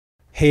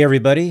Hey,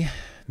 everybody.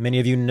 Many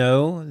of you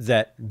know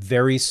that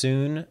very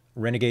soon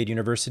Renegade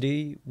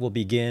University will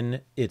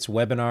begin its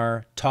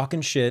webinar,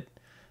 Talkin' Shit,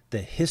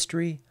 the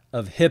History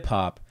of Hip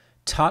Hop,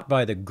 taught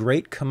by the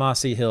great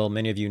Kamasi Hill.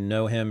 Many of you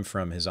know him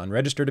from his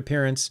Unregistered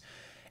appearance.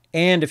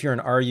 And if you're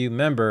an RU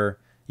member,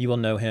 you will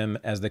know him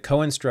as the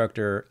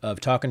co-instructor of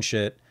Talkin'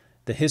 Shit,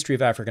 the History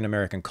of African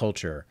American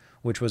Culture,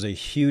 which was a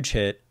huge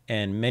hit,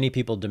 and many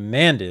people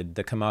demanded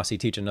that Kamasi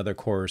teach another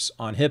course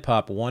on hip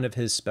hop, one of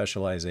his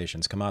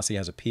specializations. Kamasi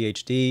has a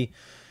PhD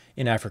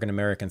in African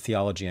American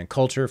theology and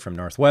culture from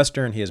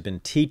Northwestern. He has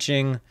been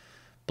teaching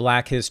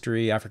Black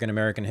history, African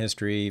American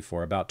history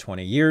for about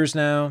 20 years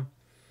now.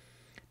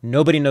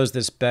 Nobody knows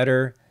this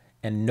better,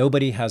 and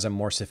nobody has a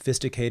more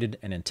sophisticated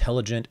and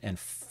intelligent and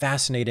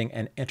fascinating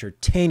and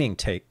entertaining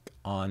take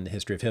on the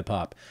history of hip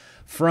hop,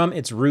 from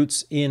its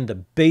roots in the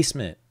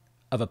basement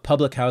of a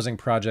public housing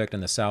project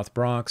in the South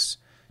Bronx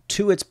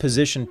to its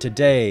position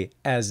today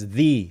as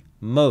the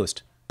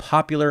most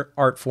popular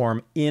art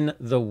form in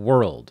the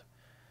world.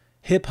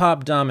 Hip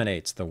hop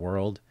dominates the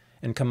world,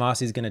 and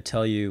Kamasi's going to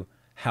tell you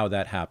how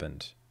that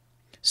happened.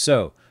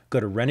 So go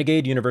to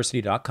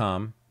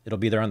renegadeuniversity.com. It'll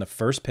be there on the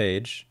first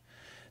page.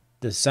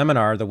 The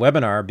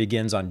webinar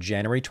begins on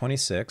January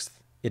 26th.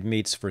 It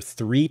meets for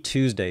 3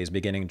 Tuesdays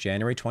beginning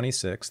January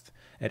 26th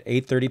at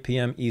 8:30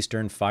 p.m.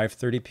 Eastern,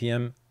 5:30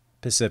 p.m.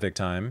 Pacific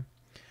time.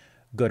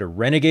 Go to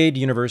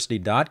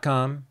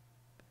renegadeuniversity.com,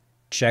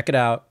 check it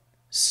out,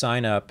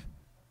 sign up,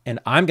 and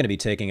I'm going to be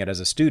taking it as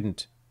a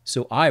student,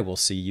 so I will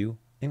see you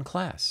in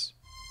class.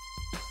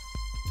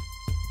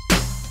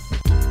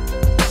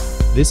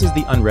 This is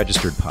the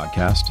Unregistered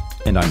podcast,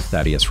 and I'm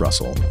Thaddeus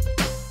Russell.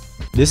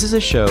 This is a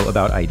show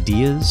about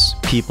ideas,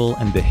 people,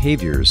 and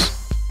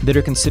behaviors that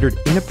are considered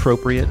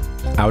inappropriate,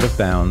 out of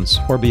bounds,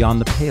 or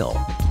beyond the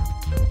pale.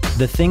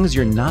 The things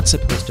you're not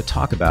supposed to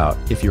talk about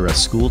if you're a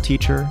school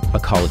teacher, a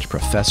college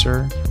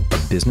professor, a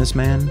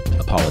businessman,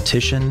 a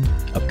politician,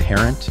 a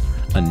parent,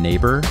 a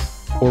neighbor,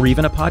 or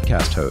even a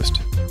podcast host.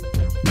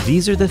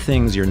 These are the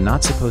things you're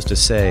not supposed to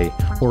say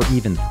or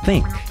even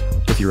think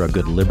if you're a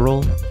good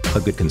liberal, a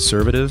good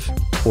conservative,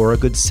 or a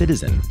good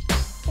citizen.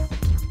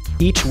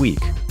 Each week,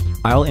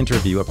 I'll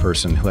interview a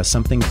person who has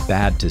something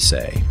bad to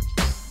say.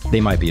 They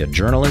might be a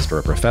journalist or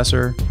a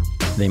professor.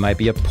 They might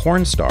be a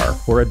porn star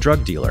or a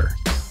drug dealer.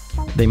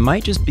 They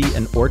might just be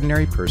an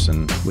ordinary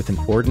person with an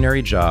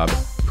ordinary job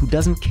who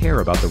doesn't care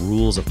about the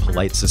rules of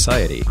polite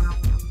society.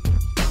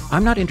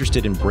 I'm not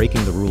interested in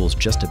breaking the rules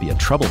just to be a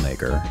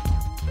troublemaker.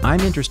 I'm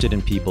interested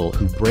in people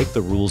who break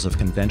the rules of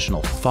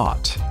conventional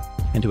thought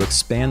and to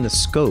expand the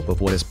scope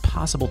of what is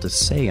possible to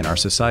say in our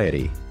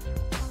society.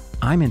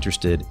 I'm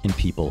interested in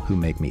people who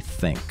make me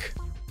think.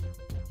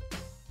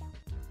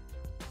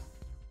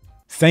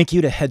 Thank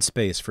you to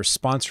Headspace for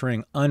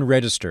sponsoring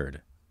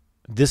Unregistered.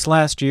 This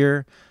last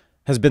year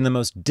has been the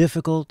most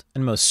difficult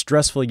and most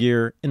stressful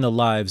year in the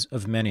lives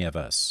of many of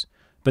us.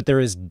 But there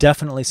is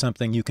definitely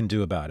something you can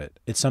do about it.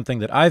 It's something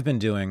that I've been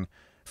doing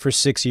for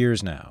 6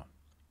 years now.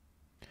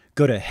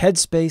 Go to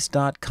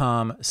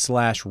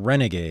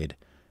headspace.com/renegade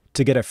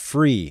to get a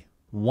free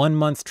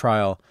 1-month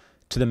trial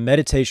to the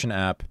meditation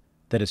app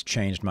that has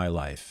changed my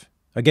life.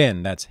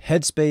 Again, that's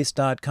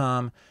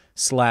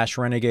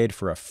headspace.com/renegade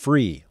for a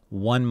free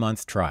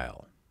 1-month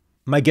trial.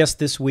 My guest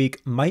this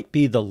week might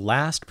be the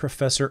last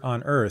professor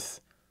on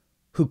earth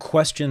who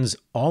questions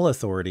all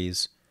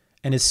authorities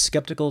and is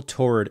skeptical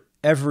toward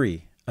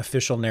every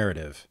official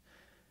narrative.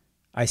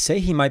 I say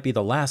he might be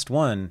the last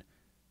one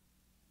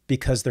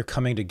because they're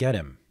coming to get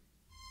him.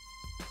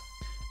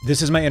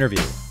 This is my interview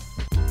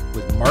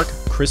with Mark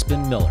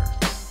Crispin Miller.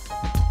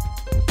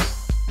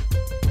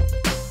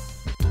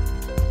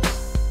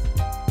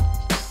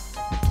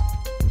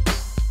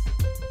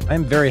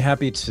 I'm very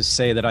happy to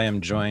say that I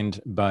am joined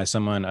by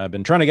someone I've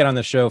been trying to get on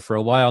the show for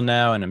a while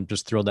now, and I'm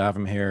just thrilled to have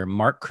him here.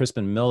 Mark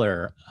Crispin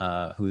Miller,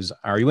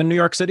 are you in New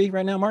York City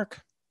right now,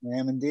 Mark? I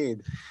am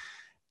indeed.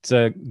 It's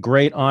a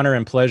great honor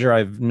and pleasure.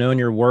 I've known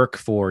your work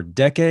for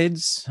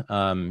decades.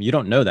 You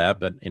don't know that,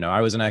 but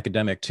I was an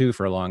academic too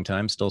for a long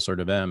time, still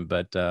sort of am,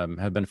 but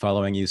have been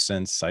following you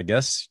since, I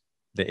guess,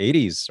 the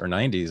 80s or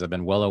 90s. I've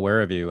been well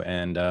aware of you.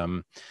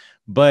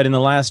 But in the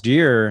last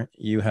year,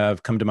 you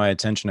have come to my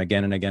attention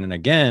again and again and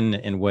again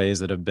in ways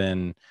that have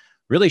been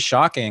really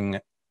shocking,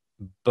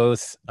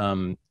 both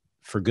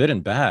for good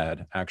and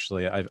bad,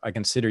 actually. I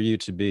consider you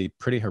to be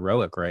pretty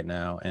heroic right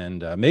now,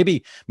 and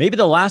maybe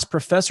the last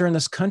professor in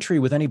this country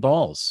with any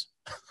balls.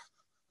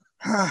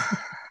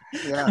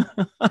 Yeah,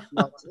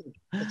 well,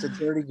 it's a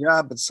dirty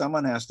job, but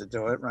someone has to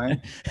do it, right?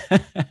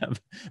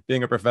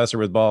 Being a professor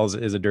with balls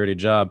is a dirty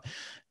job,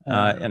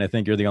 and I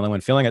think you're the only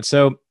one feeling it.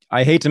 So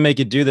I hate to make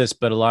you do this,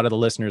 but a lot of the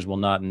listeners will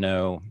not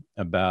know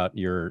about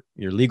your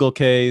legal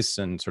case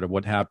and sort of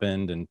what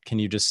happened. And can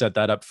you just set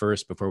that up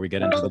first before we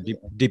get into the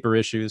deeper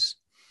issues?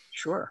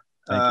 Sure.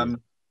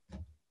 Thank you.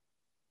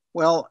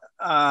 Well,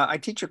 I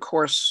teach a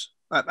course.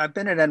 I've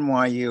been at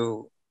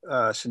NYU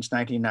since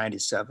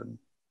 1997.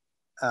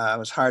 I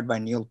was hired by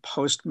Neil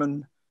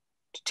Postman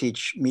to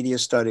teach media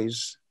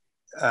studies.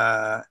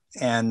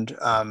 And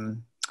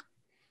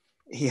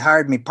he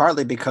hired me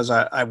partly because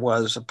I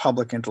was a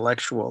public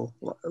intellectual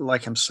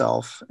like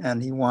himself,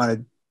 and he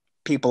wanted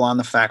people on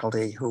the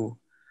faculty who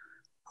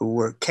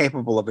were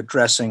capable of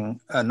addressing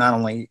not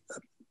only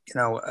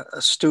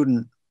a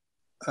student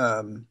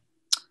um,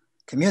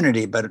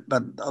 community, but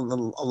a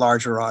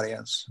larger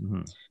audience.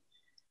 Mm-hmm.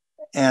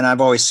 And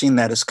I've always seen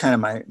that as kind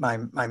of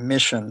my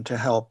mission to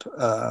help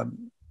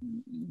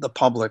the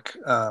public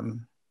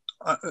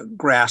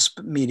grasp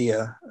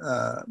media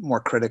more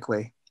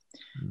critically.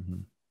 Mm-hmm.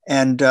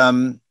 And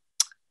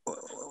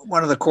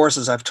one of the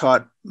courses I've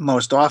taught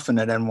most often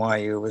at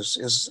NYU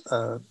is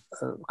a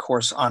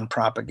course on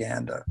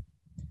propaganda,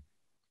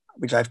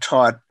 which I've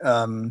taught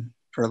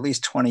for at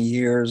least 20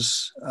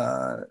 years,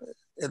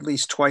 at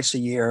least twice a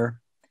year,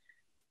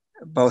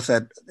 both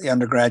at the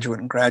undergraduate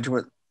and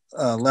graduate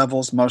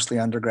levels, mostly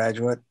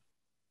undergraduate.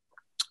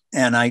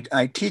 And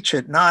I teach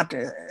it not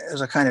as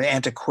a kind of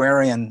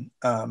antiquarian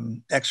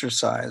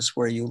exercise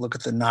where you look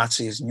at the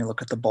Nazis and you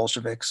look at the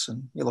Bolsheviks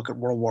and you look at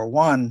World War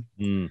I,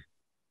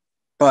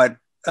 but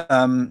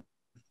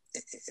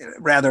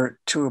rather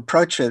to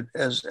approach it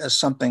as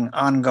something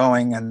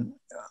ongoing and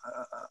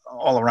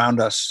all around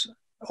us,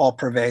 all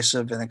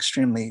pervasive and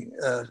extremely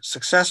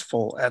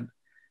successful at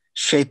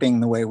shaping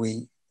the way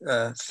we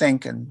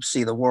think and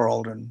see the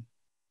world and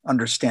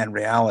understand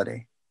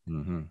reality.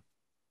 Mm-hmm.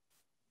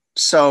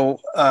 So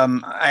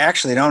I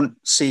actually don't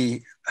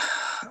see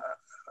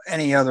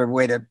any other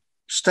way to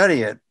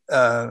study it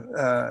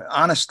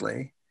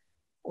honestly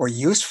or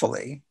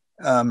usefully.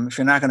 If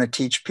you're not going to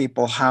teach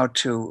people how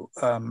to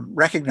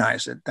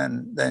recognize it,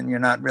 then you're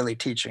not really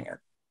teaching it.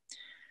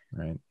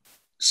 Right.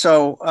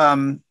 So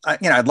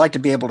I'd like to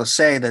be able to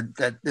say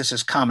that this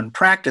is common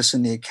practice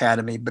in the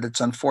academy, but it's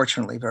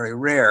unfortunately very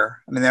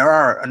rare. I mean, there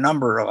are a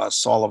number of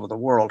us all over the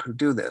world who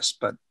do this,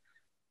 but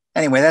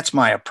anyway, that's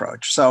my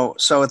approach. So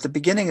at the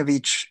beginning of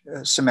each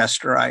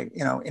semester, I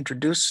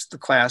introduce the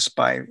class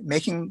by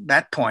making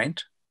that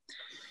point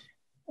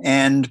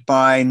and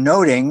by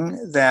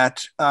noting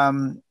that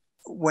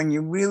when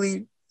you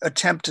really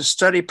attempt to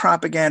study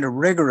propaganda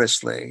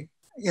rigorously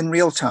in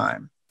real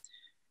time,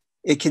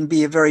 it can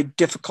be a very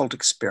difficult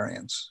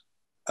experience,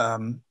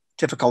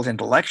 difficult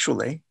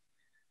intellectually,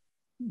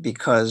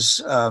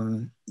 because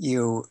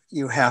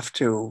you have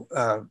to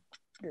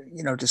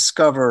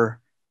discover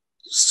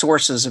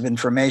sources of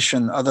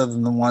information other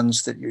than the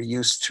ones that you're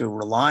used to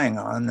relying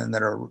on and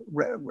that are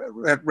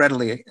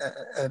readily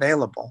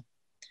available.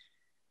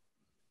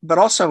 But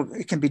also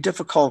it can be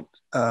difficult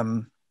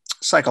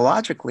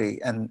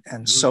psychologically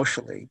and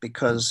socially,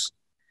 because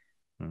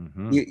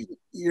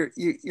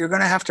you're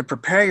going to have to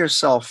prepare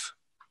yourself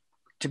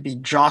to be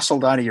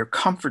jostled out of your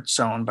comfort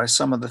zone by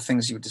some of the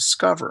things you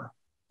discover.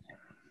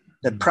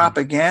 That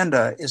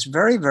propaganda is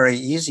very, very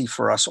easy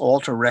for us all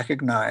to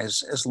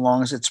recognize as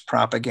long as it's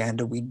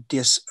propaganda we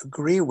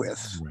disagree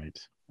with.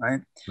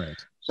 Right.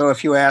 So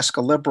if you ask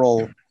a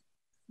liberal,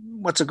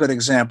 what's a good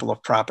example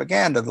of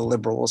propaganda? The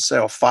liberal will say,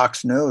 oh,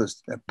 Fox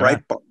News,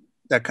 Breitbart,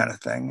 that kind of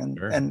thing.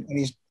 And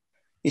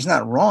he's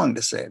not wrong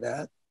to say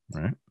that.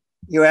 Right.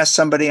 You ask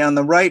somebody on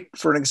the right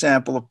for an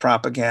example of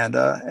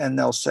propaganda, and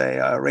they'll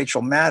say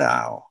Rachel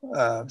Maddow,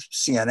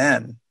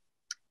 CNN.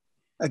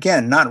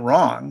 Again, not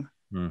wrong.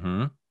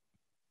 Mm-hmm.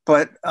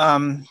 But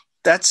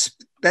that's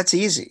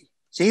easy.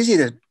 It's easy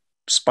to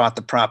spot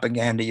the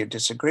propaganda you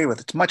disagree with.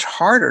 It's much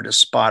harder to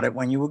spot it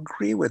when you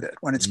agree with it,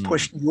 when it's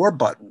pushed your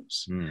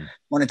buttons,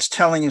 when it's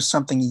telling you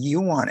something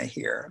you want to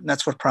hear. And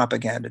that's what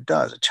propaganda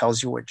does. It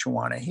tells you what you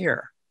want to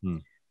hear.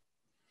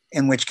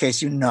 In which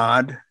case you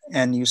nod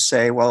and you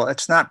say, well,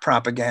 it's not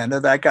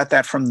propaganda. I got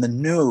that from the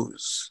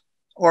news.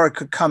 Or it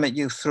could come at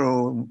you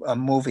through a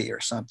movie or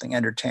something,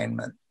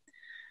 entertainment.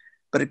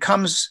 But it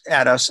comes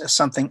at us as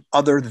something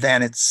other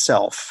than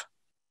itself.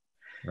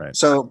 Right.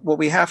 So what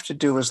we have to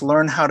do is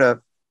learn how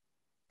to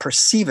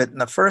perceive it in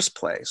the first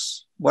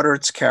place. What are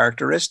its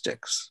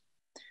characteristics?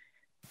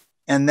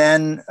 And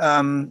then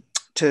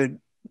to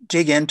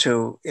dig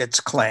into its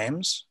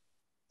claims,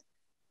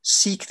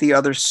 seek the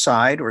other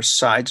side or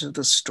sides of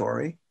the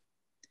story,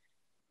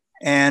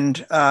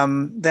 and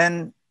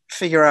then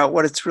figure out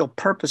what its real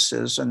purpose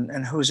is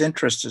and whose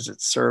interest is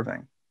it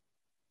serving.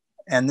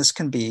 And this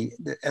can be,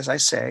 as I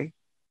say,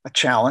 a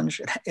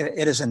challenge.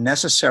 It is a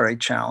necessary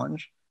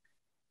challenge.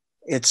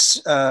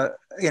 It's, I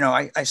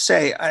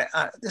say,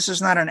 this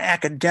is not an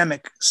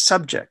academic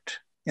subject.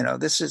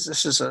 This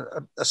is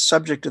a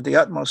subject of the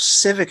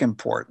utmost civic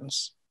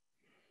importance.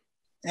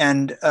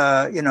 And,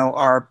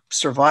 our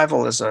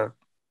survival as a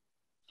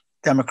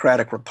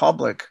democratic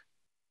republic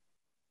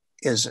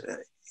is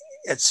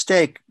at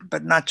stake,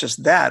 but not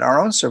just that,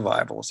 our own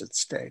survival is at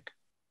stake.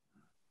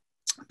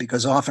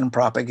 Because often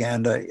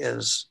propaganda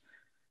is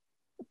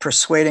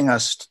persuading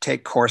us to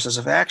take courses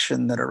of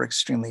action that are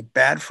extremely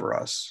bad for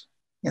us.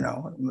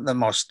 The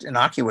most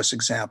innocuous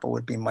example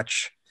would be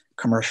much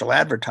commercial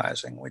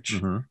advertising,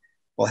 which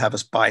will have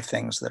us buy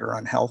things that are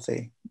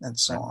unhealthy and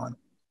so on.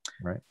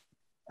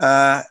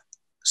 Right.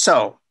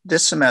 So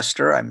this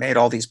semester, I made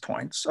all these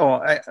points.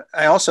 Oh,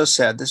 I also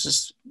said, this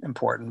is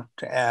important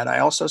to add, I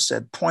also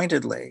said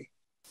pointedly,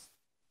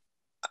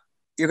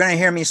 you're going to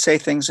hear me say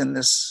things in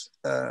this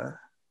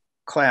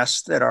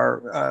class that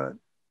are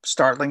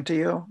startling to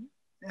you.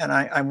 And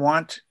I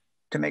want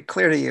to make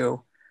clear to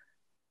you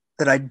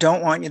that I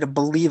don't want you to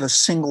believe a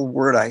single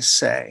word I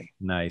say.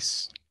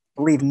 Nice.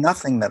 Believe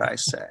nothing that I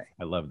say.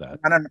 I love that.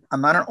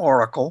 I'm not an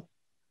oracle.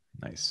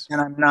 Nice. And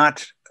I'm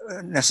not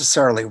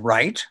necessarily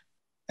right.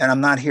 And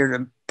I'm not here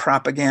to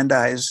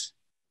propagandize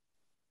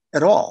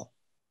at all.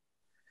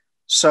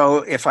 So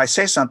if I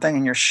say something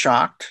and you're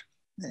shocked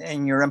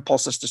and your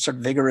impulse is to start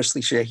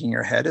vigorously shaking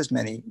your head, as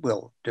many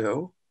will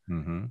do,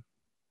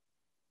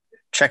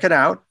 check it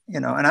out,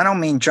 and I don't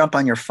mean jump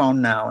on your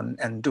phone now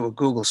and do a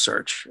Google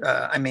search.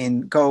 I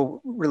mean,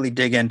 go really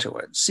dig into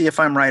it. See if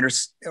I'm right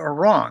or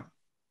wrong.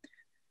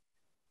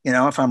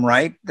 If I'm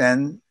right,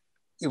 then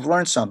you've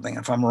learned something.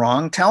 If I'm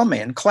wrong, tell me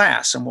in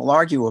class and we'll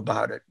argue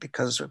about it,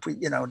 because if we,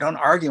 don't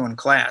argue in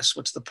class,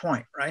 what's the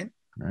point, right?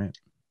 Right.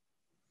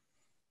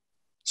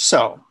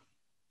 So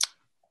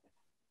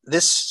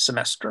this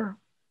semester,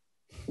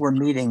 we're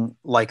meeting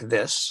like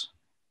this,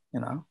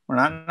 we're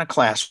not in a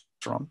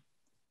classroom,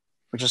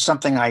 which is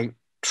something I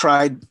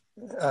tried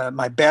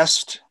my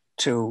best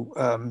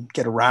to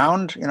get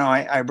around.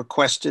 I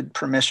requested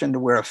permission to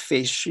wear a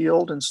face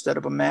shield instead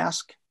of a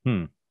mask.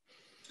 And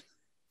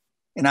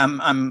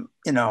I'm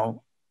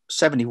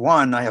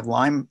 71, I have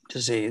Lyme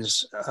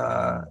disease.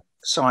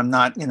 So I'm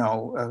not,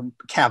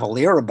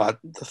 cavalier about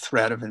the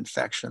threat of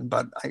infection,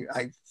 but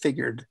I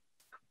figured,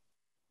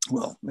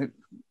 well, it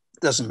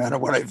doesn't matter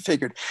what I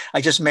figured.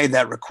 I just made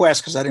that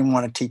request because I didn't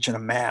want to teach in a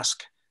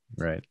mask.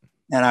 Right.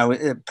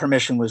 And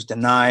permission was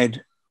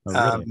denied.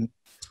 Oh, really?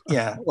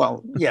 Yeah,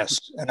 well,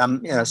 yes.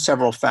 And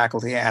several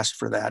faculty asked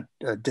for that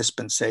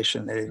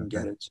dispensation. They didn't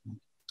get it.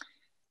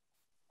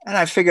 And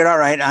I figured, all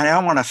right, I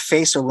don't want to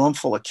face a room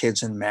full of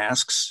kids in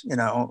masks,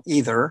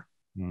 either.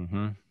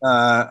 And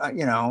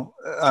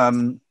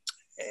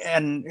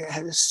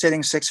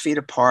sitting 6 feet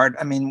apart.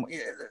 I mean,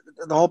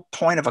 the whole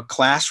point of a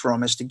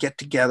classroom is to get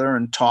together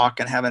and talk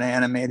and have an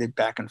animated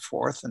back and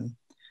forth. And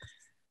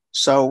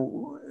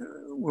so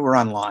we were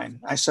online.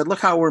 I said, look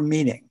how we're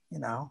meeting,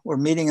 we're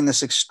meeting in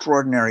this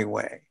extraordinary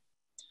way.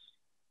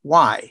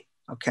 Why?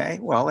 Okay,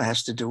 well, it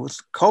has to do with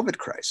COVID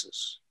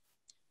crisis.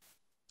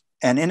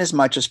 And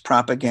inasmuch as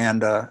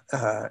propaganda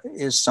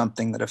is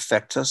something that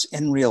affects us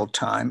in real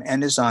time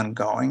and is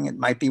ongoing, it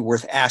might be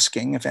worth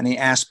asking if any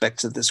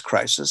aspects of this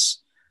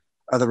crisis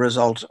are the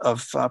result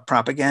of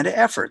propaganda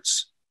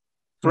efforts.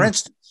 For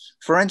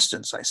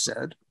instance, I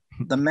said,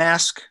 the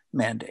mask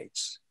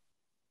mandates.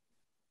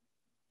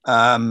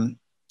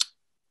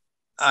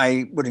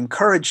 I would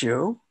encourage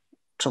you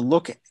to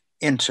look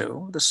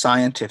into the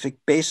scientific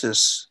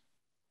basis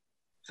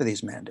for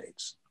these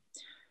mandates.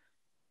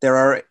 There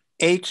are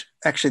 8,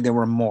 actually there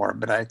were more,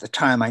 but at the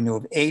time I knew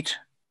of 8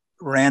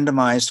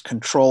 randomized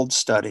controlled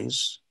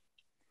studies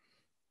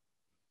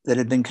that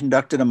had been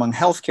conducted among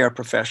healthcare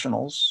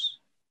professionals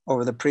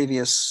over the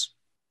previous,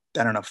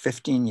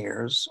 15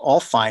 years,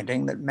 all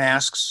finding that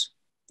masks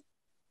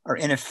are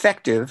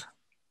ineffective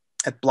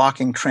at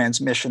blocking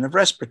transmission of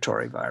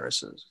respiratory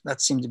viruses. That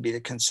seemed to be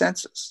the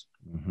consensus.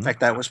 In fact,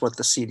 that was what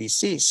the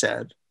CDC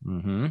said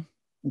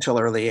until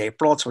early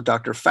April. It's what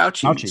Dr.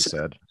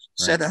 Fauci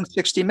said on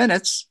 60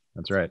 Minutes.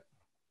 That's right.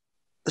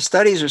 The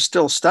studies are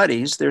still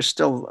studies. They're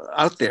still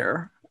out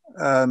there.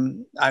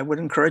 I would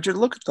encourage you to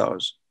look at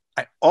those.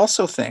 I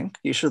also think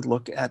you should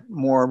look at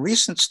more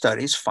recent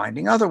studies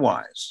finding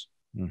otherwise.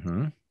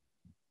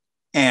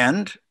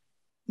 And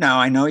now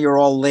I know you're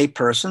all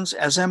laypersons,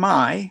 as am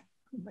I.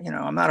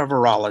 I'm not a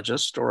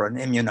virologist or an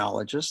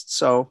immunologist.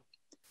 So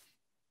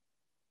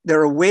there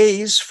are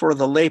ways for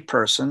the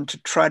layperson to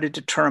try to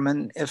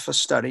determine if a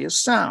study is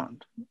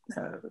sound.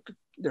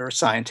 There are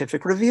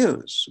scientific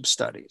reviews of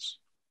studies.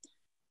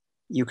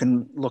 You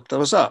can look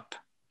those up.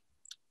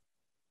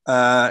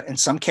 In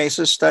some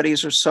cases,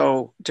 studies are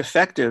so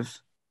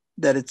defective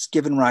that it's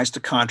given rise to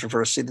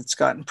controversy that's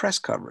gotten press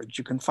coverage.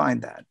 You can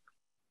find that.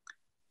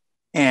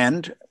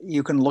 And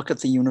you can look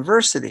at the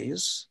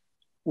universities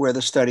where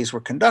the studies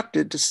were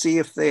conducted to see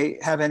if they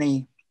have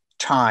any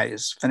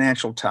ties,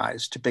 financial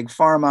ties to Big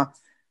Pharma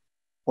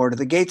or to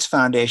the Gates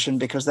Foundation,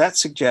 because that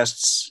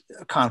suggests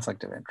a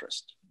conflict of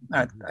interest.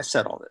 I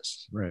said all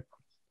this. Right.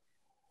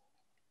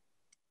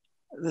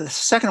 The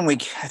second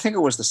week, I think it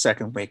was the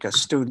second week, a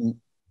student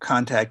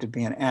contacted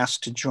me and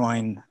asked to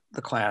join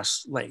the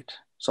class late.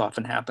 This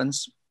often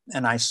happens.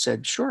 And I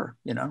said, sure,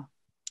 the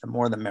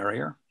more the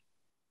merrier.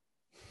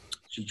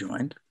 She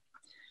joined.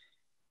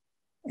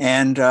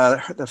 And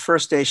the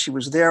first day she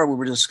was there, we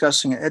were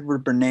discussing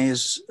Edward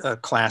Bernay's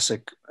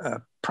classic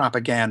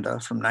Propaganda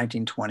from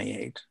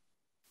 1928.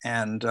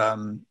 And,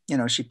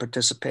 she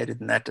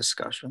participated in that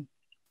discussion.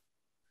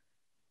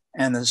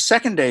 And the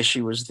second day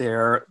she was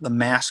there, the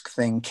mask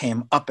thing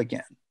came up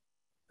again,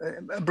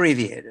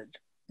 abbreviated.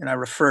 And I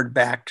referred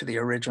back to the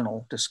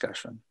original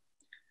discussion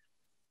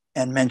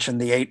and mentioned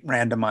the 8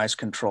 randomized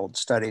controlled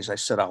studies. I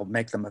said, I'll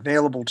make them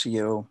available to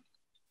you.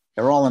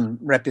 They're all in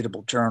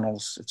reputable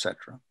journals, et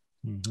cetera.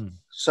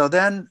 So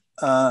then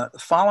the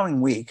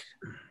following week,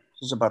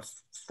 this was about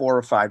 4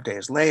 or 5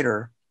 days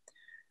later,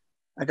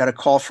 I got a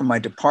call from my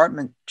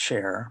department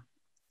chair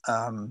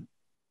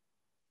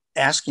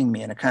asking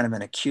me in a kind of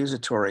an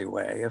accusatory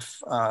way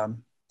if I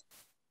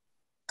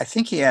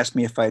think he asked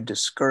me if I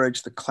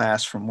discouraged the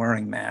class from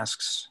wearing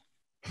masks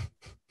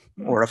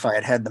or if I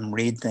had had them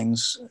read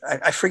things.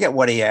 I forget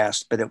what he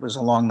asked, but it was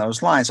along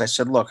those lines. I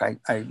said, look,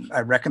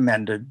 I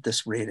recommended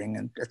this reading,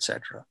 and et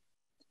cetera.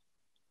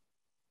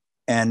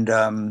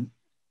 And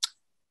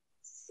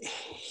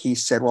he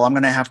said, well, I'm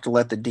going to have to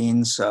let the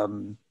dean's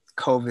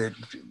COVID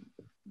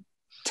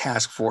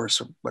task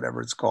force, or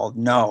whatever it's called,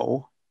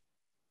 know.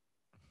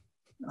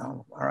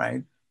 Oh, all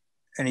right.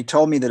 And he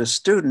told me that a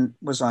student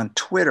was on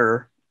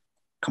Twitter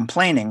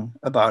complaining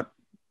about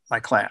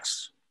my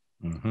class.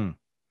 Mm-hmm.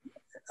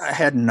 I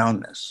hadn't known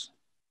this.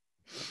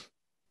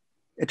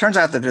 It turns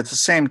out that at the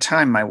same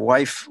time, my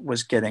wife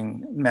was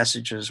getting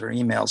messages or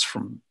emails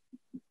from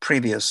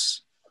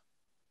previous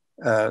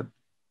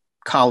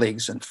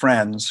colleagues and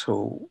friends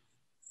who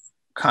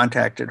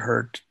contacted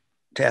her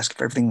to ask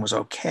if everything was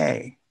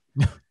okay.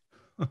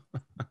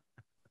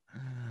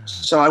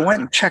 So I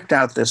went and checked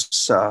out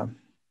this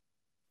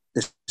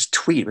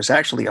tweet. It was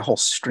actually a whole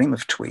stream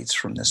of tweets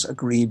from this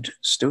aggrieved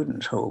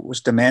student who was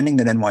demanding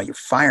that NYU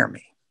fire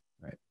me.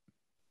 Right.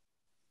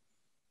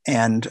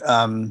 And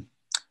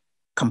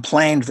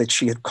complained that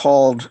she had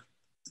called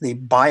the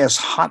bias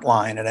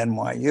hotline at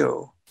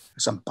NYU,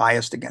 because I'm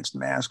biased against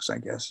masks, I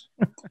guess,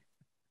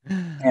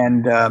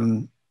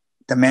 and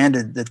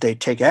demanded that they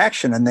take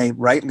action. And they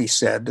rightly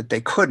said that they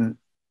couldn't,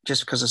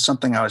 just because of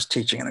something I was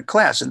teaching in a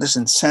class. And this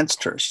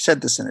incensed her. She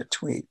said this in a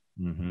tweet.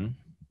 Mm-hmm.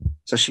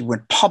 So she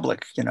went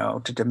public,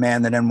 to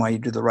demand that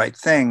NYU do the right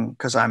thing,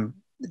 because I'm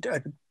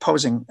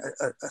posing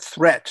a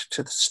threat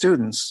to the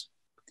students.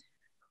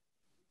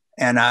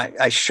 And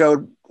I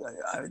showed,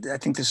 I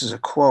think this is a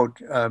quote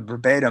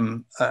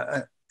verbatim,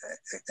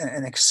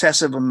 an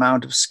excessive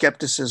amount of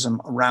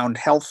skepticism around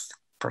health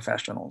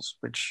professionals,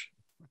 which,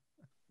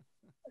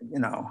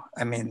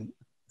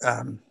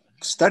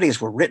 studies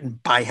were written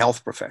by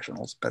health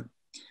professionals. But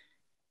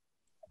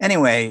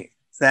anyway,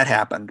 that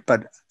happened.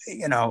 But,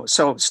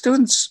 so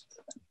students,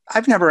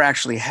 I've never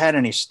actually had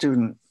any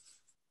student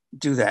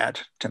do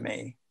that to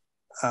me.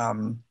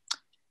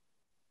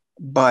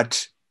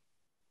 But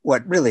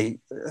what really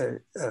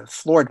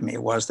floored me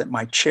was that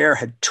my chair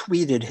had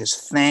tweeted his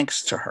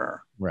thanks to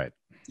her, right?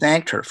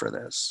 Thanked her for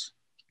this,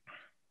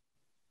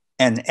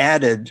 and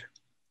added,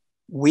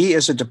 "We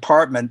as a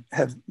department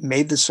have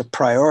made this a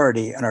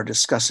priority and are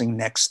discussing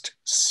next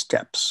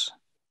steps."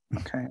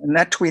 Okay, and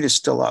that tweet is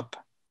still up,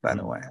 by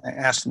the way. I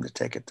asked him to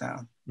take it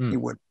down. He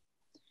would.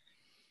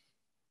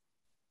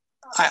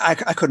 I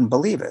couldn't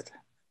believe it.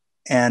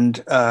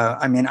 And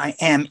I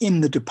am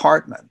in the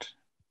department.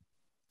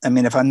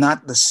 If I'm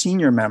not the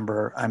senior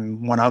member,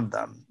 I'm one of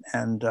them.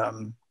 And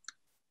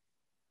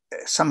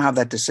somehow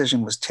that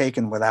decision was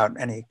taken without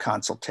any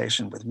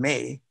consultation with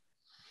me.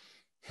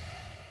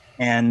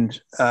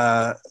 And,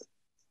 as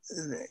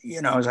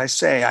I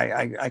say,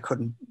 I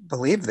couldn't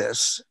believe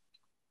this.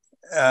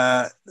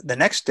 The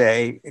next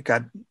day, it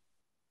got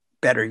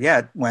better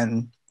yet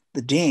when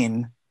the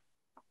dean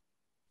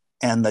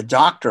and the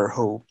doctor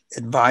who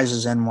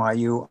advises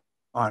NYU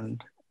on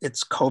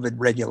its COVID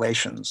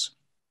regulations,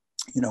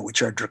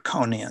 which are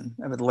draconian,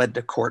 have led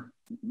to court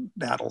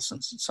battles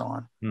and so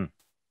on,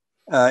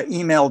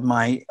 emailed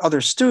my other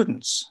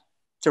students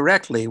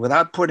directly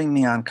without putting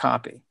me on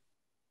copy.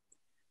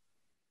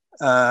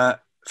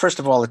 First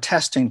of all,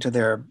 attesting to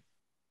their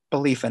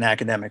belief in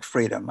academic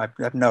freedom.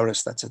 I've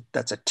noticed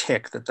that's a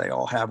tick that they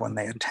all have when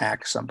they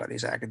attack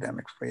somebody's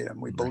academic freedom.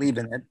 We believe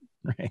in it.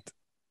 Right.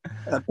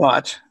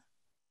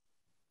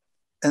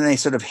 And they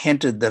sort of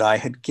hinted that I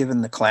had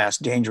given the class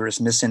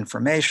dangerous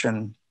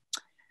misinformation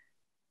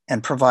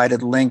and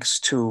provided links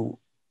to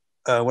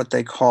what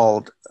they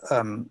called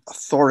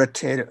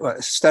authoritative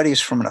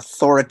studies from an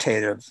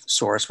authoritative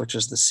source, which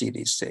is the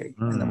CDC.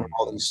 And there were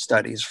all these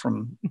studies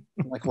from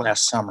like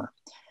last summer.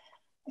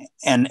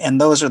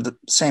 And those are the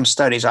same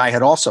studies I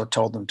had also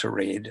told them to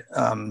read.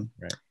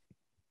 Right.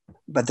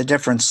 But the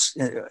difference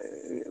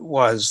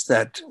was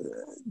that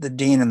the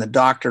dean and the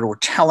doctor were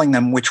telling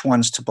them which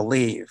ones to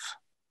believe,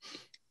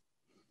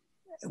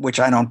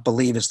 which I don't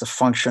believe is the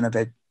function of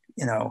an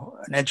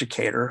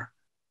educator.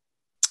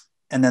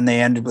 And then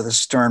they ended with a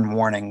stern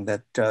warning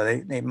that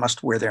they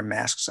must wear their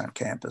masks on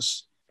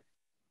campus.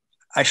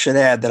 I should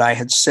add that I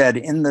had said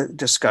in the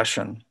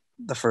discussion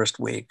the first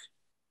week,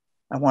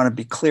 I want to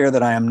be clear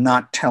that I am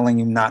not telling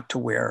you not to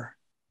wear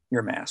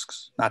your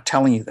masks, not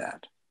telling you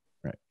that.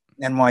 Right.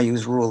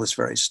 NYU's rule is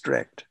very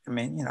strict.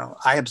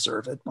 I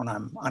observe it when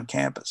I'm on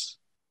campus.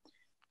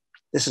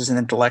 This is an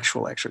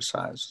intellectual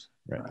exercise.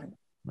 Right.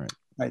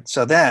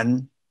 So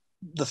then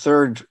the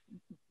third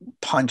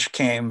punch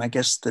came, I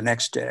guess, the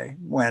next day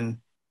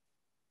when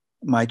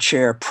my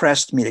chair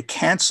pressed me to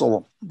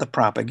cancel the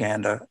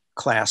propaganda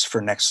class for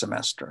next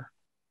semester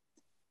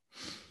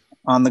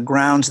on the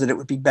grounds that it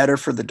would be better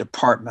for the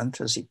department,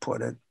 as he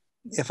put it,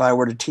 if I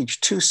were to teach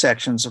 2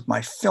 sections of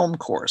my film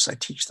course. I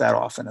teach that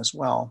often as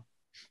well.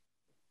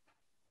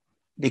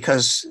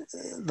 because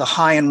the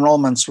high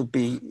enrollments would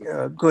be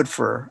good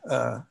for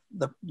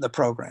the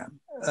program.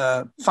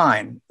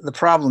 Fine. The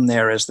problem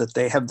there is that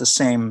they have the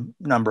same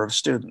number of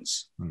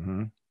students.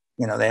 Mm-hmm.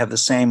 You know, they have the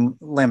same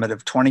limit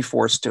of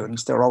 24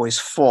 students. They're always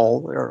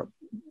full. They're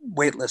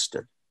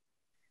waitlisted.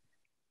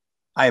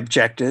 I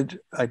objected.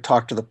 I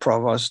talked to the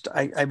provost.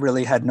 I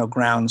really had no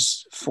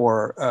grounds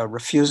for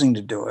refusing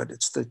to do it.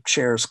 It's the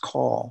chair's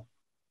call.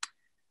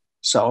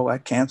 So I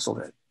canceled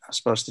it. I was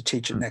supposed to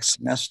teach it next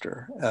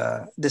semester,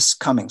 this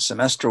coming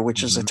semester,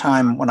 which is a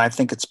time when I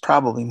think it's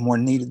probably more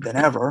needed than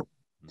ever.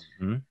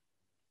 Mm-hmm.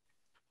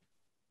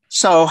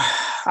 So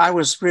I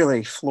was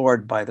really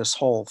floored by this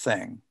whole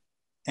thing,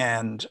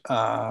 and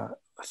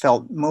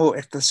felt moved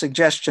at the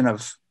suggestion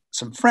of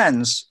some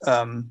friends,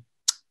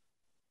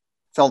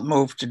 felt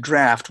moved to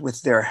draft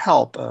with their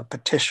help a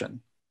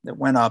petition that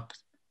went up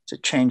to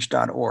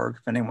change.org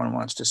if anyone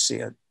wants to see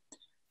it.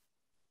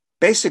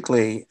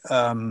 Basically,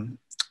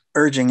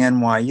 urging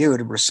NYU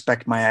to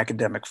respect my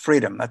academic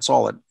freedom. That's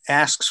all it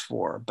asks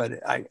for. But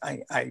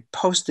I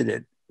posted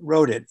it,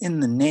 wrote it in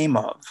the name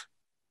of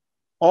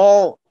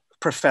all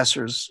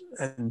professors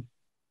and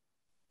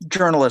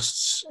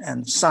journalists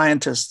and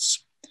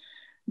scientists,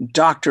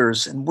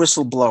 doctors and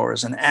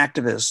whistleblowers and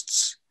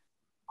activists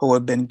who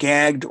have been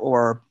gagged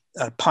or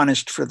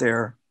punished for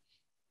their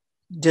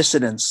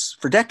dissidence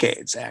for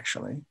decades,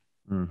 actually.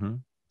 Mm-hmm.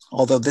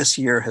 Although this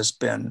year has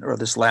been, or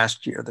this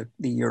last year,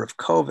 the year of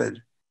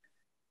COVID,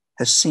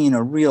 has seen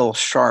a real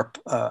sharp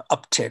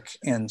uptick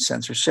in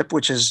censorship,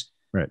 which has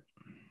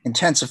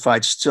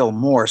intensified still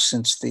more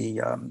since the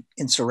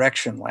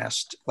insurrection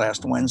last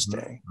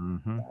Wednesday,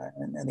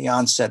 and the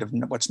onset of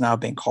what's now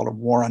being called a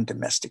war on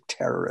domestic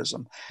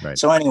terrorism. Right.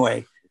 So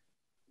anyway,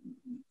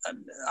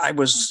 I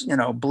was,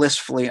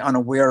 blissfully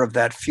unaware of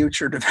that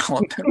future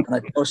development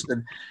when I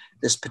posted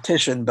this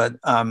petition, but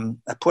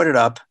I put it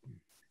up.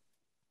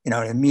 It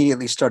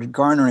immediately started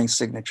garnering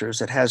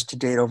signatures. It has to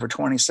date over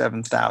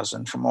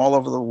 27,000 from all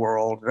over the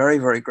world. Very,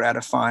 very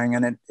gratifying.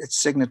 And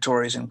its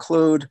signatories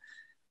include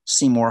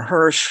Seymour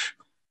Hersh,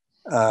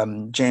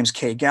 James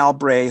K.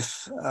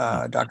 Galbraith,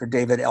 Dr.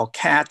 David L.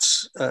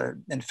 Katz,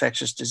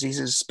 infectious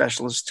diseases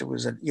specialist who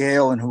was at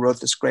Yale and who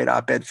wrote this great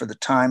op-ed for the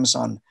Times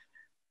on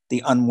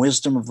the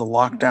unwisdom of the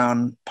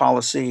lockdown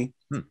policy.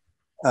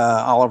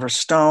 Oliver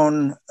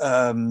Stone,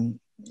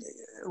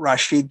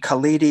 Rashid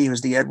Khalidi, who's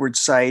the Edward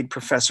Said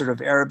Professor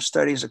of Arab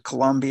Studies at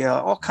Columbia,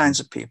 all kinds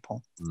of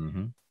people.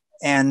 Mm-hmm.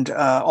 And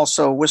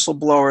also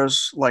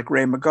whistleblowers like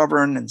Ray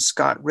McGovern and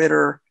Scott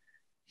Ritter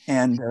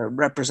and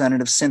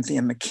Representative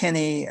Cynthia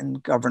McKinney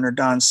and Governor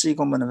Don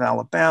Siegelman of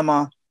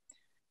Alabama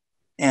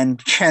and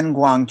Chen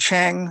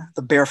Guangcheng,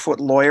 the barefoot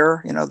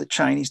lawyer, the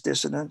Chinese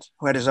dissident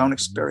who had his own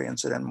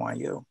experience at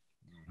NYU.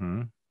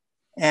 Mm-hmm.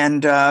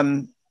 And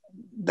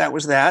that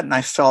was that. And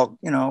I felt,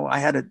 I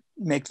had to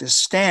make this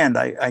stand.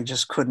 I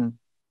just couldn't.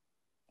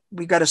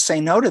 We got to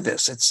say no to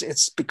this.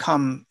 It's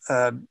become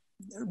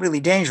really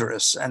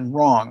dangerous and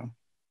wrong.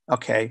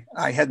 Okay,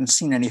 I hadn't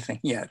seen anything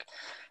yet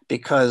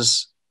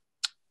because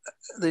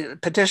the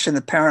petition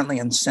apparently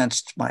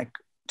incensed my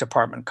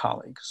department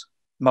colleagues,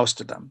 most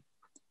of them.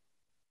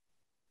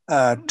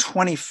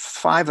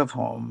 25 of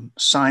whom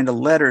signed a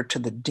letter to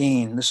the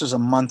dean. This is a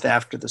month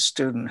after the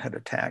student had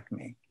attacked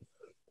me,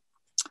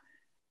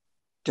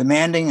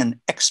 demanding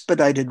an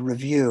expedited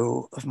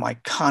review of my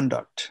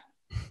conduct,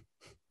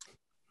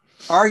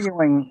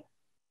 arguing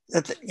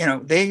that,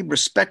 they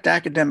respect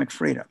academic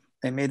freedom.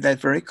 They made that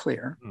very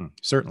clear.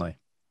 Certainly.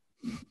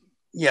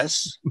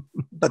 Yes,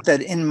 but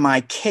that in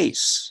my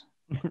case,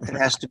 it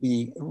has to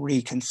be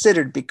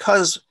reconsidered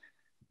because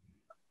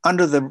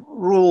under the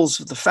rules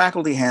of the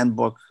faculty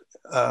handbook,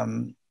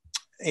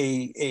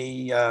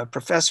 a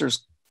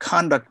professor's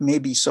conduct may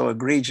be so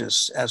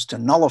egregious as to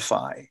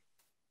nullify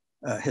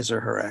his or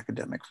her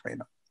academic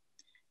freedom.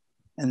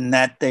 And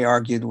that, they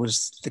argued,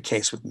 was the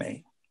case with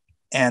me.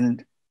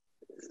 And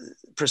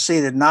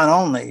proceeded not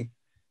only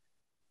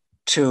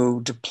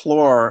to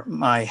deplore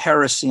my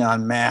heresy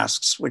on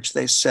masks, which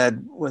they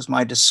said was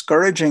my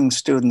discouraging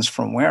students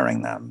from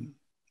wearing them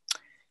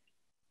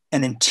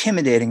and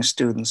intimidating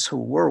students who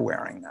were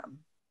wearing them.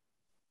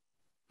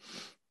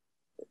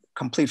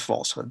 Complete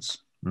falsehoods.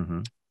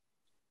 Mm-hmm.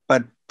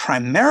 But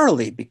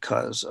primarily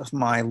because of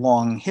my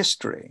long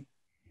history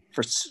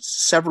for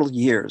several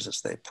years,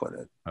 as they put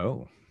it,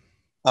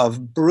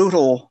 of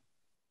brutal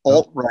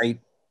alt-right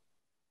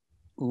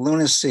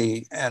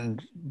lunacy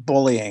and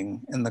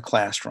bullying in the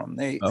classroom.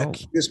 They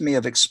accused me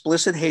of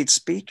explicit hate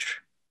speech,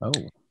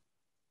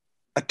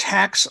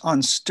 attacks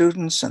on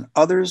students and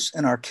others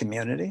in our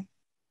community,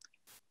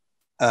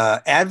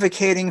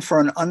 advocating for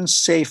an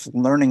unsafe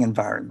learning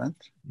environment,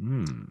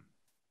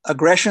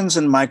 aggressions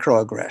and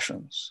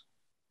microaggressions,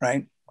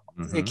 right?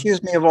 Mm-hmm. They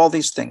accused me of all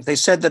these things. They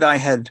said that I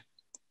had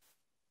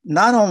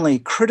not only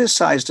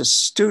criticized a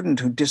student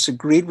who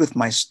disagreed with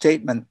my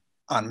statement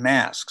on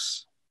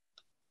masks,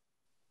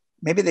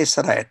 maybe they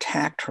said I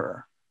attacked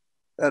her.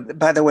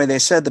 By the way, they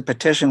said the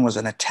petition was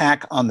an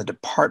attack on the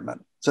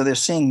department. So they're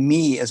seeing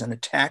me as an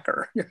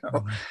attacker,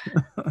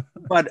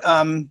 But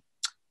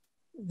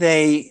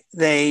they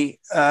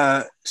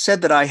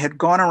said that I had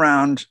gone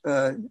around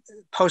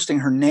posting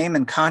her name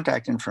and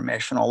contact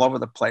information all over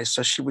the place,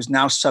 so she was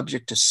now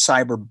subject to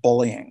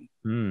cyberbullying.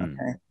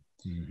 Okay.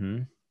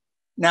 Mm-hmm.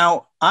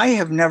 Now, I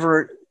have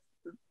never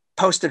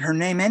posted her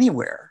name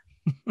anywhere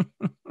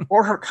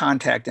or her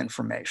contact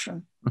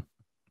information.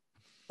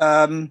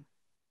 This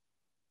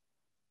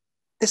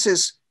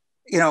is,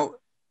 you know,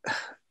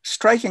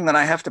 striking that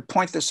I have to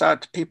point this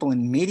out to people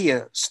in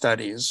media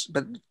studies,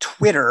 but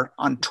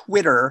on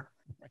Twitter,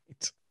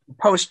 Right. you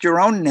post your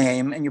own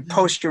name and you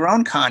post your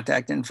own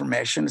contact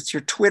information. It's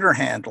your Twitter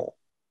handle.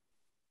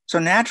 So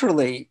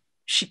naturally,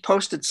 she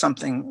posted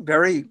something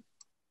very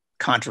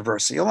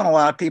controversial, and a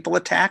lot of people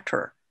attacked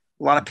her.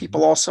 A lot of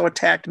people also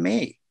attacked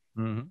me.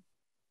 Mm-hmm.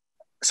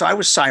 So I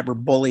was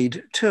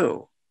cyberbullied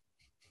too.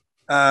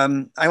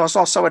 I was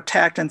also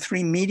attacked in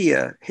 3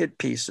 media hit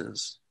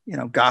pieces. You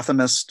know,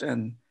 Gothamist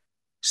and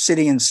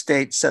City and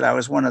State said I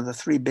was one of the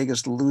 3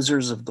 biggest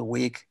losers of the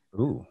week.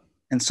 Ooh.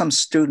 And some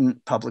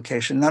student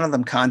publication, none of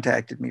them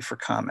contacted me for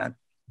comment.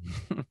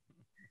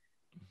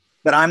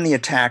 But I'm the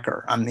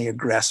attacker, I'm the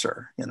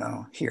aggressor, you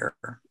know, here.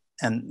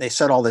 And they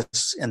said all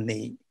this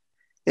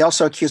they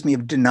also accused me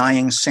of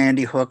denying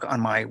Sandy Hook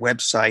on my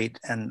website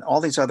and all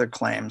these other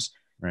claims.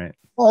 Right.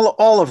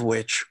 All of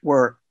which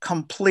were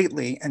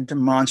completely and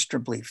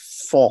demonstrably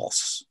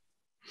false.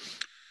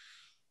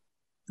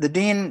 The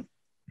dean,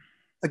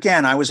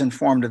 again, I was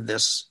informed of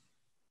this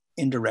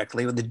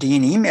indirectly. The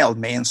dean emailed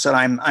me and said,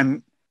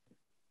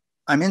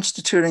 I'm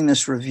instituting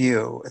this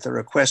review at the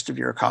request of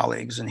your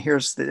colleagues, and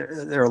here's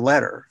their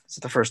letter. It's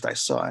the first I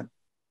saw it.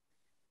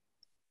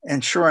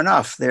 And sure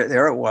enough,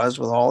 there it was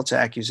with all its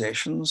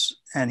accusations.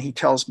 And he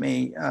tells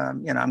me, you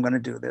know, I'm going to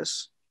do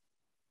this.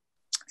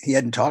 He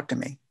hadn't talked to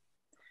me.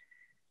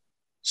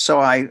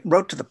 So I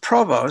wrote to the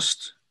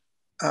provost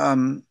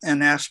and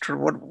asked her,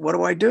 what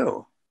do I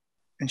do?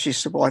 And she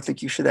said, well, I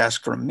think you should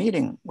ask for a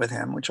meeting with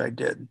him, which I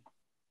did.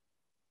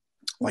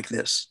 Like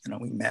this, you know,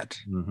 we met.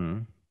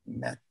 Mm-hmm.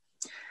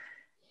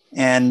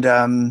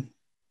 And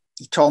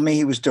he told me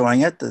he was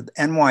doing it. The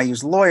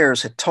NYU's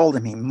lawyers had told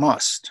him he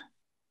must,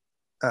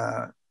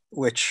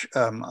 which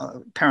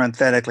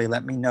parenthetically,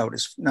 let me note,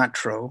 is not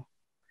true.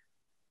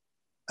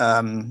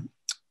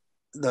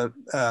 The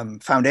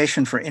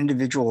Foundation for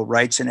Individual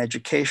Rights in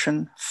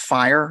Education,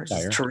 FIRE, is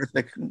a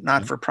terrific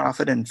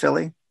not-for-profit in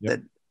Philly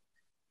that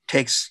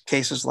takes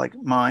cases like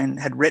mine,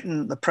 had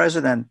written the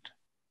president,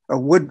 or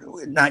would,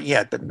 not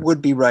yet, but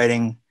would be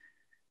writing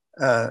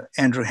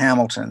Andrew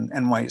Hamilton,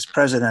 NYU's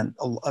president,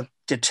 a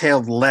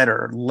detailed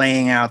letter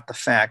laying out the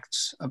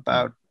facts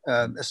about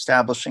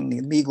establishing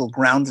the legal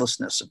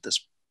groundlessness of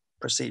this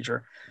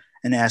procedure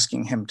and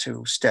asking him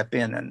to step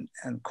in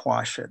and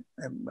quash it.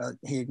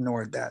 He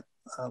ignored that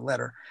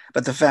letter.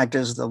 But the fact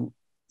is, the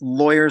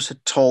lawyers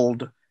had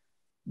told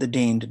the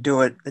dean to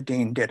do it. The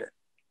dean did it.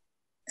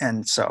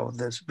 And so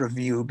this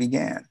review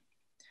began,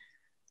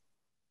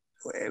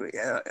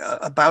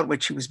 about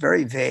which he was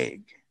very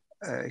vague.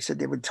 He said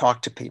they would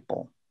talk to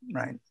people,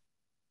 right?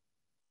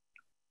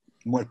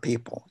 What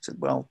people? He said,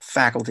 well,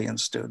 faculty and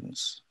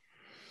students.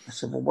 I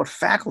said, well, what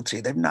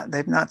faculty? They've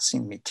not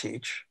seen me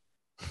teach.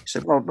 He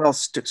said, well,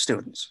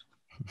 students.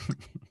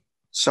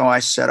 So I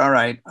said, all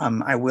right,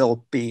 I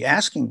will be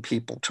asking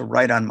people to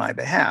write on my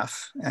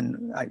behalf.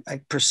 And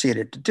I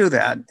proceeded to do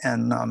that.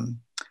 And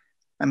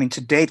I mean,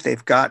 to date,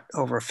 they've got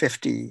over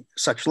 50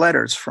 such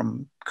letters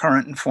from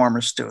current and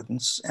former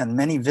students and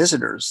many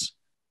visitors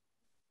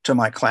to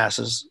my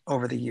classes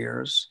over the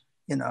years,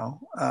 you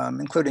know,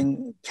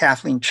 including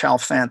Kathleen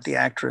Chalfant, the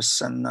actress,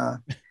 and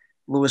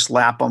Louis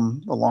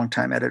Lapham, the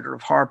longtime editor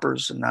of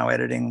Harper's and now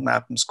editing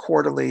Lapham's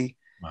Quarterly.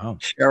 Wow.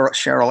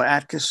 Cheryl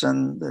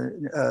Atkinson,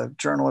 the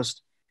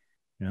journalist.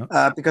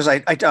 Yeah. Because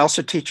I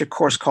also teach a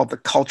course called The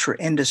Culture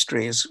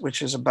Industries,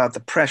 which is about the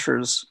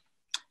pressures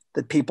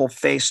that people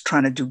face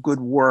trying to do good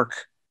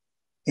work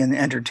in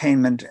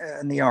entertainment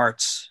and the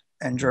arts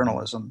and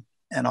journalism.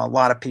 And a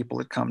lot of people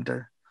that come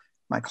to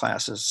my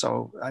classes.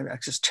 So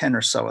just 10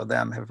 or so of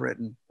them have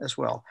written as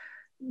well.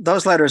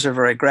 Those letters are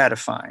very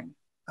gratifying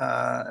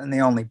and the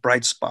only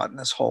bright spot in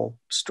this whole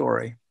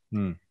story.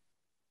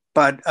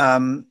 But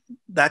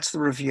that's the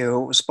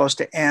review. It was supposed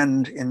to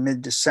end in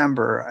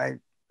mid-December.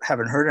 I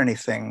haven't heard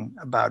anything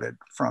about it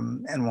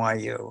from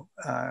NYU.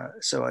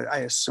 So I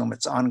assume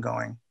it's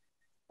ongoing,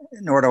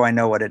 nor do I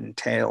know what it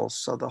entails.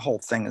 So the whole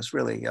thing is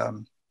really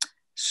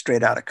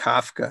straight out of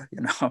Kafka,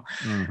 you know.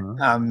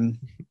 Mm-hmm.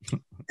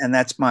 And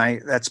that's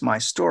my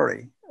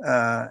story.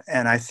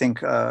 And I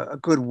think a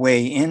good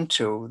way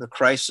into the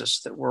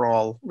crisis that we're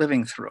all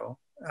living through,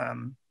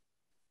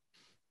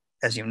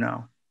 as you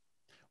know.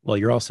 Well,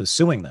 you're also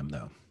suing them,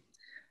 though.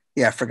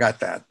 Yeah, I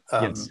forgot that.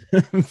 Yes,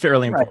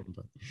 fairly important.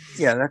 Right.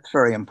 Yeah, that's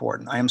very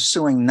important. I am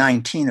suing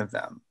 19 of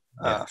them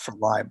for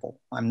libel.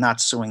 I'm not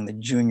suing the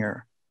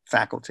junior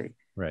faculty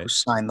who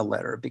signed the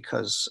letter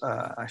because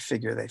I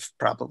figure they've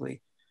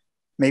probably,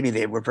 maybe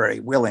they were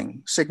very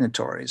willing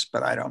signatories,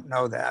 but I don't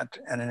know that.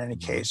 And in any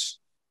case,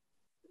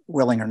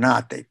 willing or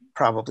not, they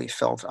probably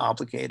felt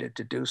obligated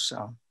to do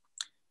so.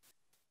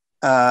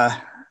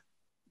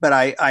 but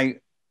I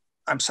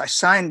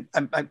signed.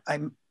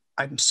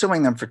 I'm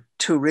suing them for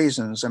two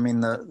reasons. I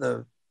mean,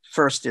 the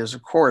first is,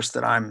 of course,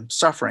 that I'm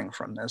suffering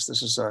from this.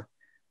 This is a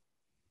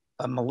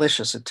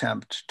malicious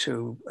attempt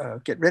to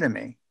get rid of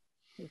me,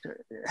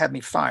 have me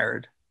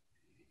fired.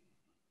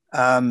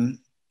 And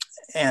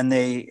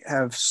they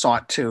have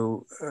sought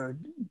to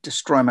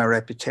destroy my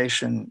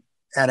reputation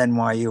at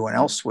NYU and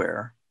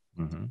elsewhere.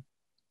 Mm-hmm.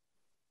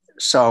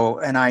 So,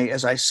 and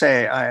as I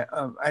say, I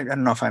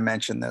don't know if I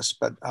mentioned this,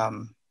 but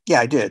yeah,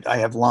 I did. I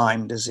have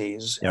Lyme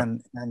disease, yep.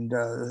 and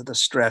the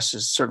stress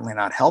is certainly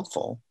not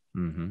helpful.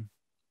 Mm-hmm.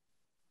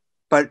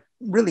 But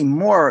really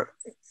more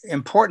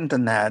important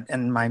than that,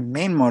 and my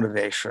main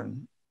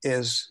motivation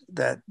is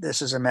that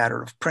this is a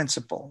matter of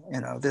principle. You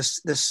know,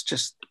 this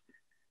just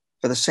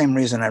for the same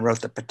reason I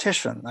wrote the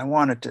petition. I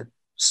wanted to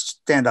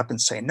stand up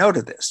and say no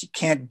to this. You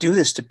can't do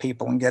this to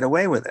people and get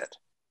away with it.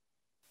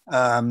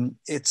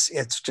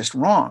 It's just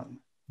wrong,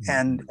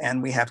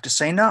 and we have to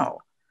say no.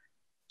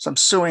 So I'm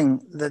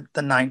suing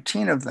the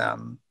 19 of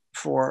them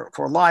for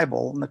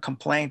libel, and the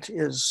complaint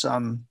is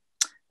on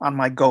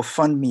my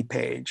GoFundMe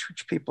page,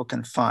 which people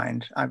can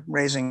find. I'm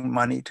raising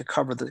money to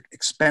cover the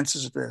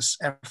expenses of this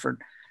effort,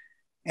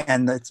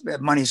 and the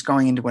money's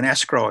going into an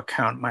escrow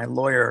account my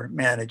lawyer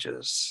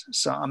manages.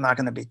 So I'm not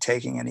going to be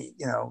taking any,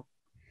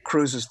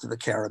 cruises to the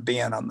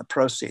Caribbean on the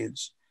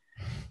proceeds.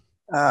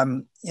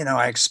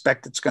 I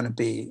expect it's going to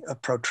be a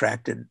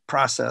protracted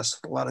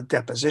process, a lot of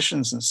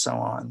depositions and so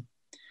on.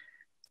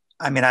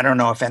 I mean, I don't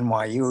know if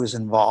NYU is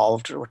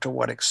involved or to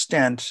what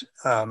extent,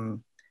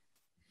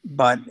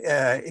 but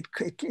it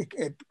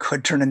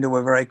could turn into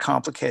a very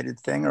complicated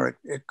thing, or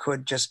it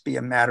could just be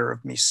a matter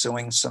of me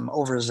suing some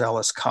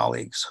overzealous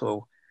colleagues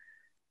whose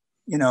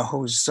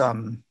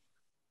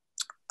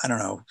I don't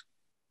know,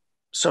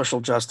 social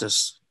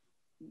justice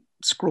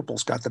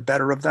scruples got the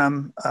better of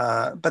them,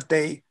 but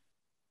they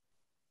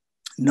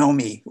know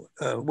me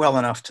well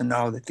enough to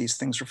know that these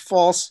things are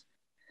false.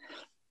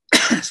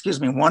 Excuse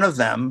me. One of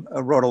them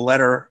wrote a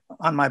letter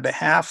on my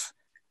behalf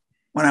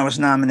when I was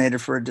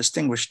nominated for a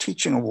Distinguished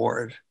Teaching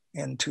Award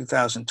in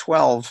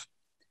 2012.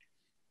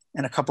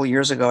 And a couple of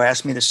years ago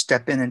asked me to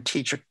step in and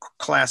teach a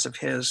class of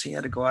his. He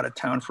had to go out of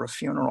town for a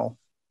funeral.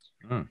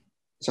 Mm.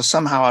 So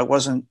somehow I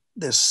wasn't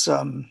this,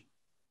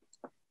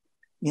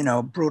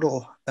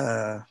 brutal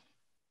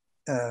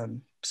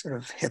sort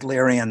of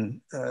Hitlerian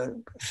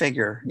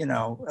figure,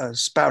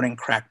 spouting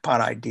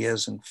crackpot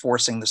ideas and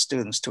forcing the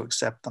students to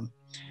accept them.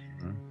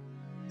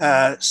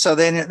 So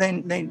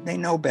they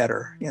know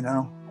better,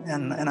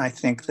 and I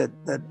think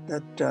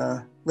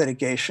that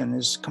litigation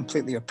is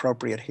completely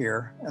appropriate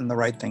here and the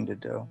right thing to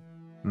do.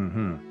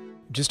 Mm-hmm.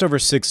 Just over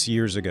 6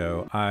 years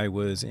ago, I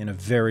was in a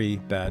very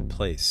bad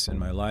place in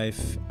my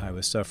life. I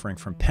was suffering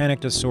from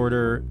panic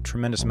disorder,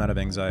 tremendous amount of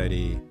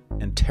anxiety,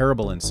 and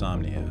terrible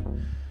insomnia.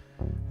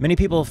 Many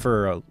people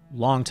for a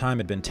long time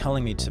had been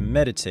telling me to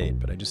meditate,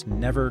 but I just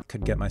never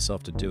could get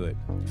myself to do it.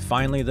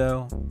 Finally,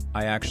 though,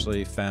 I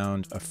actually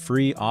found a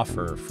free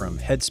offer from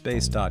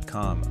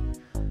headspace.com,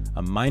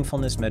 a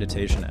mindfulness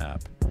meditation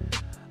app.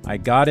 I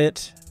got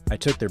it, I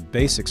took their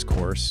basics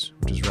course,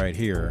 which is right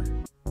here,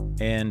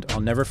 and I'll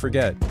never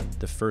forget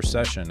the first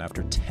session.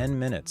 After 10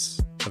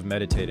 minutes of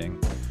meditating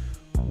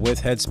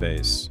with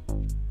Headspace,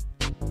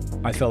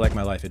 I felt like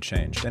my life had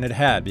changed. And it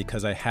had,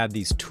 because I had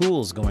these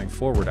tools going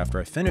forward after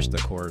I finished the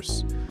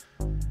course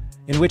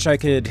in which I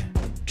could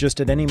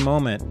just at any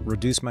moment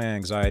reduce my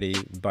anxiety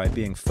by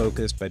being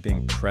focused, by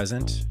being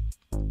present,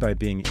 by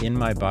being in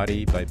my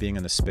body, by being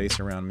in the space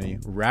around me,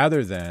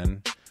 rather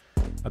than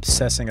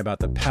obsessing about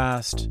the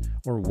past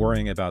or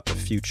worrying about the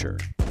future.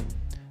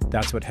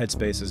 That's what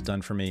Headspace has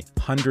done for me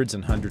hundreds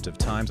and hundreds of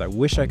times. I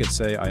wish I could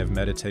say I have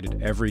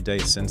meditated every day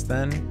since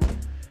then,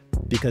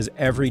 because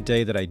every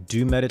day that I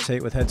do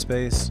meditate with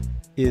Headspace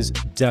is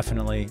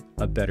definitely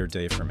a better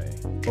day for me,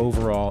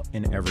 overall,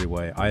 in every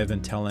way. I have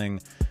been telling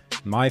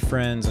my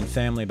friends and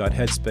family about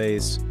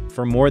Headspace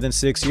for more than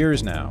 6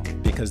 years now,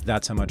 because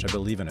that's how much I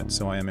believe in it.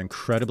 So I am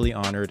incredibly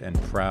honored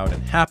and proud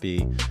and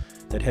happy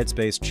that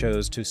Headspace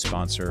chose to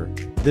sponsor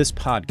this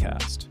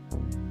podcast.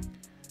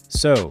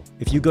 So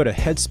if you go to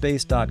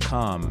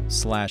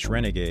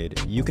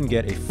headspace.com/renegade, you can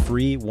get a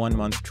free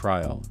 1-month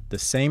trial, the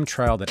same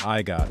trial that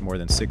I got more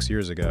than 6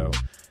 years ago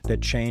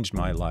that changed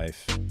my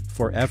life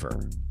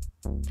forever.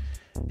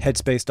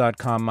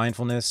 Headspace.com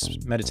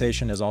mindfulness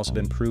meditation has also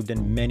been proved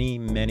in many,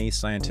 many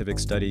scientific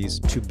studies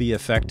to be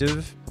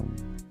effective.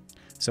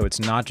 So it's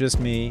not just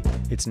me,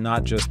 it's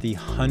not just the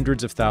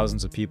hundreds of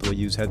thousands of people who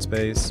use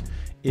Headspace.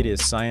 It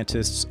is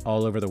scientists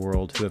all over the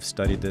world who have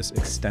studied this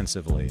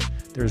extensively.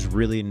 There's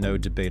really no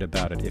debate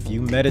about it. If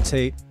you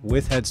meditate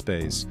with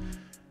Headspace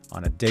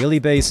on a daily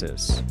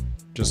basis,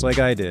 just like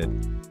I did,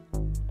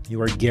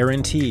 you are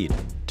guaranteed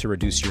to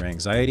reduce your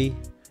anxiety,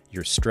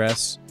 your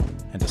stress,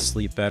 and to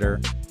sleep better,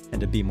 and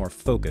to be more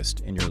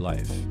focused in your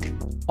life.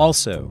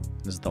 Also,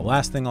 this is the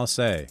last thing I'll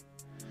say,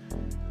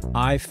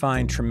 I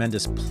find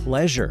tremendous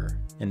pleasure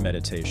in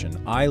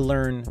meditation. I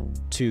learn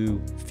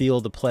to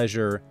feel the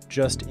pleasure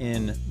just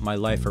in my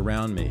life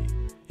around me,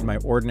 in my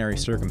ordinary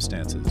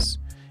circumstances.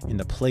 in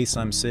the place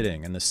I'm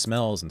sitting and the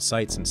smells and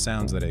sights and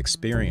sounds that I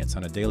experience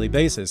on a daily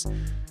basis.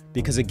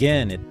 Because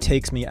again, it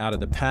takes me out of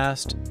the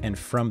past and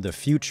from the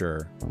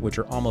future, which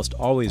are almost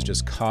always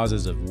just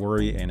causes of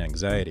worry and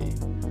anxiety.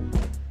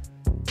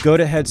 Go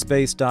to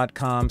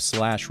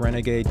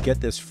headspace.com/renegade.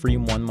 Get this free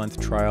 1-month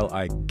trial.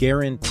 I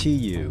guarantee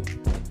you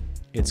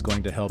it's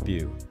going to help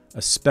you,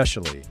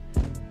 especially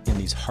in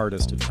these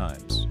hardest of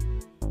times.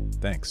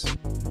 Thanks.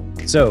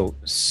 So,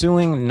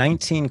 suing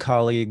 19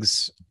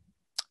 colleagues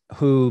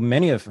who,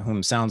 many of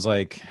whom sounds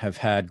like have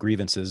had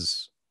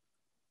grievances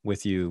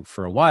with you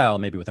for a while,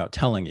 maybe without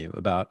telling you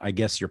about, I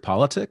guess, your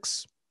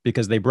politics,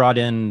 because they brought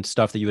in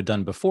stuff that you had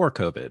done before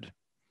COVID.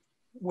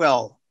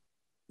 Well,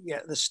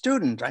 yeah, the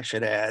student, I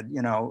should add,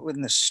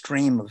 in the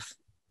stream of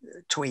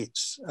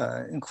tweets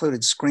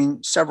included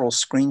several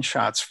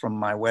screenshots from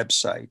my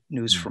website,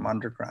 News from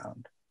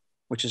Underground,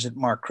 which is at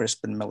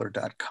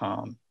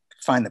markcrispinmiller.com.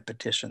 Find the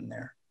petition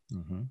there.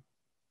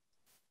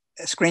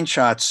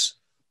 Screenshots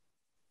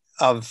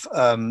of,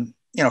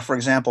 for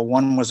example,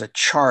 one was a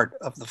chart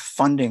of the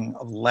funding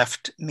of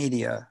left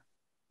media.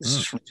 This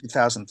is from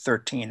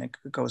 2013. It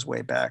goes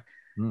way back.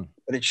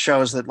 But it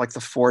shows that like the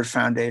Ford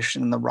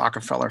Foundation and the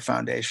Rockefeller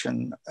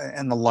Foundation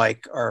and the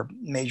like are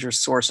major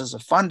sources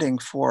of funding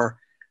for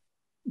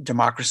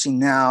Democracy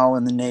Now!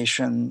 And The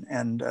Nation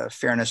and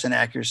Fairness and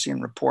Accuracy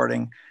in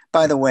Reporting.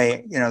 By the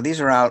way, these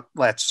are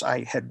outlets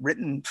I had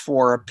written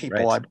for,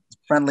 people I'm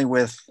friendly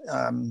with.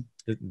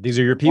 These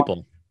are your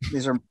people.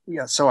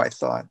 So I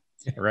thought.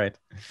 Right.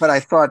 But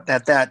I thought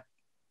that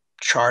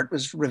chart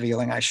was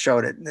revealing. I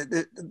showed it.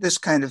 This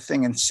kind of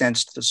thing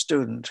incensed the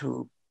student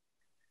whose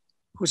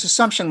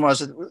assumption was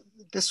that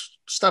this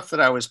stuff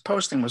that I was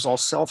posting was all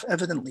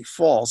self-evidently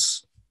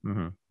false.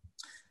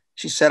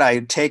 She said I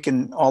had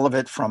taken all of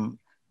it from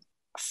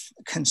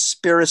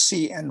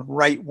conspiracy and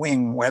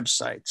right-wing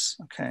websites,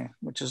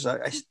 which is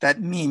that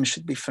meme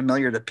should be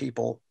familiar to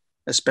people,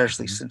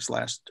 especially since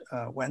last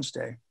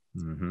Wednesday.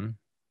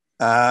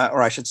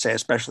 Or I should say,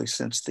 especially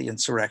since the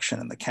insurrection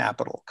in the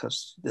Capitol,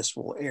 because this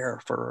will air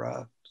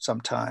for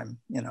some time,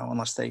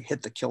 unless they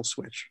hit the kill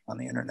switch on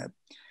the internet.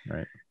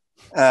 Right.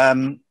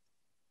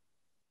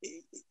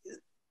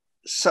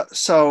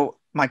 So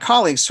my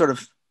colleagues sort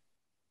of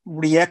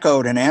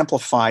re-echoed and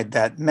amplified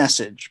that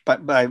message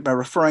by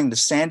referring to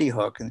Sandy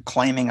Hook and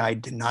claiming I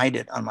denied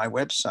it on my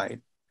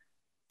website.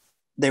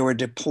 They were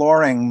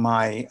deploring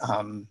my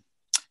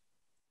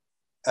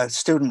a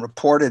student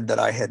reported that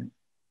I had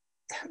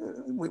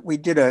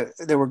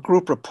there were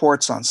group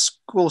reports on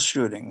school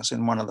shootings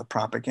in one of the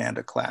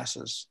propaganda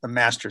classes, the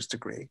master's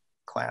degree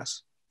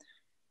class.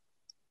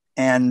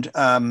 And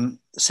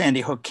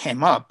Sandy Hook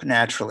came up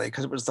naturally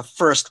because it was the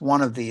first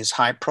one of these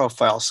high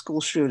profile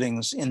school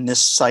shootings in this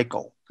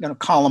cycle.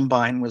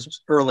 Columbine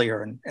was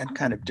earlier and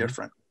kind of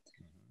different.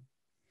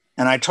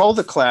 And I told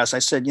the class, I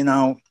said,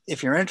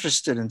 if you're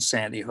interested in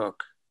Sandy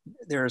Hook,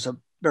 there's a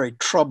very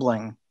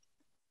troubling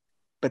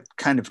but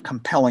kind of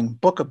compelling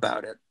book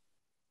about it,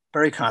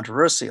 very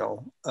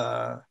controversial,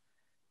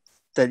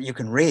 that you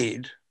can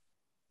read,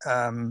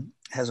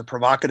 has a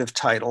provocative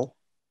title,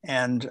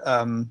 and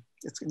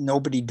it's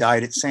Nobody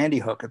Died at Sandy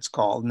Hook, it's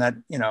called. And that,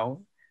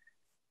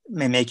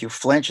 may make you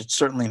flinch. It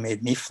certainly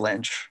made me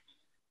flinch.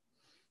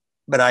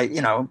 But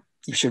you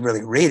should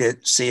really read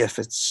it, see if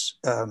it's,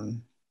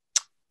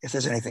 if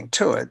there's anything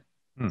to it.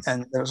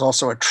 And there was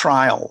also a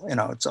trial,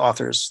 its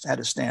authors had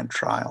to stand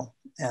trial.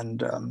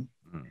 And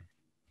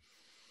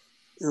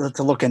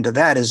to look into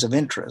that is of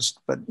interest.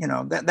 But,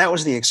 that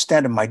was the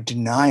extent of my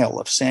denial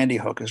of Sandy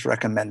Hook, is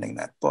recommending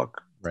that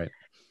book. Right.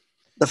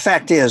 The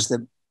fact is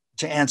that,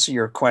 to answer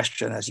your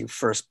question as you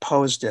first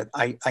posed it,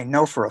 I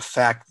know for a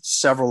fact that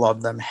several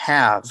of them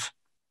have,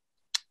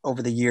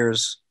 over the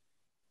years,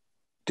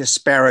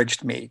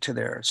 disparaged me to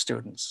their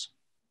students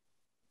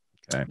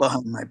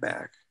behind my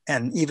back,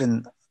 and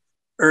even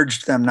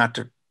urged them not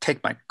to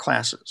take my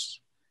classes,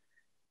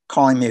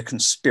 calling me a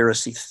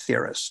conspiracy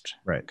theorist.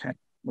 Right.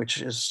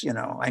 Which is,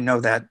 I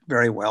know that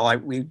very well.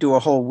 We do a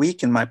whole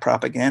week in my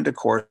propaganda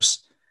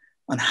course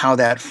on how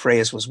that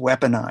phrase was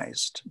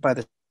weaponized by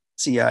the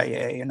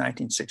CIA in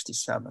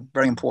 1967.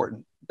 Very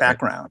important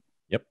background.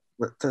 Yep.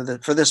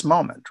 For this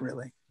moment,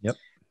 really. Yep.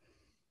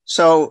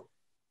 So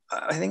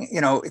I think,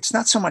 it's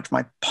not so much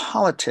my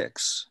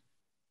politics.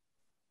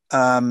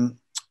 I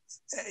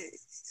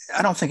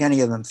don't think any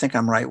of them think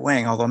I'm right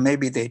wing, although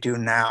maybe they do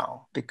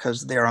now,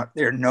 because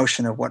their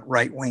notion of what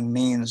right wing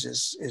means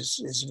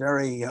is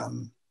very.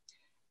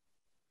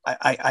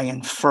 I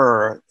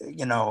infer,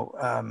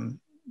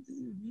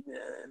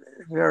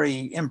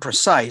 very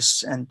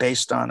imprecise and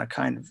based on a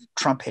kind of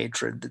Trump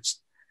hatred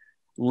that's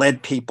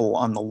led people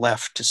on the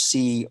left to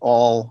see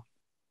all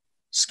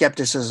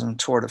skepticism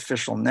toward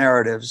official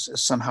narratives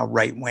as somehow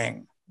right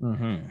wing.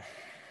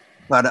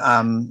 But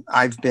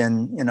I've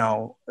been,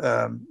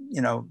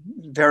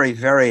 very,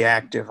 very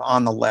active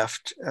on the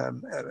left,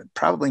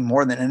 probably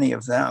more than any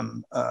of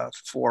them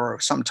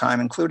for some time,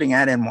 including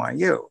at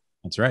NYU.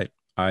 That's right.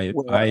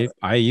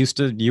 I used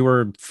to, you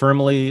were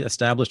firmly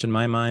established in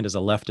my mind as a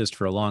leftist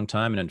for a long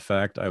time. And in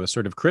fact, I was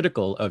sort of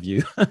critical of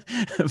you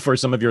for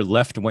some of your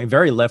left wing,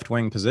 very left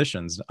wing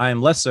positions. I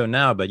am less so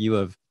now, but you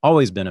have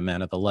always been a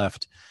man of the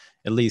left,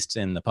 at least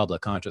in the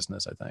public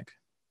consciousness, I think.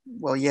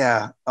 Well,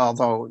 yeah,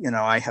 although,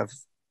 I have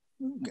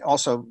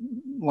also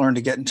learned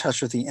to get in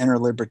touch with the inner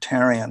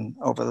libertarian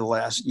over the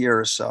last year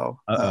or so.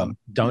 Uh-oh.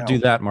 Don't do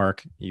that,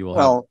 Mark. You will have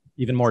Well,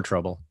 even more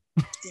trouble.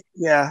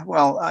 yeah,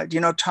 well, do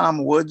you know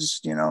Tom Woods?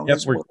 Do you know Yep,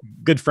 his we're work?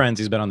 good friends.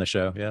 He's been on the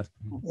show. Yeah.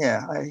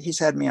 Yeah, he's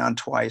had me on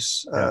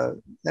twice. Yeah.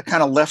 That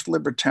kind of left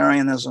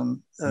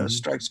libertarianism Mhm.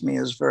 strikes me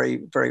as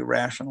very, very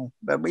rational.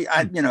 But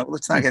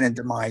let's not get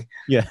into my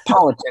Yeah.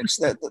 politics.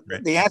 The,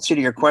 Right. the answer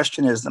to your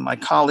question is that my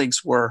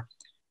colleagues were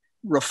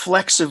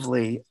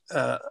reflexively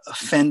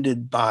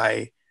offended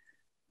by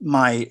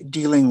my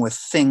dealing with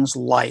things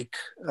like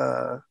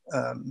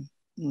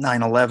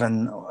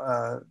 9/11,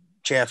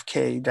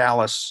 JFK,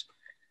 Dallas.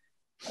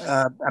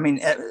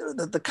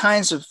 The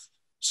kinds of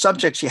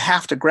subjects you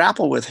have to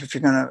grapple with if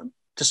you're going to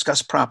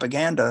discuss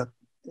propaganda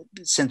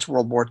since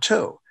World War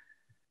II.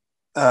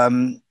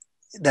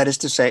 That is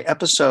to say,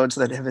 episodes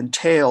that have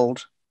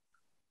entailed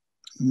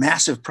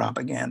massive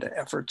propaganda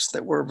efforts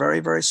that were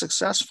very, very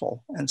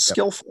successful and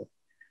skillful.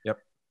 Yep.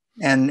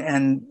 And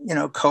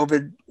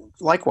COVID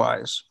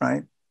likewise,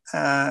 right?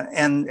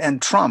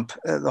 And Trump,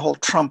 the whole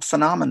Trump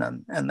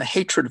phenomenon and the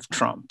hatred of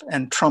Trump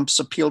and Trump's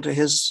appeal to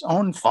his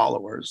own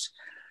followers.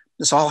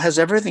 This all has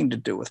everything to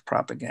do with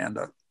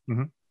propaganda.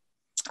 Mm-hmm.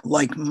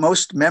 Like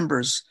most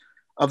members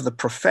of the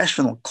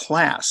professional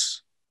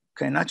class,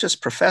 okay, not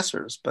just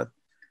professors, but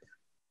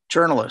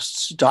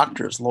journalists,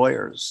 doctors,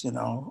 lawyers,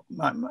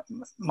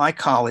 my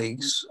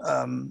colleagues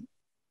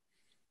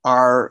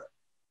are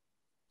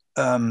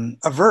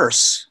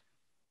averse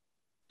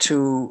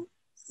to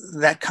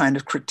that kind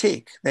of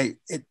critique.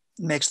 It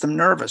makes them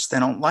nervous. They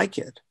don't like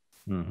it.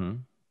 Mm-hmm.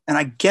 And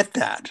I get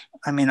that.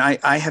 I mean,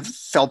 I have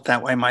felt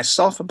that way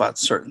myself about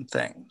certain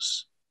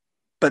things,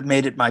 but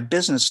made it my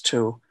business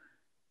to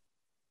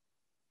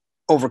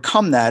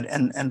overcome that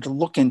and to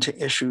look into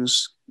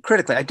issues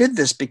critically. I did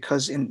this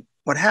because in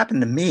what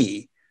happened to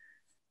me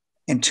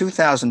in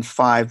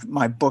 2005,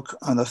 my book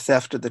on the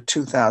theft of the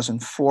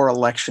 2004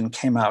 election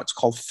came out. It's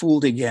called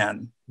Fooled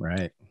Again.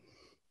 Right.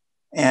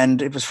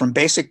 And it was from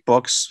Basic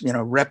Books,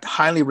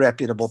 highly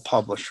reputable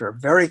publisher,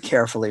 very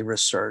carefully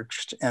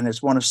researched. And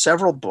it's one of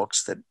several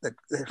books that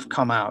have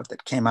come out,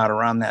 that came out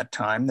around that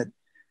time, that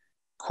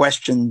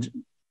questioned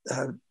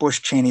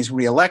Bush Cheney's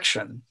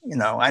reelection.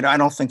 I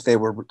don't think they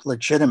were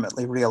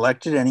legitimately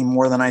reelected any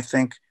more than I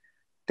think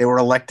they were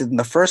elected in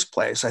the first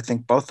place. I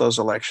think both those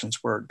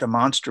elections were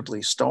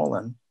demonstrably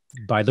stolen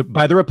by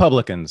the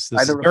Republicans.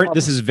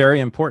 This is very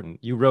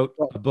important. You wrote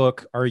a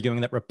book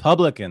arguing that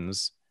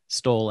Republicans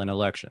stole an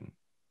election.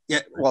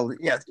 Yeah, well,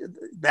 yeah,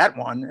 that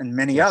one and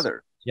many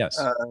others. Yes,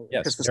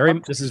 yes.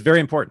 This is very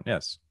important.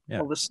 Yes. Yeah.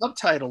 Well, the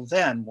subtitle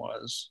then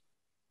was,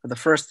 for the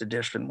first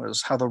edition,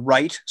 was How the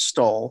Right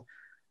Stole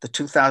the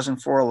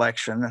 2004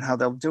 Election and How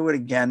They'll Do It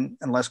Again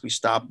Unless We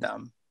Stop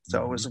Them.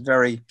 So It was a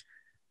very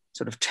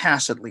sort of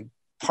tacitly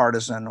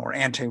partisan or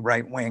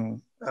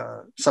anti-right-wing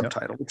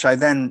subtitle, which I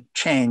then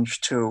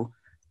changed to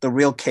The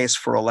Real Case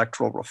for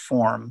Electoral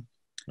Reform.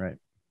 Right.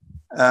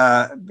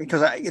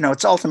 Because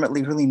it's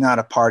ultimately really not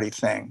a party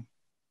thing.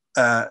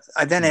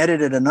 I then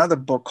edited another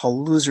book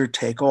called Loser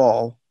Take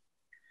All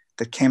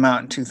that came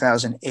out in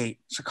 2008.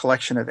 It's a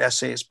collection of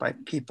essays by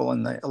people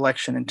in the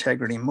election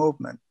integrity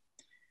movement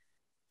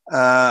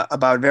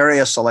about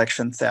various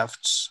election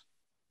thefts,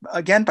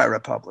 again by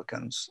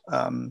Republicans,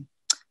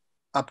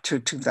 up to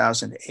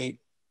 2008.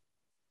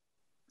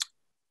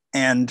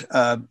 And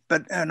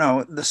but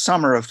the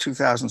summer of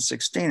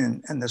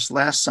 2016 and this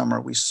last summer,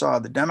 we saw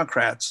the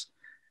Democrats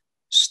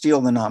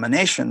steal the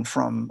nomination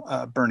from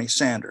Bernie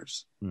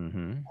Sanders.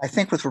 Mm-hmm. I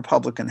think with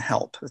Republican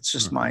help. It's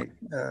just my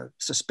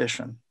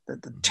suspicion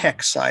that the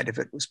tech side of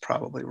it was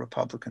probably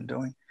Republican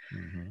doing.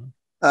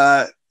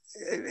 Mm-hmm.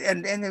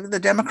 And the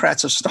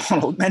Democrats have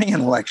stolen many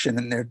an election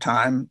in their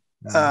time.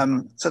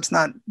 Mm-hmm. So it's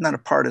not a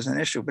partisan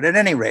issue. But at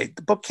any rate,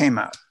 the book came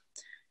out.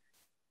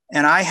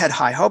 And I had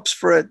high hopes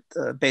for it.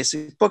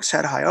 Basic Books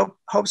had high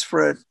hopes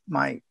for it.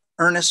 My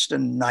earnest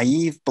and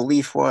naive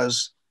belief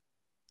was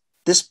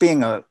this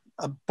being a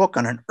book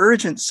on an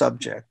urgent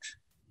subject,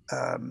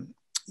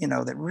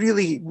 that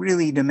really,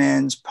 really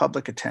demands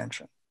public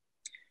attention.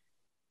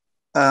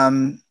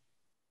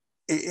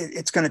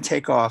 It's going to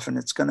take off and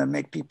it's going to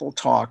make people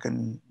talk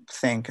and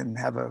think and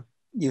have a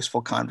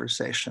useful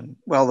conversation.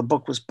 Well, the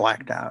book was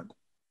blacked out.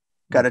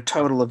 Got a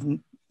total of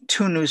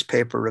 2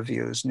 newspaper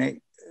reviews,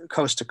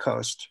 coast to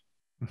coast.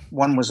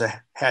 One was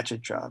a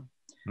hatchet job.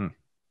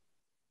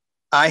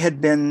 I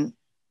had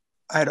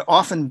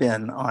often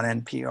been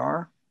on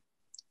NPR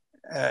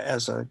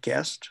as a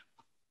guest,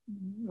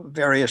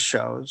 various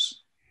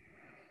shows,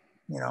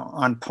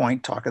 On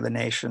Point, Talk of the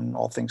Nation,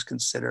 All Things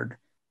Considered.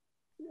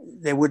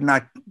 They would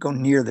not go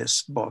near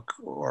this book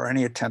or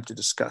any attempt to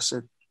discuss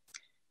it.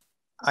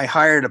 I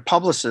hired a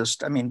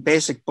publicist. I mean,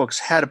 Basic Books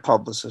had a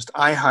publicist.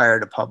 I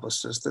hired a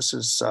publicist. This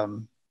is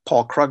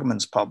Paul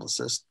Krugman's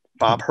publicist,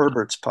 Bob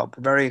Herbert's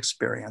very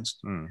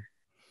experienced.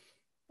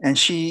 And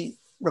she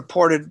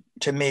reported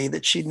to me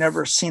that she'd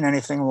never seen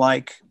anything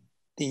like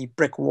the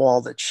brick wall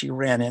that she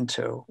ran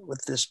into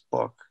with this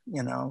book.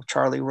 You know,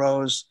 Charlie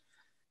Rose,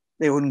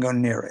 they wouldn't go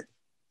near it,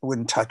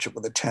 wouldn't touch it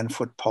with a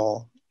 10-foot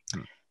pole.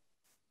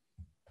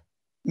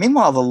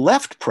 Meanwhile, the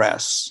left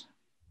press,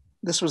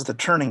 this was the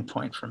turning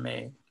point for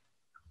me.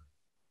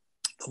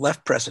 The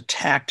left press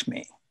attacked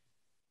me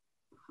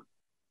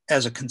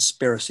as a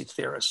conspiracy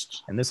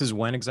theorist. And this is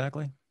when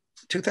exactly?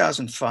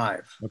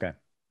 2005. Okay.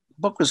 The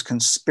book was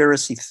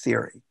Conspiracy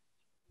Theory.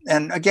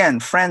 And again,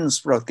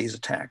 friends wrote these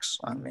attacks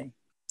on me.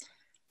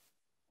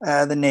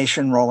 The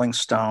Nation, Rolling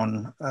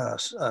Stone,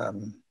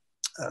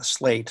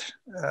 Slate.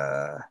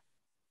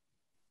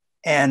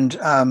 And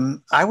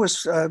I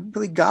was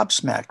really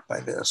gobsmacked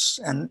by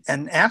this and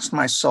asked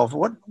myself,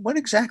 what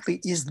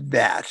exactly is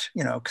that,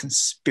 you know,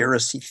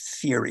 conspiracy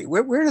theory?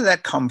 Where did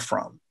that come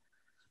from?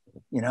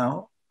 You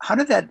know, how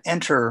did that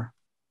enter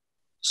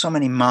so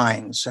many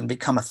minds and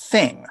become a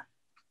thing?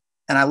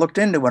 And I looked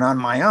into it on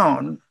my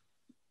own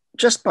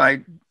just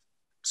by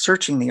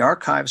searching the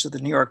archives of the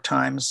New York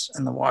Times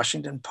and the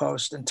Washington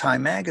Post and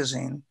Time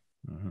Magazine,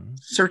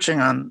 searching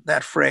on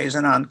that phrase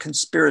and on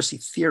conspiracy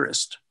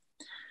theorist,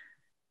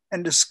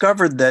 and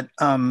discovered that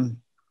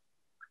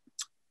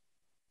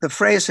the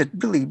phrase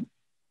had really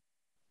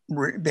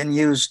been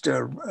used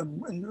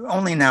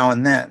only now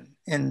and then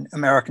in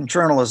American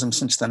journalism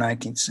since the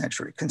 19th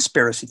century,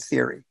 conspiracy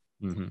theory,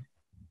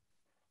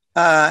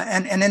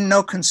 and in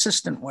no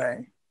consistent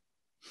way.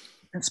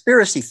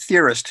 Conspiracy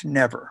theorist,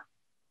 never.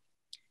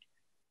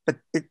 But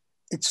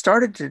it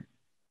started to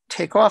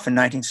take off in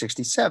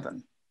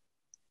 1967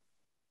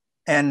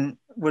 and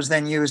was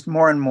then used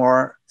more and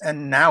more.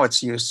 And now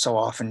it's used so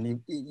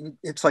often.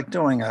 It's like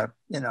doing a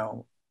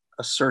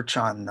search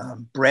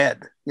on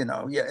bread, you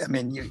know. Yeah, I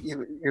mean,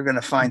 you're going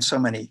to find so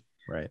many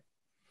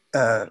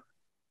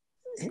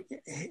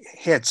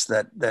hits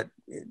that there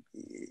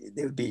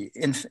would be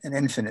an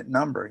infinite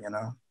number, you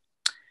know.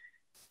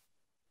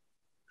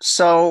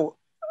 So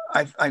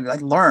I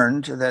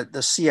learned that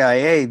the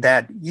CIA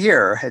that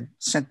year had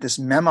sent this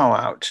memo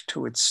out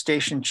to its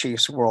station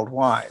chiefs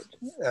worldwide,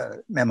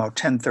 memo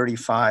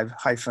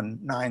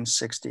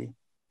 1035-960,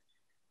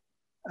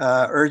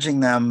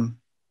 urging them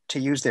to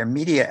use their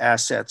media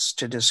assets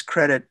to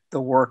discredit the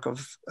work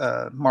of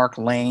Mark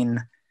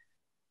Lane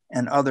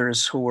and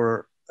others who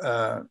were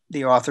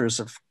the authors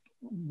of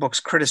books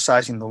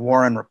criticizing the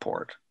Warren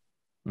Report.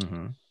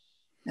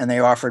 And they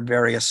offered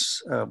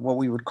various, what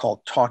we would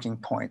call talking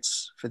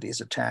points for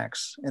these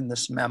attacks in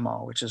this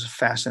memo, which is a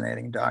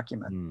fascinating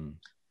document.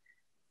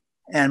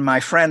 And my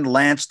friend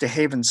Lance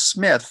DeHaven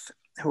Smith,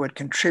 who had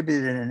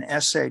contributed an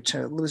essay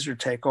to Loser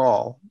Take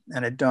All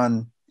and had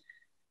done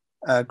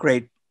a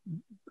great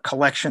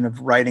collection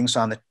of writings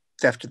on the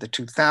theft of the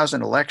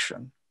 2000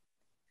 election,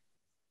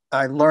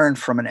 I learned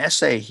from an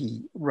essay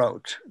he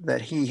wrote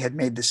that he had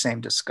made the same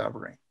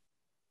discovery.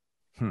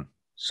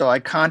 So I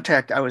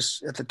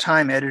was at the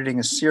time editing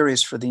a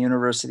series for the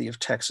University of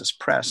Texas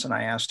Press, and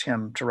I asked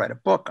him to write a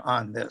book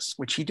on this,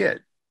 which he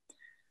did,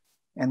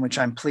 and which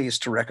I'm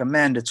pleased to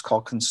recommend. It's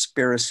called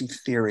Conspiracy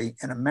Theory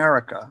in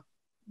America,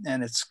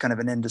 and it's kind of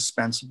an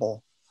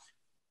indispensable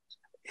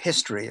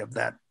history of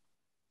that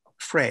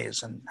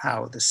phrase and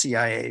how the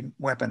CIA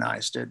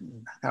weaponized it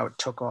and how it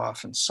took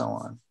off and so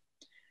on.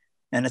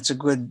 And it's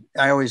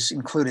I always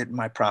include it in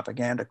my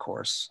propaganda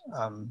course.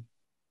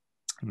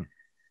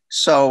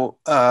 So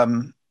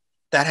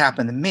that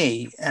happened to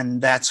me,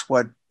 and that's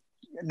what,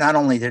 not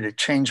only did it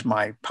change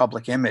my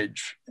public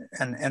image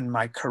and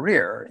my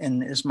career,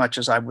 in as much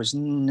as I was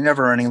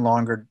never any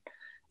longer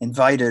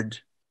invited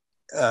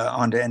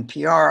onto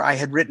NPR. I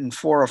had written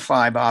 4 or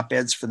 5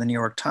 op-eds for the New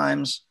York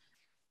Times,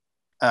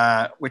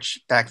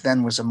 which back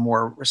then was a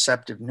more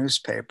receptive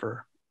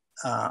newspaper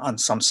on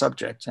some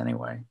subjects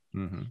anyway.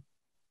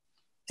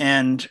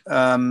 And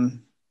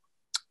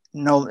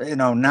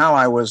now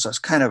I was a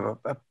kind of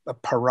a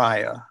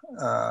pariah,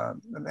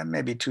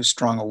 maybe too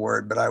strong a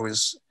word, but I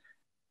was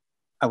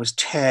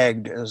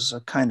tagged as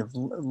a kind of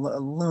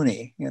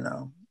loony, you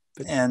know.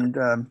 And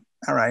all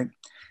right.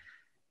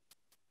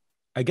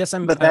 I guess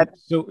I'm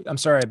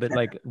sorry, but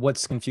like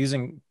what's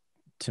confusing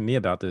to me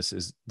about this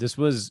is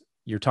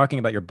you're talking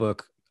about your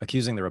book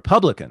accusing the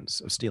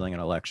Republicans of stealing an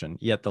election,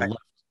 yet the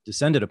left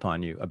descended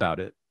upon you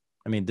about it.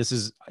 I mean,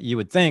 you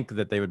would think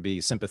that they would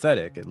be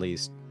sympathetic at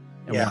least.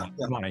 And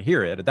want to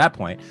hear it at that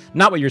point.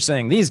 Not what you're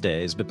saying these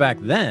days, but back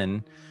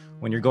then,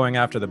 when you're going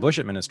after the Bush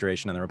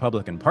administration and the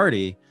Republican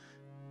Party,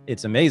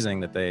 it's amazing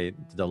that the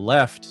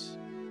left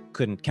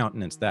couldn't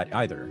countenance that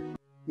either.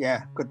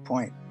 Yeah, good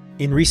point.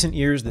 In recent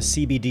years, the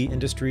CBD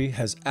industry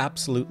has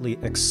absolutely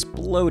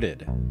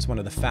exploded. It's one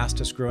of the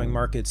fastest growing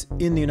markets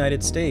in the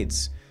United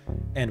States.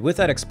 And with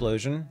that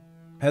explosion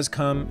has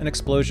come an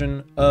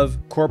explosion of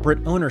corporate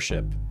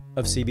ownership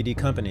of CBD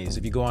companies.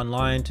 If you go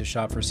online to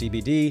shop for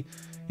CBD,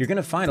 you're going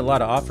to find a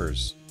lot of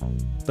offers,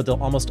 but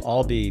they'll almost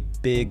all be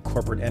big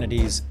corporate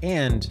entities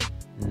and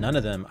none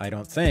of them, I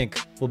don't think,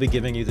 will be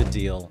giving you the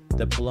deal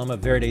that Paloma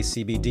Verde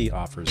CBD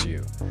offers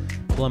you.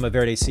 Paloma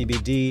Verde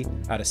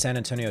CBD out of San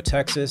Antonio,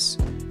 Texas,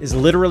 is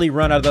literally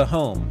run out of the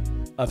home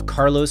of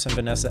Carlos and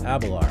Vanessa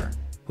Abelar,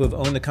 who have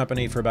owned the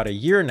company for about a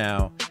year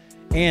now,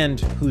 and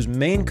whose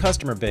main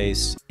customer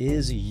base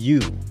is you,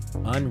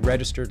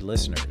 unregistered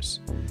listeners.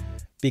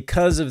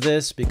 Because of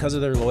this, because of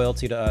their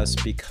loyalty to us,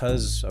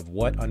 because of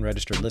what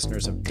unregistered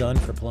listeners have done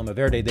for Paloma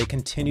Verde, they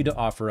continue to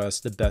offer us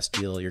the best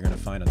deal you're going to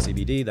find on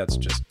CBD. That's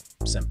just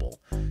simple.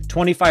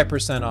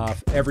 25%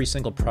 off every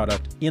single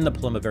product in the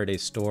Paloma Verde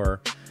store.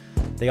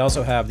 They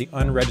also have the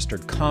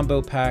Unregistered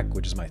Combo Pack,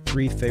 which is my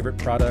 3 favorite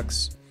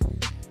products.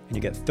 And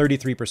you get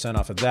 33%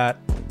 off of that.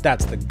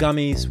 That's the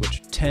gummies,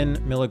 which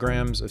 10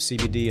 milligrams of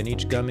CBD in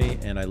each gummy,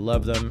 and I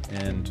love them.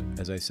 And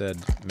as I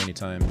said many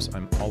times,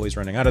 I'm always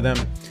running out of them.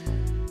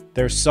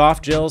 There's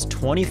soft gels,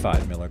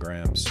 25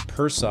 milligrams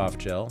per soft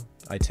gel.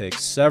 I take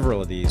several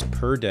of these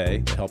per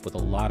day to help with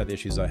a lot of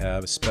issues I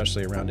have,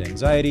 especially around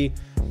anxiety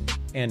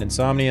and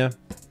insomnia.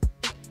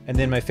 And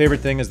then my favorite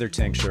thing is their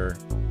tincture.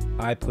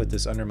 I put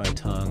this under my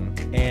tongue,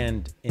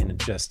 and in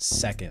just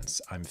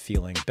seconds, I'm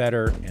feeling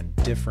better and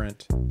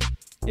different.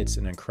 It's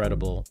an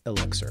incredible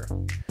elixir.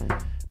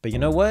 But you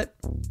know what?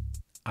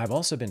 I've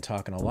also been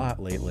talking a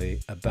lot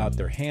lately about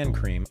their hand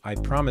cream. I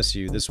promise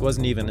you, this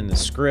wasn't even in the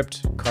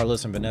script.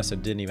 Carlos and Vanessa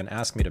didn't even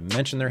ask me to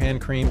mention their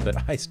hand cream, but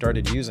I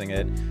started using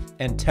it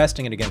and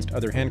testing it against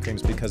other hand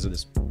creams because of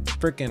this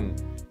freaking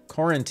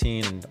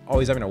quarantine and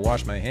always having to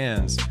wash my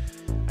hands.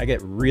 I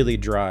get really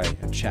dry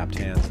and chapped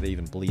hands. They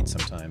even bleed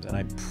sometimes. And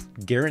I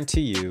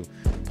guarantee you,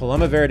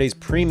 Paloma Verde's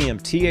premium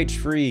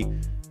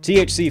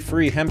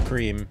THC-free hemp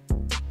cream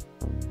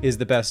is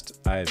the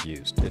best I've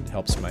used. It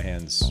helps my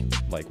hands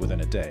like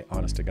within a day,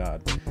 honest to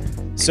God.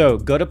 So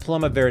go to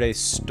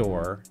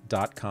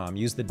palomaverdestore.com,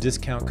 use the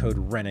discount code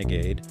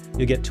RENEGADE.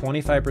 You get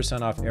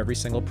 25% off every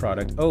single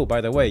product. Oh, by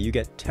the way, you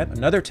get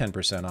another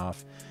 10%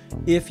 off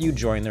if you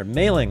join their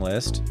mailing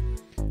list.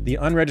 The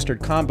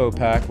Unregistered Combo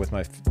Pack with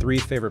my 3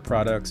 favorite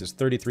products is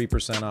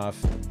 33% off.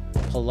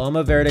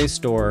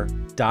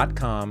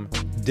 palomaverdestore.com,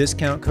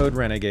 discount code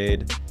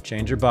RENEGADE.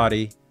 Change your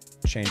body,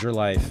 change your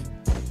life,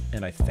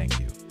 and I thank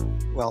you.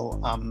 Well,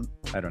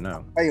 I don't know.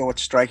 I'll tell you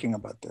what's striking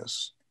about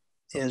this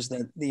is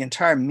that the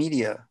entire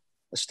media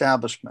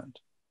establishment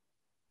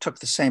took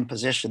the same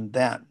position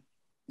then,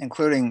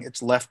 including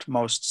its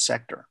leftmost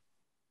sector.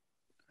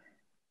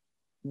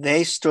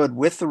 They stood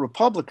with the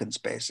Republicans,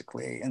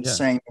 basically, in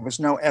saying there was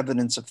no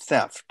evidence of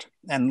theft.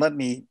 And let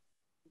me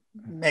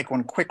make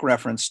one quick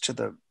reference to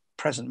the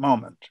present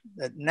moment,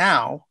 that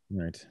now,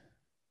 right,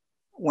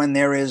 when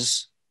there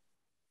is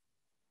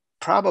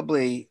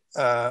probably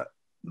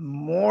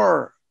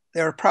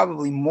there are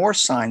probably more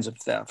signs of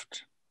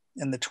theft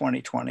in the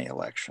 2020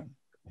 election.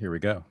 Here we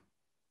go.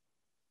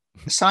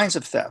 Signs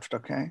of theft,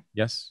 okay?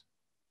 Yes.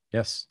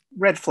 Yes.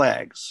 Red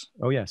flags.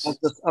 Oh, yes.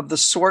 Of the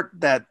sort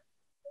that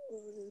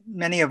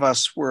many of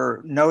us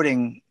were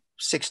noting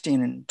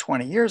 16 and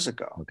 20 years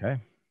ago.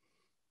 Okay.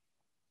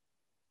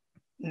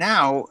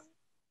 Now,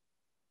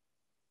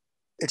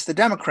 it's the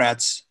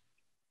Democrats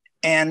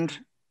and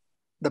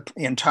the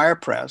entire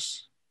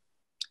press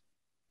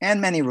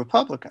and many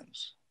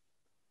Republicans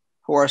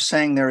who are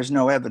saying there is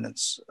no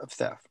evidence of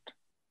theft.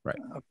 Right.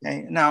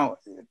 Okay. Now,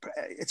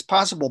 it's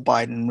possible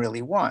Biden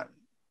really won,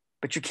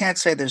 but you can't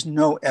say there's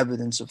no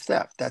evidence of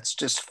theft. That's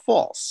just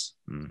false.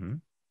 Mm-hmm.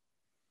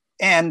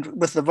 And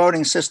with the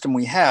voting system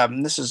we have,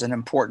 and this is an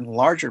important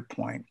larger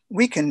point,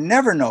 we can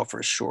never know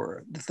for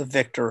sure that the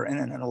victor in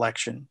an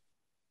election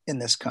in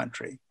this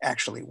country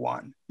actually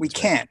won. We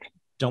can't.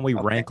 Don't we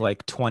rank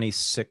like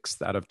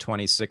 26th out of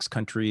 26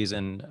 countries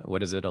in,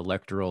 what is it,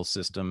 electoral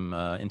system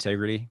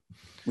integrity?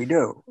 We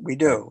do. We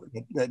do.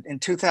 In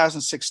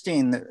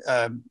 2016,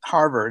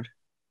 Harvard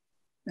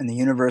and the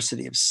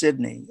University of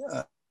Sydney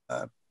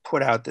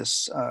put out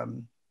this,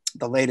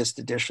 the latest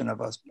edition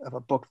of a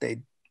book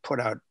they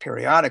put out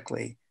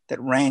periodically that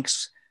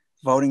ranks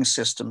voting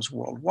systems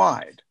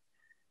worldwide.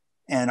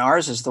 And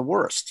ours is the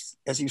worst,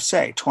 as you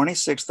say,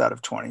 26th out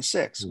of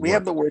 26. We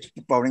have the worst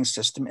voting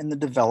system in the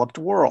developed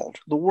world,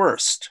 the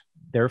worst.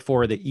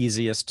 Therefore, the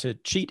easiest to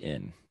cheat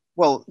in.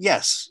 Well,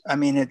 yes. I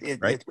mean,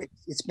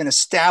 it's been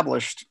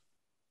established,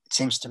 it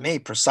seems to me,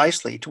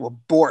 precisely to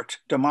abort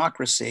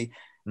democracy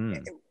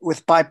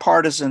with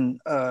bipartisan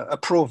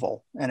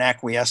approval and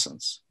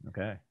acquiescence.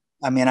 Okay.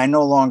 I mean, I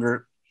no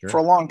longer, for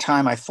a long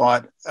time, I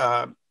thought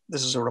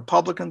this is a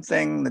Republican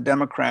thing. The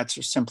Democrats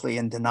are simply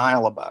in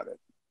denial about it.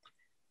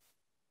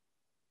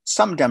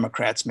 Some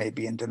Democrats may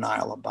be in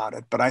denial about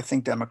it, but I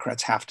think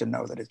Democrats have to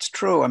know that it's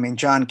true. I mean,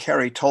 John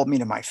Kerry told me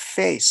to my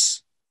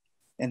face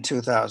in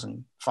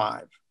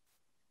 2005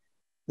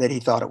 that he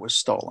thought it was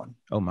stolen.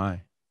 Oh,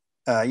 my.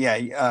 This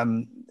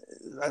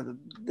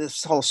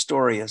whole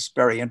story is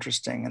very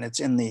interesting, and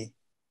it's in the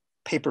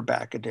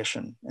paperback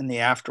edition in the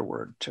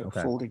afterword to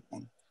Fooled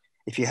Again,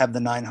 if you have the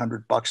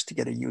 $900 to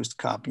get a used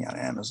copy on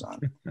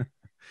Amazon.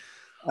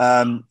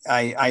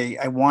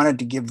 I wanted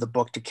to give the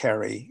book to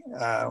Kerry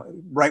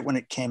right when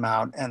it came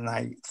out, and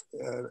I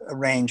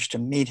arranged to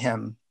meet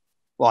him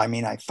well, I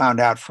mean, I found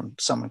out from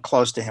someone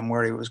close to him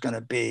where he was going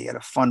to be at a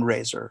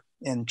fundraiser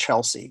in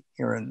Chelsea,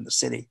 here in the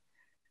city.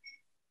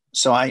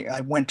 So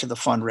I went to the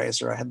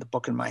fundraiser. I had the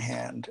book in my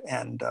hand,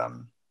 and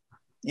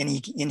in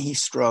he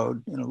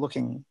strode,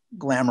 looking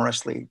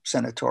glamorously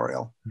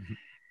senatorial. Mhm.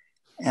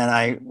 And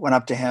I went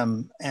up to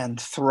him and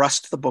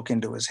thrust the book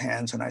into his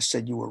hands, and I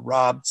said, "You were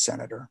robbed,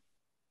 Senator."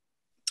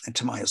 And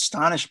to my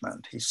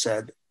astonishment, he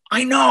said,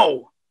 "I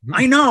know,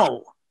 I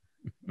know."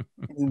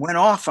 And he went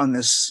off on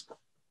this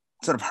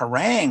sort of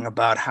harangue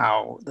about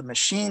how the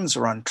machines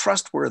are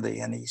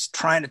untrustworthy, and he's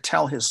trying to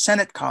tell his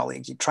Senate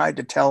colleagues. He tried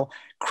to tell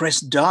Chris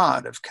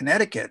Dodd of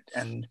Connecticut,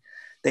 and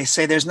they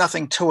say there's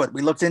nothing to it.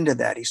 We looked into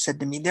that. He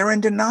said to me, "They're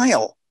in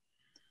denial."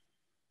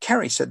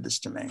 Kerry said this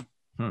to me,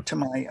 to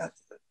my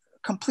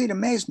complete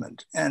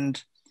amazement.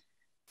 And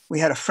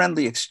we had a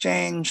friendly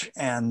exchange,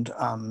 and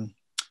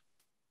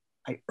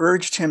I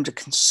urged him to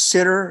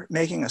consider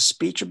making a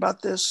speech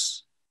about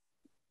this.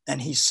 And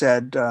he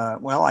said,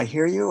 well, I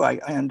hear you. I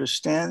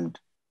understand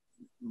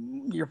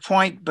your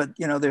point, but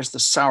there's the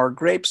sour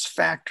grapes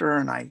factor.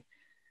 And I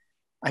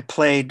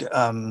played,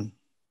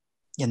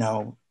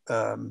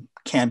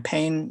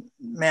 campaign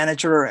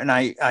manager. And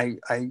I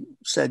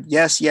said,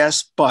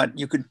 yes, but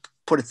you could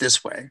put it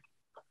this way.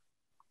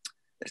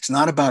 It's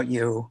not about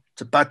you.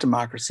 It's about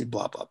democracy,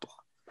 blah, blah, blah.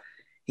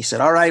 He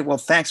said, all right, well,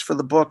 thanks for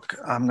the book.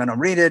 I'm going to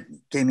read it.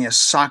 Gave me a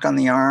sock on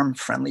the arm,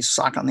 friendly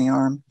sock on the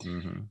arm.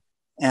 Mm-hmm.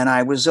 And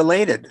I was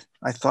elated.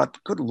 I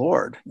thought, good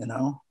Lord, and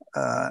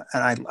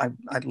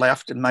I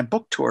left, and my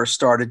book tour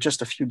started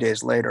just a few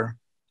days later.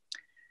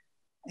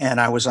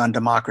 And I was on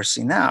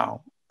Democracy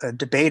Now!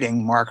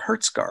 Debating Mark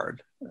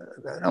Hertsgaard,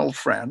 an old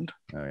friend.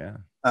 Oh,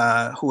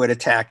 yeah. Who had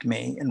attacked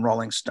me in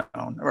Rolling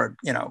Stone, or,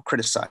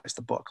 criticized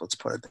the book, let's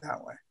put it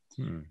that way.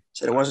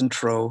 Said it wasn't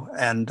true.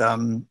 And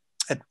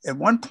at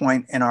one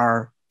point in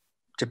our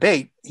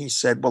debate, he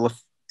said, well,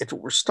 if it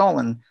were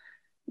stolen,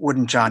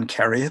 wouldn't John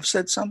Kerry have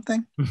said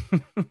something?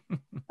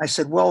 I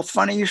said, well,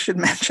 funny you should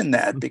mention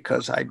that,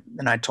 because I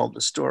told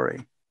the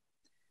story.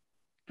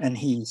 And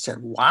he said,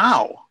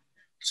 wow.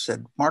 He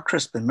said, Mark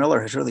Crispin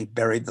Miller has really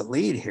buried the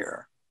lead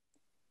here.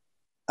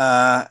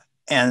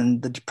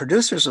 And the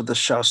producers of the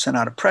show sent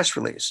out a press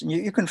release. And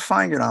you can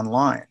find it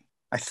online,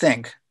 I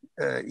think,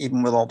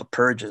 even with all the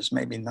purges,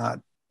 maybe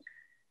not.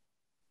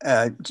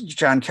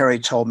 John Kerry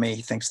told me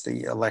he thinks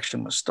the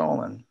election was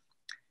stolen.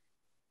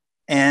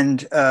 And,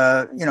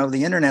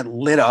 the internet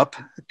lit up.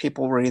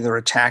 People were either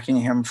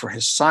attacking him for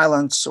his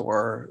silence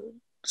or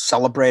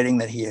celebrating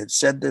that he had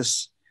said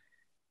this.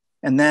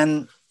 And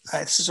then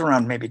this is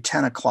around maybe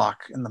 10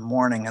 o'clock in the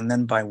morning. And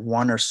then by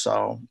 1 or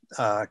so,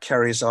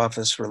 Kerry's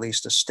office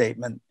released a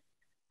statement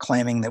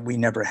claiming that we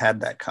never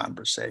had that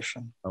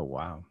conversation. Oh,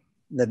 wow.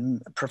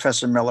 That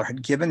Professor Miller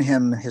had given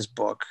him his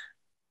book,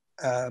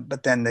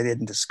 but then they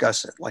didn't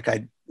discuss it. Like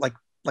a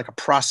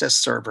process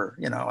server,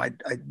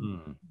 I'd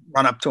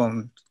run up to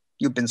him,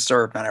 "You've been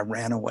served," and I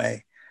ran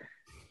away.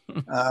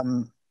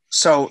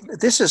 So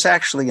this is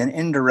actually an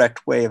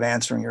indirect way of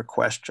answering your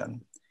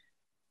question.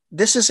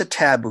 This is a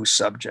taboo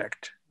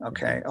subject,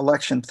 okay? Mm-hmm.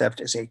 Election theft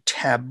is a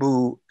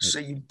taboo, so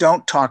you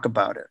don't talk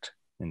about it.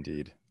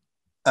 Indeed.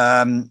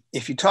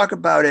 If you talk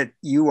about it,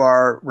 you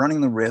are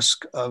running the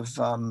risk of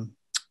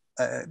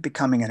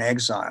becoming an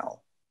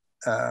exile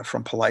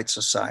from polite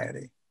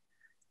society.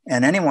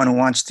 And anyone who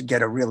wants to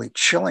get a really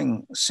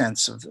chilling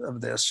sense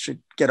of this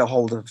should get a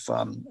hold of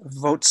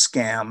Vote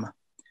Scam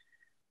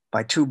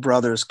by two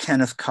brothers,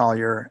 Kenneth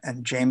Collier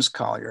and James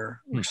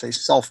Collier, which they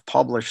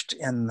self-published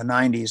in the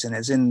 90s and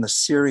is in the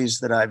series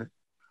that I've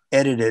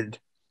edited.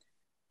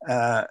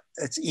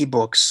 It's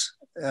ebooks.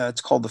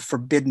 It's called The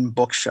Forbidden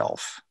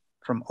Bookshelf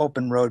from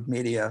Open Road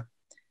Media.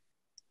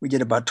 We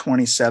did about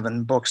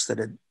 27 books that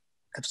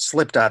have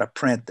slipped out of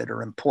print that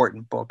are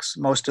important books.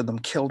 Most of them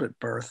killed at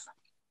birth.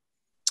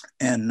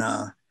 And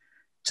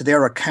to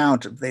their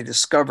account, they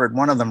discovered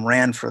one of them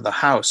ran for the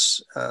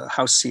House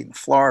seat in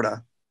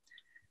Florida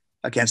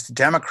against a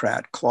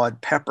Democrat,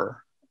 Claude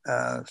Pepper,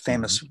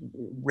 famous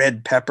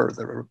Red Pepper,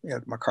 the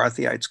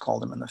McCarthyites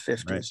called him in the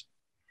 50s. Right.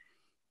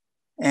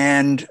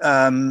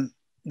 And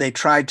they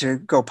tried to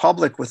go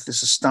public with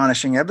this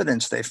astonishing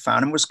evidence they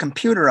found. It was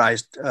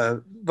computerized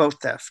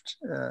vote theft.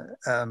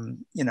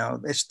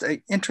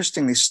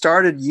 Interestingly,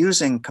 started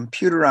using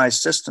computerized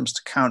systems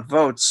to count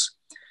votes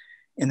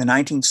in the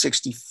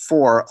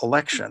 1964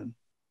 election,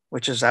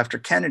 which is after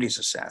Kennedy's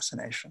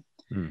assassination,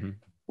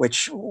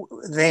 which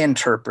they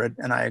interpret,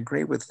 and I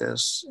agree with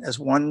this, as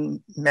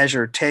one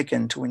measure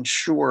taken to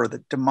ensure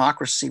that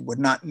democracy would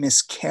not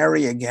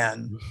miscarry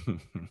again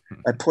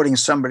by putting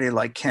somebody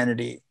like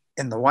Kennedy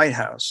in the White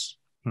House.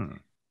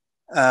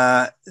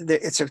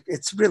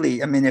 It's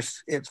really, I mean,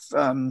 if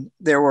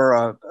there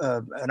were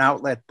an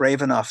outlet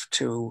brave enough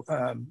to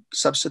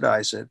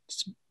subsidize it,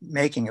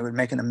 it would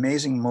make an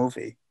amazing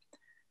movie.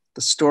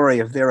 The story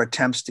of their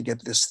attempts to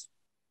get this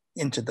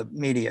into the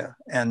media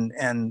and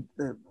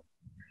the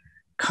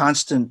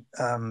constant,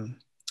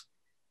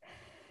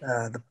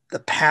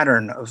 the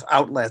pattern of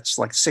outlets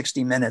like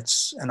 60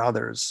 Minutes and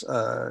others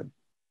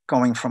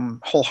going from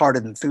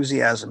wholehearted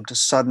enthusiasm to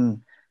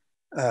sudden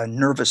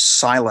nervous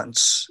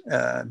silence,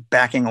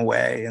 backing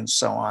away, and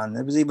so on.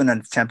 There was even an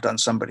attempt on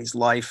somebody's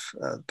life,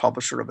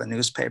 publisher of a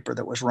newspaper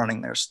that was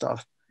running their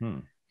stuff.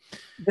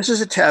 This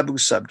is a taboo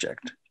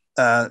subject.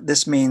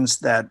 This means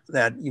that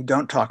you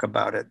don't talk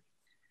about it.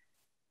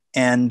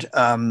 And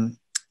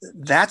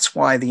that's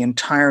why the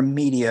entire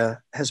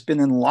media has been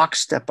in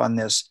lockstep on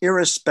this,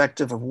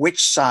 irrespective of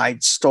which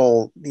side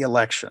stole the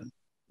election.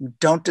 You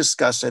don't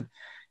discuss it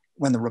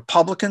when the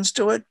Republicans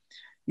do it.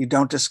 You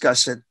don't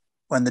discuss it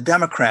when the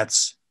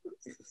Democrats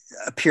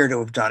appear to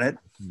have done it,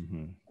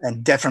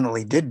 and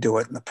definitely did do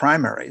it in the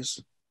primaries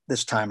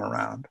this time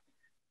around.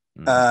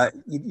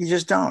 You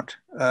just don't.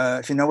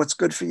 If you know what's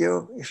good for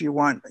you, if you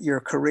want your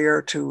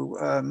career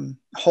to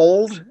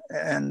hold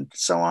and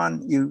so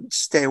on, you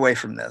stay away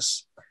from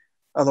this.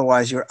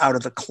 Otherwise, you're out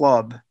of the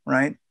club,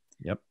 right?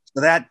 Yep.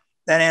 So that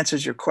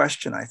answers your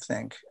question, I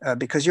think,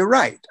 because you're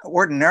right.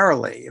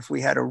 Ordinarily, if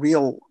we had a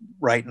real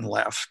right and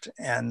left,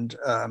 and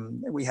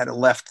we had a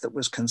left that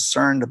was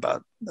concerned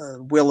about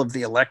the will of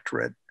the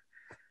electorate,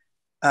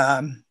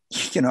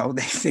 you know,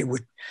 they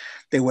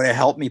would have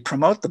helped me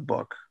promote the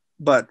book.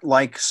 But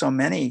like so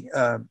many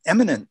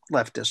eminent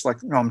leftists, like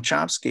Noam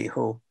Chomsky,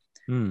 who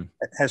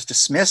has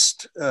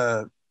dismissed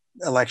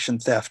election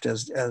theft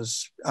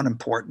as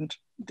unimportant.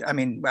 I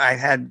mean, I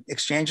had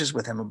exchanges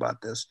with him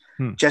about this,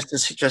 just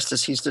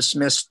as he's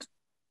dismissed,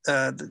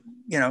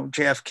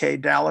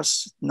 JFK,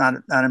 Dallas,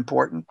 not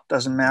important,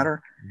 doesn't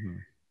matter,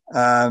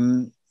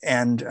 and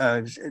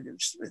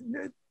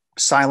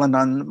silent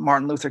on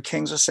Martin Luther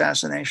King's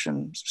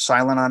assassination,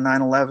 silent on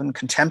 9/11,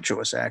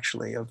 contemptuous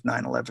actually of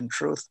 9/11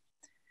 truth.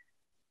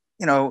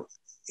 You know,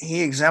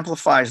 he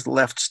exemplifies the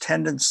left's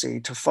tendency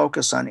to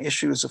focus on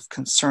issues of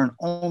concern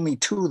only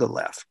to the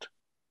left.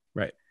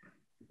 Right.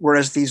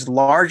 Whereas these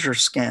larger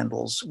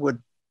scandals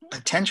would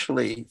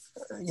potentially,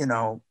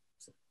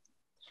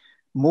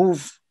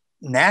 move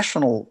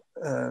national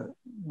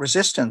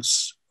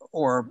resistance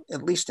or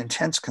at least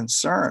intense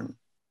concern.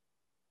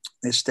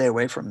 They stay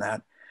away from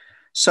that.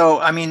 So,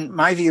 I mean,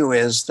 my view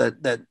is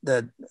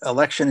that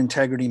election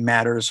integrity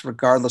matters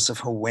regardless of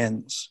who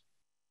wins.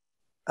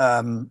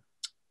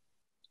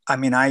 I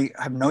mean, I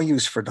have no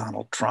use for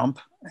Donald Trump.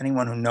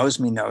 Anyone who knows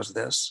me knows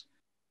this.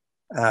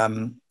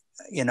 I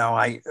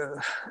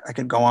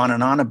could go on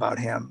and on about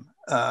him.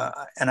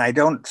 And I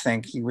don't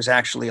think he was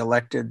actually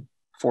elected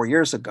 4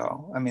 years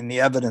ago. I mean,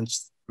 the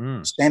evidence,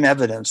 same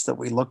evidence that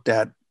we looked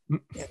at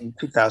in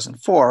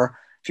 2004,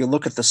 if you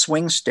look at the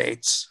swing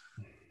states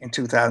in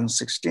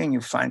 2016,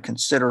 you find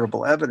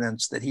considerable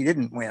evidence that he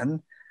didn't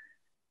win.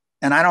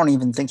 And I don't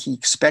even think he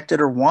expected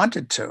or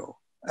wanted to.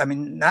 I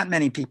mean, not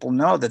many people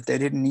know that they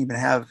didn't even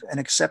have an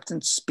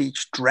acceptance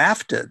speech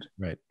drafted.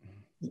 Right.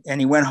 And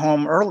he went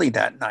home early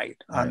that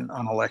night on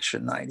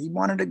election night. He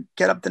wanted to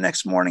get up the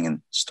next morning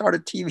and start a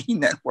TV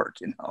network,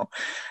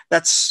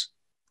 That's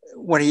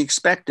what he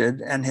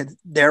expected. And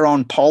their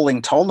own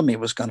polling told him he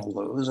was going to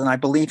lose. And I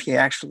believe he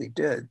actually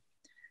did.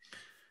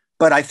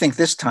 But I think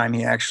this time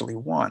he actually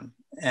won.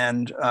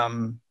 And,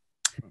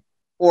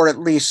 or at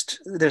least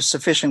there's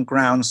sufficient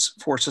grounds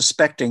for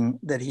suspecting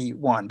that he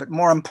won. But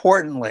more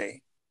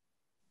importantly,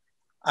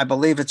 I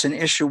believe it's an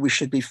issue we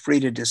should be free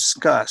to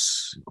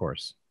discuss. Of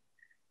course.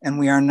 And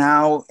we are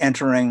now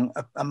entering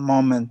a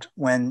moment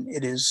when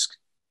it is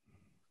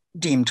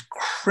deemed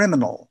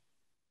criminal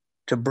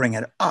to bring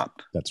it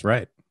up. That's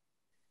right.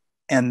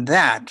 And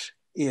that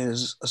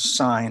is a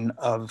sign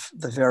of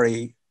the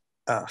very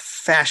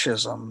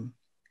fascism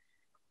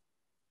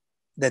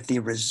that the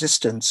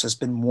resistance has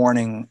been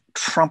warning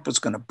Trump was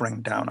going to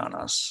bring down on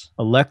us.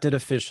 Elected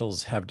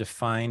officials have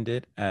defined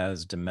it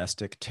as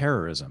domestic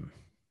terrorism.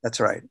 That's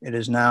right. It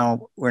is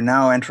now, we're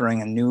now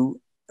entering a new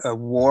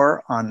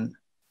war on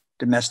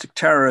domestic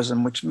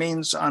terrorism, which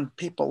means on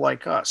people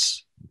like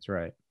us. That's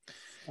right.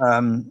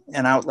 And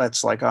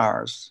outlets like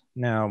ours.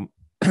 Now,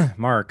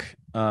 Mark,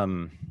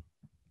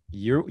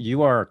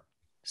 you are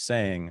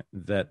saying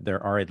that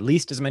there are at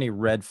least as many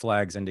red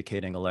flags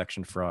indicating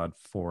election fraud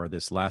for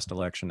this last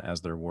election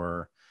as there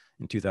were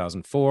in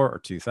 2004 or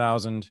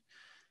 2000.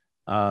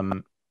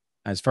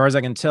 As far as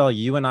I can tell,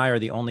 you and I are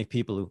the only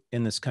people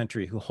in this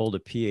country who hold a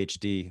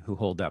PhD who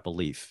hold that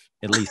belief,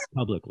 at least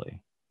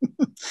publicly.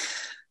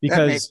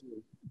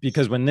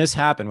 Because when this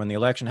happened, when the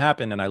election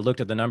happened, and I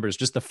looked at the numbers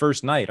just the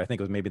first night, I think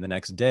it was maybe the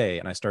next day,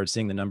 and I started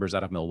seeing the numbers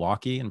out of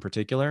Milwaukee in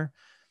particular,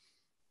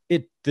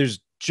 there's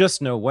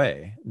just no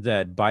way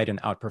that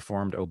Biden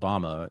outperformed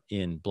Obama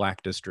in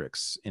black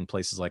districts in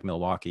places like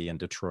Milwaukee and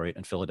Detroit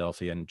and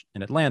Philadelphia and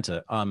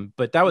Atlanta.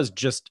 But that was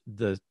just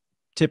the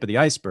tip of the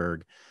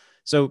iceberg.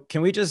 So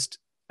can we just,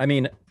 I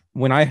mean,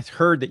 when I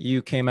heard that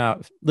you came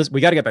out, listen,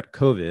 we got to get back to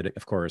COVID,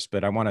 of course,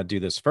 but I want to do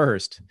this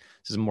first.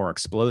 This is more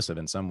explosive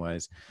in some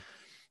ways.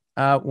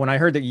 When I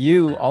heard that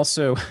you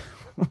also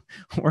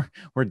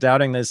were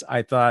doubting this,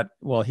 I thought,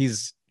 well,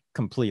 he's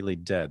completely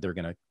dead. They're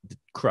going to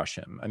crush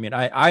him. I mean,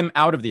 I'm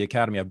out of the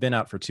academy. I've been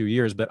out for 2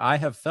 years, but I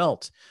have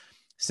felt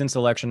since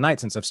election night,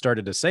 since I've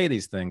started to say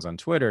these things on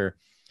Twitter,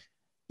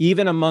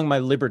 even among my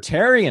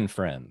libertarian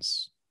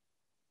friends,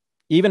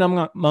 even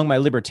among my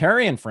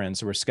libertarian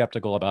friends who are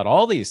skeptical about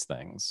all these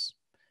things,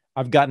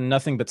 I've gotten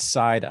nothing but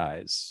side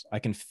eyes. I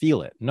can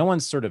feel it. No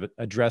one's sort of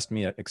addressed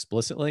me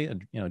explicitly,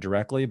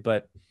 directly,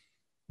 but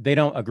they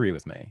don't agree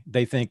with me.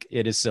 They think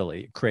it is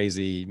silly,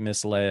 crazy,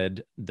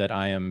 misled, that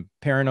I am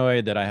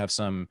paranoid, that I have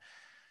some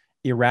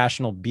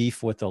irrational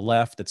beef with the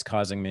left that's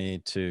causing me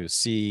to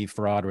see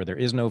fraud where there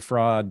is no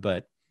fraud.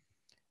 But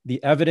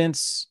the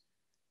evidence,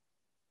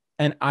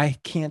 and I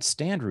can't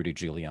stand Rudy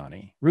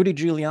Giuliani. Rudy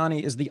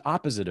Giuliani is the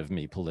opposite of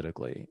me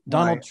politically.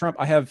 Donald Trump,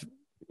 I have,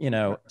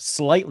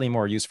 slightly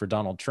more use for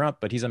Donald Trump,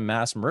 but he's a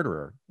mass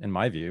murderer in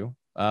my view.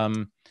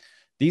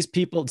 These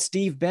people,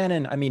 Steve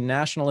Bannon, I mean,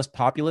 nationalist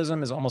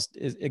populism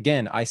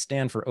again, I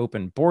stand for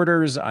open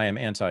borders. I am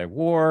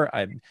anti-war.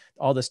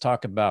 All this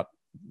talk about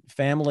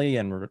family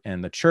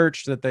and the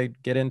church that they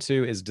get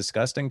into is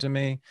disgusting to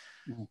me.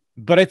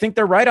 But I think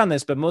they're right on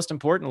this. But most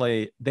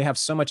importantly, they have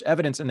so much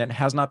evidence, and that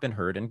has not been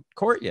heard in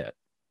court yet.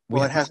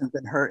 Well, it hasn't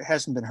been heard.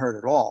 Hasn't been heard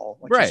at all.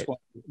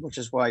 Which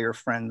is why your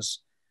friends,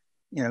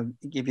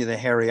 give you the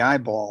hairy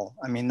eyeball.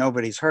 I mean,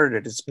 nobody's heard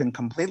it. It's been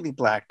completely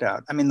blacked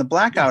out. I mean, the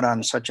blackout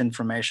on such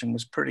information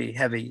was pretty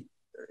heavy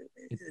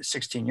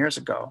 16 years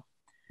ago.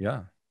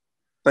 Yeah.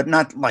 But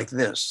not like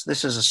this.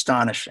 This is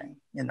astonishing,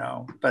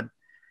 But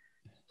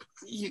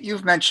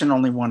you've mentioned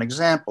only one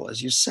example.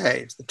 As you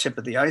say, it's the tip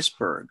of the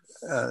iceberg.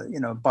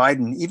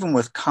 Biden, even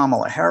with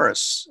Kamala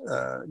Harris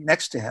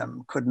next to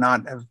him, could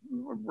not have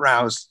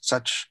roused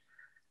such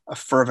a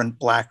fervent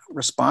Black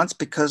response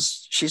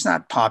because she's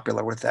not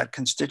popular with that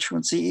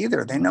constituency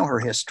either. They know her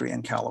history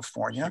in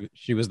California.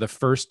 She was the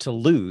first to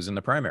lose in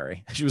the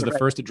primary. She was the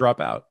first to drop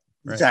out.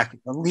 Right? Exactly.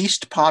 The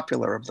least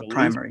popular of the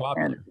primary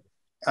candidates.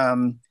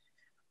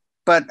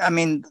 But I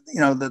mean,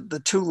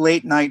 the two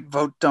late night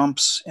vote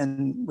dumps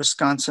in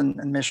Wisconsin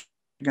and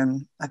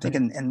Michigan, I think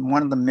in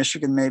one of them,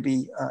 Michigan,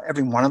 maybe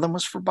every one of them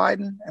was for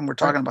Biden. And we're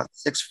talking about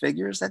six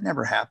figures. That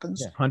never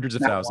happens. Yeah, hundreds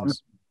of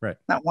thousands. Right.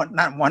 Not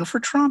one for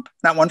Trump,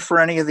 not one for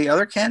any of the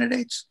other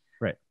candidates.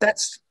 Right.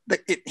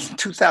 In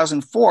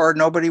 2004,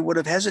 nobody would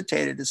have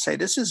hesitated to say,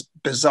 this is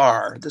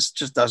bizarre. This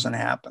just doesn't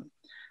happen.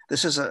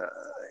 This is a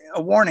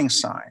warning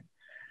sign.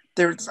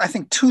 There's, I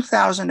think,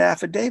 2,000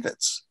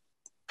 affidavits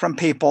from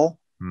people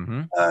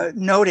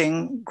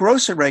noting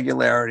gross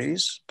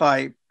irregularities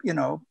by,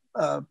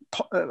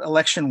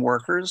 election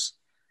workers.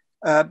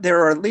 There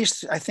are at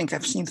least, I think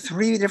I've seen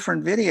 3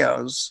 different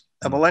videos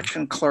of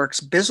election clerks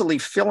busily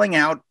filling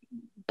out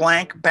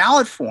blank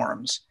ballot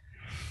forms.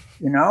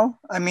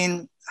 I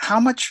mean, how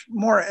much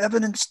more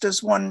evidence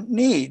does one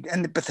need?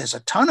 But there's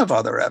a ton of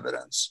other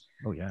evidence.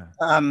 Oh, yeah.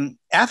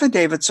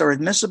 Affidavits are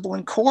admissible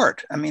in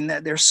court. I mean,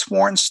 they're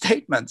sworn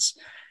statements.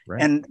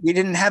 Right. And we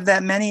didn't have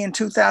that many in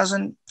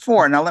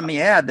 2004. Now, let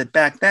me add that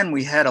back then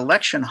we had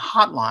election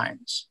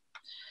hotlines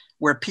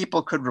where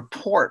people could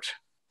report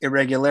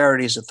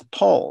irregularities at the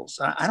polls.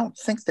 I don't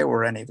think there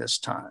were any this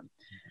time.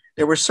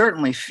 There were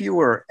certainly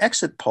fewer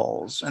exit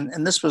polls,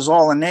 and this was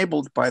all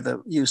enabled by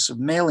the use of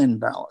mail-in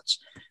ballots,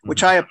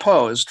 which I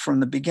opposed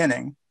from the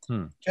beginning,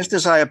 just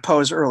as I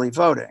oppose early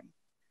voting,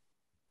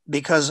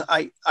 because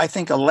I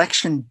think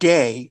election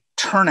day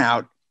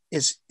turnout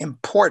is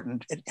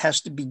important. It has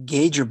to be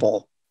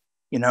gaugeable.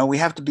 We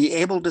have to be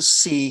able to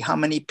see how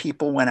many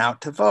people went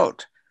out to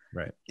vote.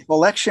 Right. If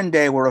election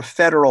day were a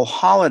federal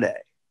holiday,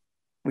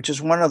 which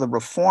is one of the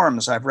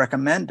reforms I've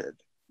recommended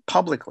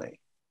publicly,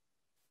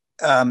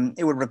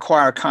 it would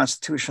require a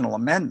constitutional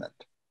amendment.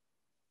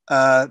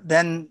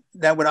 Then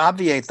that would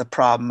obviate the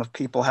problem of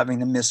people having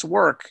to miss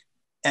work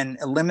and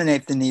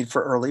eliminate the need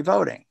for early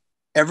voting.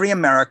 Every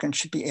American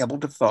should be able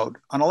to vote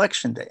on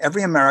election day.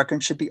 Every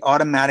American should be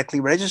automatically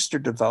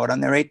registered to vote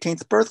on their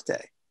 18th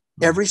birthday.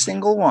 Every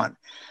single one.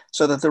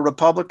 So that the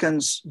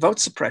Republicans' vote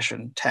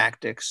suppression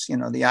tactics,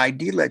 the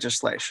ID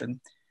legislation,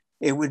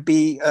 it would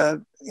be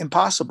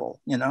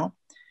impossible.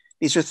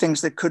 These are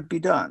things that could be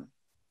done.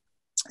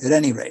 At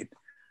any rate,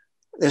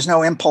 there's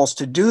no impulse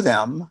to do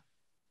them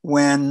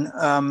when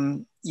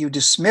you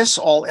dismiss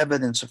all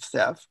evidence of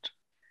theft.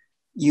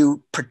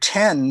 You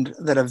pretend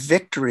that a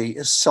victory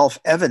is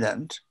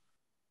self-evident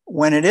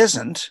when it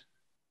isn't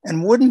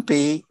and wouldn't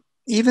be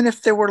even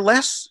if there were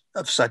less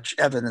of such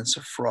evidence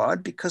of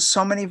fraud, because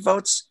so many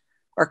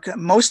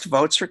most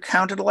votes are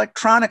counted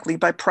electronically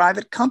by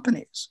private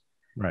companies.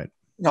 Right.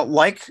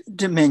 Like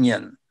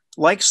Dominion,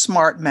 like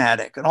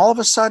Smartmatic. And all of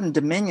a sudden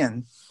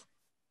Dominion,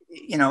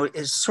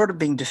 is sort of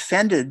being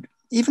defended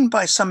even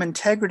by some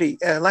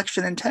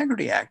election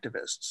integrity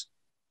activists.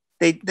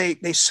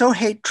 They so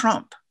hate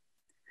Trump,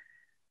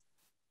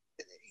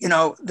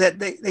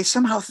 that they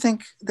somehow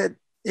think that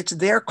it's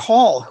their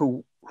call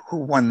who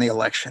won the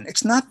election.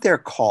 It's not their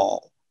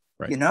call.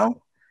 Right.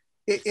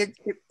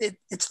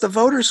 It's the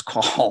voters'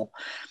 call.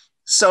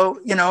 So,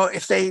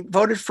 if they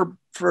voted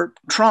for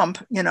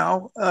Trump,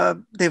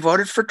 they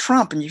voted for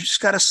Trump, and you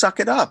just got to suck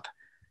it up.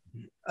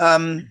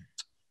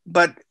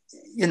 But,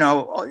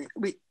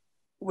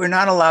 we're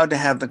not allowed to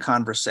have the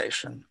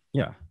conversation.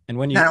 Yeah. And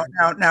when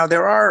now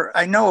there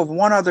I know of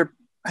one other,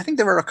 I think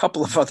there are a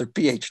couple of other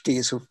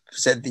PhDs who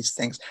said these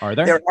things. Are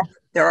there?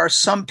 there are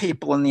some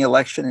people in the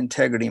election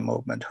integrity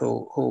movement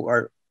who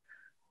are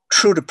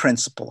true to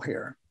principle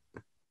here.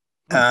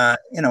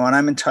 You know, and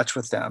I'm in touch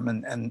with them,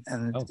 and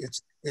Oh,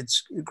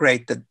 it's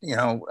great that, you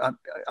know,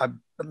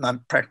 I'm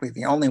not practically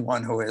the only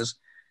one who is,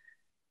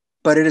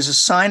 but it is a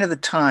sign of the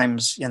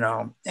times, you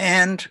know,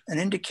 and an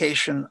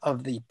indication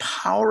of the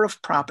power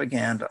of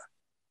propaganda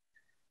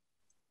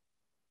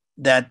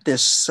that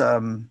this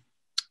kind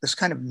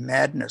of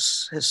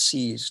madness has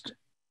seized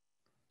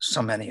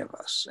so many of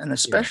us, and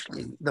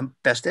especially the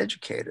best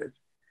educated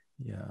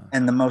yeah,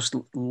 and the most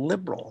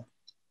liberal.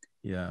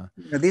 yeah.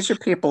 You know, these are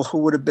people who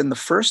would have been the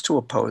first to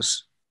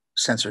oppose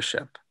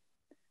censorship,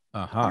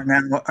 Aha.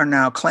 are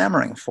now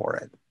clamoring for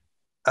it,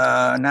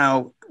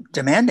 now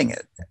demanding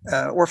it,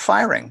 or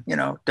firing. You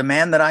know,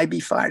 demand that I be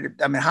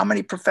fired. I mean, how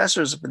many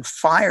professors have been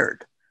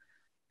fired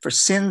for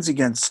sins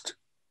against,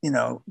 you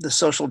know, the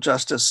social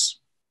justice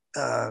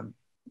uh,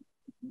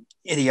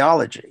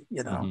 ideology?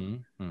 You know,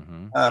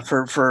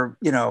 for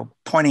you know,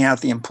 pointing out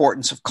the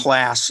importance of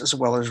class as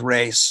well as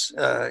race.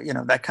 You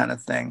know, that kind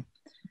of thing.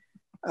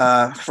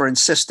 For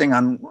insisting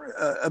on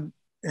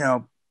you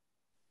know,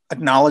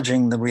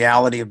 acknowledging the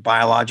reality of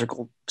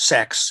biological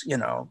sex, you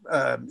know,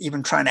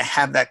 even trying to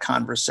have that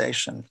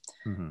conversation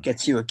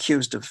gets you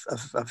accused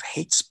of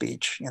hate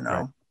speech, you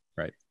know.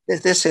 Right.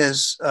 This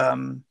is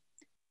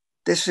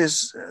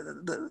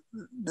the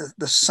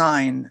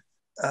sign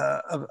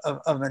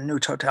of a new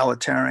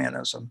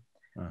totalitarianism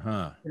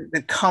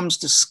that comes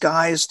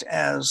disguised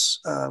as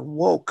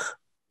woke,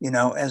 you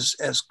know,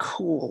 as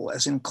cool,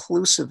 as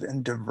inclusive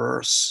and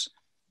diverse.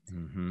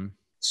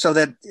 So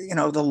that, you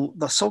know,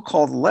 the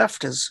so-called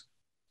left has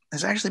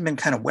actually been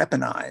kind of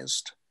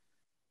weaponized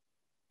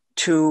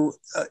to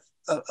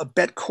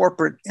abet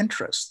corporate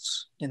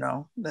interests. You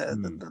know,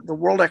 the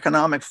World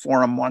Economic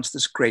Forum wants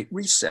this great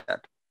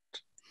reset.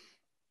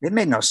 They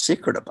made no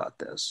secret about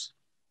this.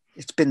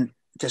 It's been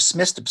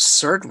dismissed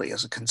absurdly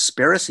as a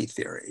conspiracy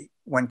theory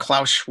when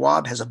Klaus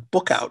Schwab has a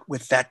book out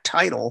with that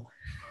title,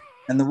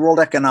 and the World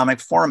Economic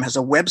Forum has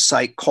a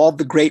website called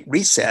The Great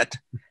Reset,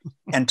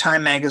 and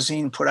Time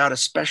Magazine put out a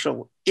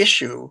special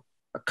issue,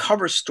 a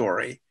cover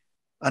story,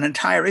 an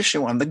entire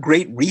issue on the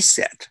Great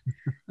Reset.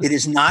 It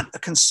is not a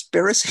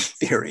conspiracy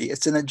theory,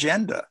 it's an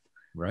agenda.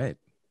 Right.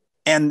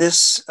 And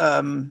this,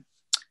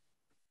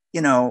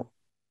 you know,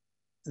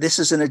 this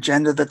is an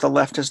agenda that the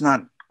left has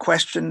not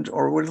questioned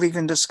or would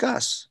even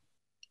discuss.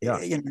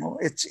 Yeah. You know,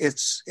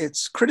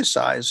 it's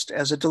criticized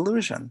as a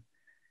delusion.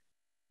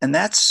 And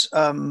that's,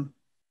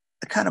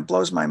 it kind of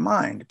blows my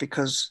mind,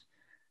 because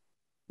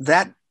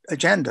that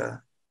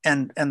agenda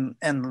and the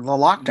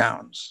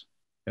lockdowns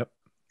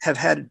have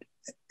had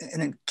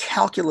an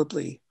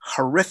incalculably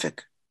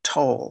horrific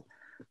toll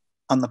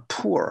on the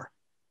poor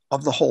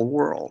of the whole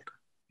world.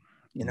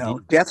 You know,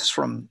 deaths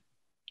from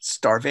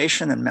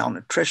starvation and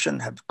malnutrition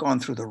have gone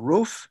through the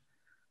roof.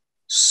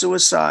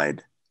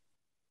 Suicide,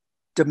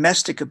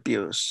 domestic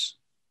abuse,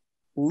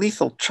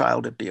 lethal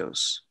child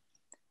abuse,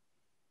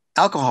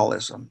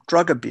 alcoholism,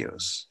 drug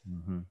abuse,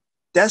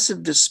 deaths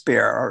of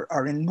despair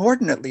are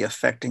inordinately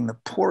affecting the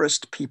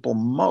poorest people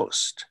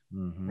most,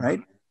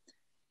 right?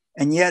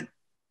 And yet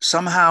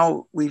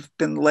somehow we've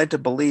been led to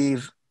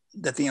believe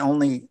that the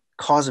only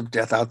cause of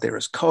death out there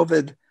is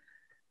COVID.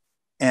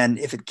 And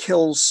if it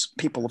kills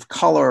people of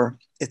color,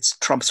 it's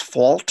Trump's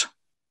fault.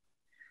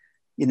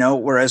 You know,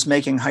 whereas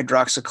making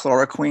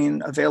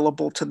hydroxychloroquine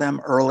available to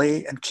them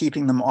early and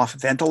keeping them off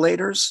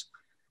ventilators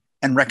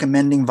and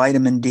recommending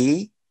vitamin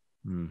D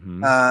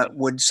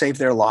would save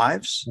their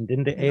lives. And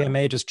didn't the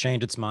AMA just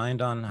change its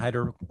mind on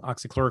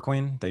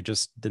hydroxychloroquine?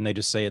 Didn't they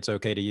just say it's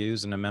okay to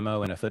use in a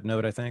memo and a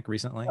footnote, I think,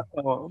 recently?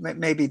 Oh,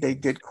 maybe they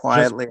did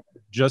quietly.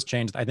 Just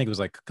changed. I think it was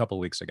like a couple of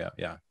weeks ago.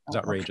 Yeah, it's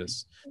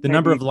outrageous. The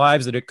number of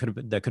lives that could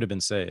have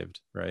been saved,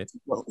 right?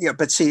 Well, yeah,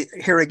 but see,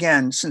 here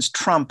again, since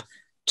Trump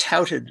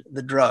touted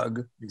the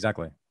drug,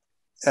 exactly,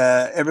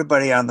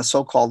 everybody on the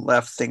so-called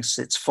left thinks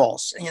it's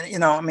false. You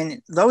know, I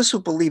mean, those who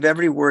believe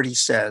every word he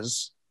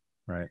says,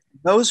 right?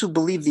 Those who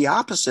believe the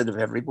opposite of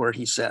every word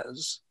he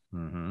says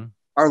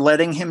are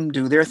letting him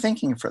do their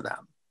thinking for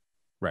them,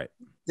 right?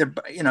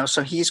 You know,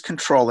 so he's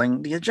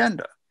controlling the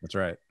agenda. That's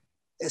right.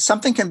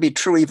 Something can be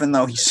true even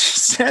though he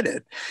said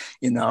it.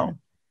 You know,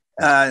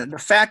 the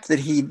fact that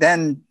he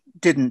then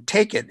didn't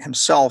take it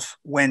himself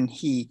when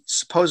he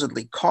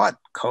supposedly caught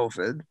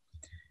COVID,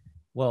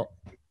 well,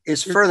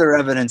 is further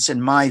evidence,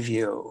 in my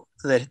view,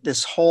 that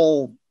this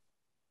whole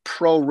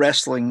pro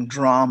wrestling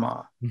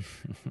drama,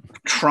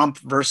 Trump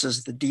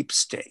versus the deep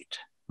state.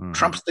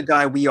 Trump's the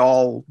guy we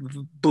all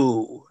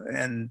boo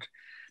and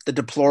the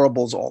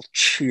deplorables all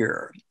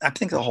cheer. I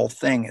think the whole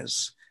thing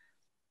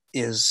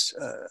is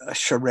a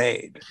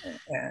charade.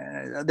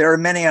 There are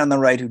many on the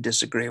right who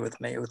disagree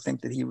with me, who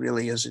think that he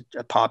really is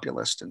a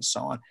populist and so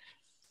on.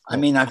 I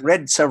mean, I've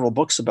read several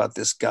books about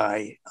this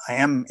guy. I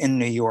am in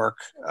New York.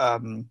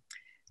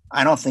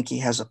 I don't think he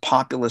has a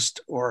populist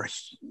or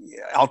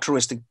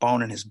altruistic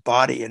bone in his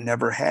body, and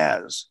never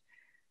has.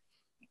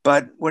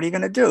 But what are you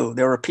going to do?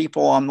 There were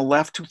people on the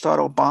left who thought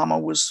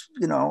Obama was,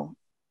 you know,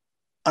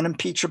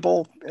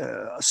 unimpeachable,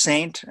 a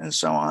saint, and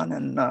so on.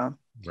 And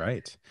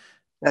Right.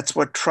 that's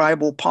what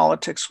tribal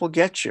politics will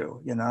get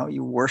you. You know,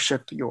 you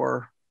worship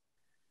your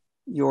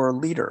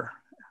leader.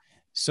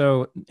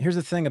 So here's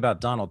the thing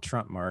about Donald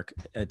Trump, Mark.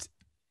 It's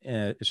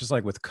just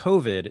like with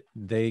COVID,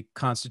 they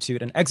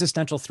constitute an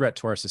existential threat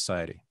to our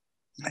society.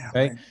 Yeah,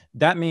 Okay. right.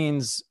 That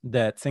means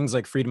that things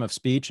like freedom of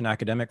speech and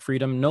academic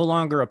freedom no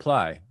longer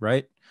apply,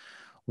 right?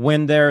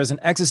 When there is an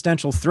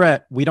existential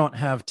threat, we don't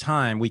have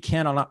time. We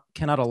cannot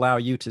allow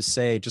you to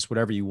say just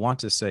whatever you want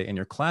to say in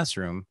your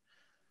classroom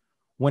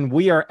when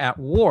we are at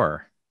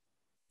war.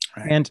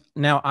 Right. And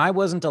now I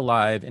wasn't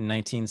alive in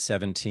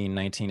 1917,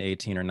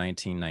 1918, or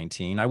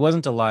 1919. I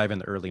wasn't alive in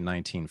the early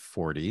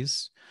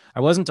 1940s. I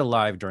wasn't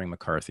alive during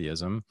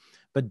McCarthyism.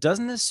 But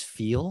doesn't this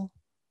feel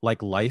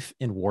like life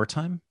in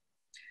wartime?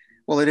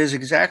 Well, it is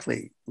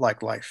exactly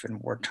like life in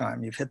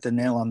wartime. You've hit the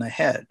nail on the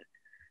head.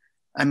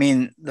 I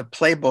mean, the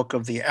playbook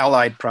of the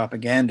Allied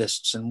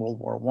propagandists in World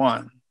War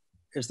I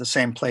is the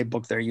same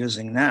playbook they're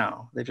using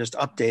now. They've just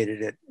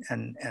updated it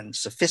and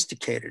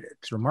sophisticated it.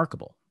 It's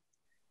remarkable.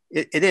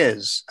 It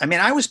is. I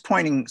mean, I was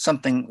pointing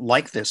something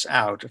like this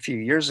out a few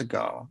years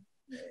ago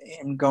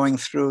in going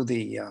through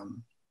the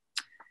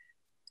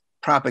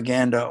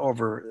propaganda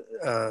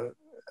over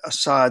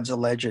Assad's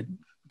alleged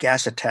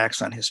gas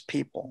attacks on his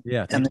people.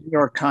 Yeah. And the New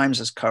York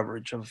Times'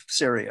 coverage of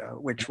Syria,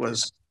 which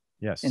was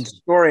Yes. in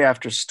story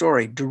after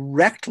story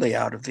directly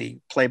out of the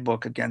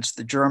playbook against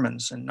the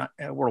Germans in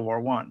World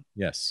War I.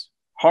 Yes.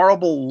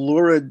 Horrible,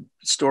 lurid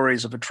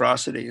stories of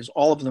atrocities,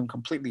 all of them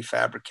completely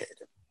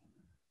fabricated.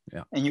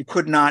 Yeah. And you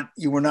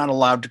were not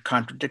allowed to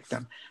contradict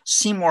them.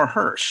 Seymour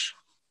Hersh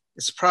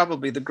is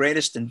probably the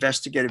greatest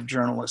investigative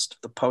journalist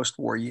of the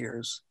post-war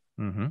years.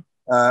 Mm-hmm.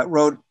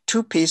 Wrote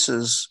 2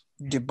 pieces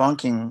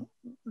debunking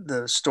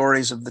the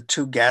stories of the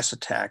 2 gas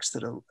attacks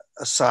that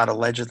Assad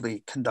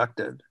allegedly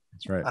conducted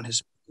on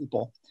his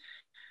people.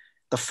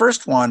 The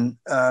first one,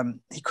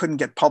 he couldn't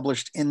get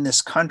published in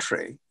this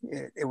country.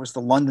 It was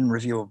the London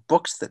Review of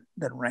Books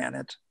that ran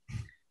it.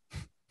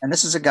 And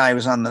this is a guy who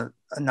was on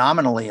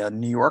nominally a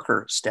New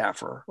Yorker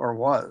staffer, or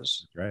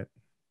was. Right.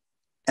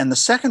 And the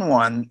second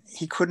one,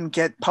 he couldn't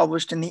get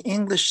published in the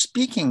English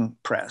speaking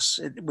press.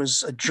 It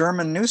was a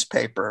German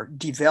newspaper,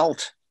 Die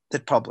Welt,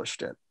 that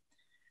published it.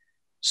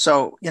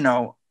 So, you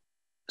know,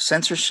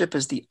 censorship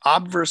is the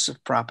obverse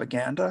of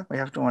propaganda. We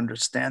have to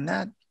understand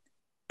that.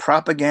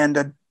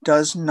 Propaganda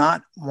does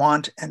not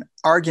want an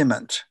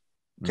argument.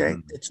 Okay.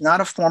 Mm-hmm. It's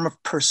not a form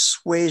of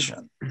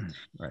persuasion.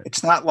 Right.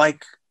 It's not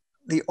like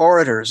the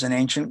orators in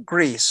ancient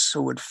Greece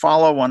who would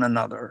follow one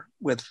another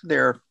with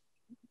their,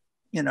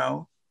 you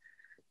know,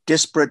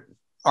 disparate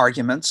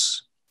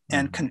arguments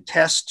and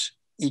contest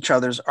each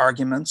other's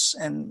arguments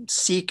and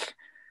seek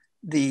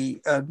the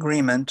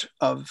agreement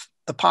of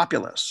the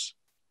populace,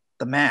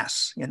 the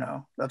mass, you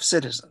know, of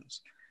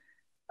citizens.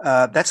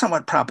 That's not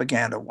what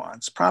propaganda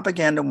wants.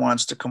 Propaganda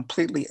wants to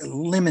completely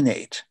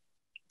eliminate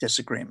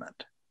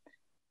disagreement,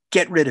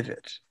 get rid of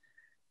it.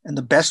 And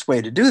the best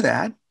way to do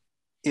that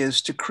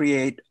is to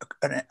create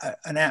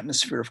an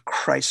atmosphere of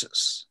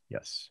crisis.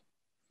 Yes.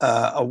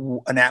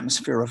 An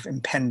atmosphere of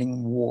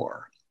impending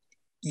war.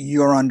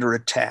 You're under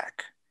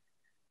attack.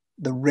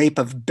 The rape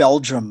of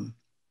Belgium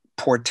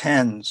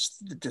portends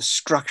the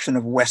destruction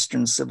of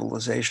Western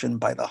civilization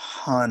by the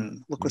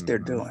Hun. Look what they're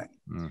doing.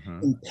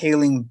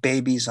 Impaling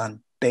babies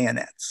on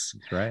bayonets.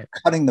 That's right.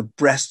 Cutting the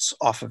breasts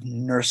off of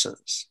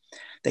nurses.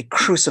 They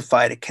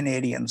crucified a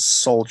Canadian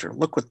soldier.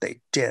 Look what they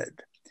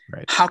did.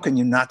 Right. How can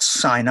you not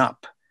sign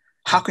up?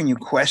 How can you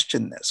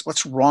question this?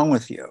 What's wrong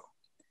with you?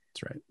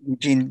 That's right.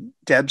 Eugene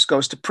Debs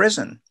goes to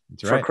prison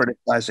for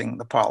criticizing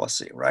the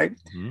policy, right?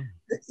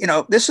 You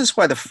know, this is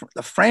why the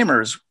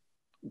framers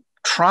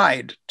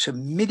tried to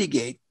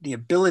mitigate the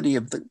ability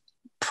of the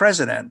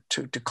president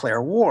to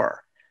declare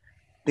war,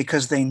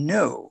 because they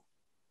knew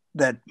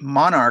that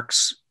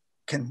monarchs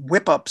can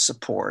whip up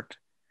support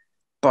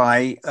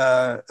by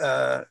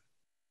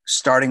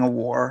starting a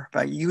war,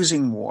 by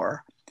using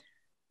war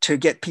to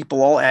get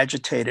people all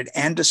agitated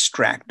and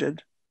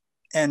distracted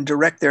and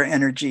direct their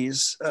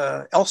energies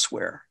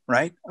elsewhere,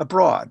 right?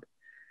 Abroad,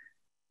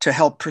 to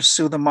help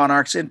pursue the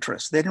monarch's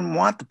interests. They didn't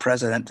want the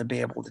president to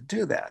be able to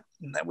do that.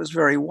 And that was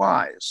very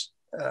wise,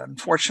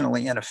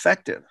 unfortunately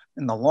ineffective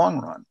in the long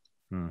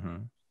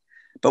run.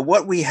 But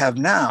what we have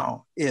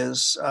now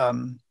is,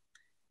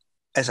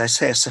 as I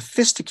say, a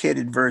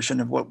sophisticated version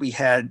of what we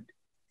had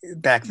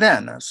back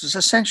then. This is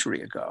a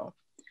century ago.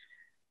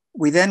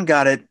 We then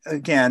got it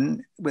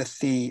again with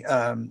the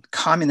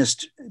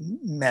communist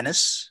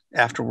menace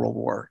after World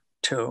War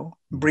II,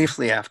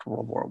 briefly after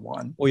World War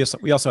I. Well,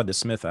 we also had the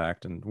Smith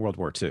Act in World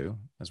War II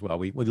as well.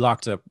 We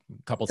locked up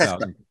a couple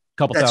thousand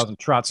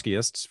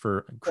Trotskyists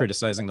for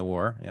criticizing the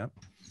war. Yeah.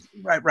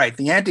 Right.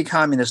 The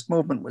anti-communist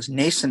movement was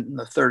nascent in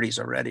the 30s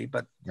already,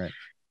 but it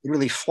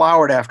really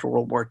flowered after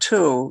World War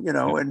II, you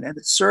know, and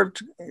it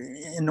served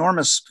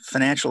enormous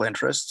financial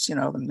interests, you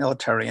know, the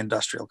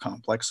military-industrial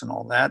complex and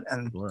all that,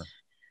 and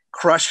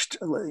crushed,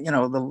 you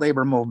know, the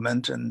labor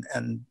movement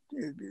and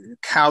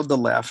cowed the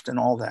left and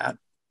all that.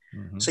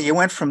 Mm-hmm. So you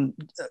went from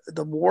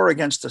the war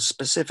against a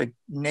specific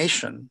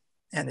nation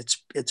and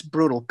its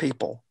brutal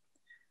people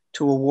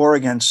to a war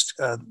against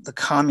the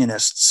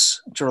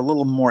communists, which are a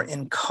little more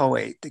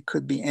inchoate. They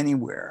could be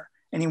anywhere.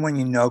 Anyone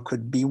you know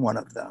could be one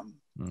of them.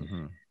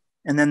 Mm-hmm.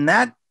 And then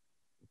that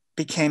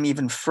became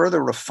even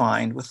further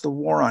refined with the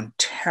war on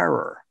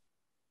terror.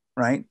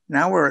 Right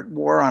now, we're at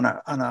war on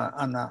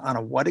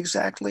a what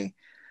exactly?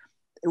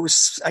 It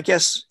was, I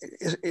guess,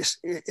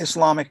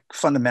 Islamic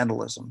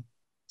fundamentalism.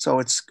 So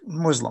it's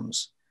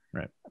Muslims,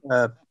 Right.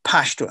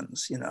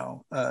 Pashtuns,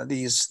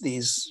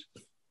 these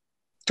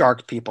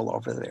dark people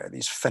over there,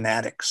 these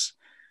fanatics.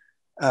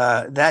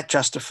 That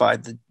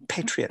justified the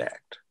Patriot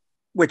Act,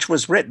 which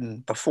was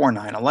written before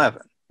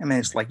 9/11. I mean,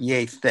 it's like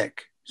yay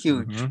thick,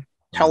 huge Mm-hmm.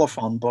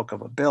 telephone book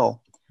of a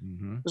bill.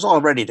 Mm-hmm. It was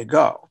all ready to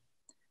go.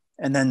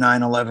 And then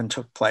 9/11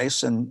 took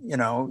place, and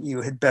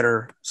you had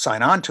better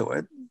sign on to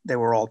it. They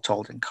were all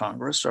told in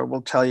Congress, or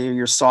we'll tell you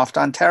you're soft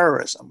on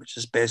terrorism, which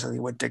is basically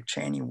what Dick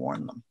Cheney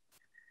warned them.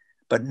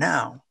 But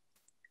now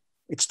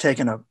it's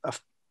taken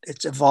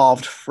it's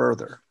evolved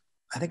further.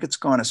 I think it's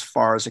gone as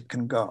far as it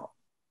can go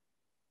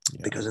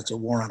because it's a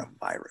war on a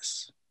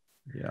virus.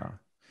 Yeah.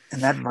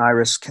 And that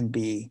virus can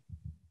be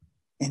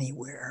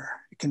anywhere.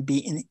 It can be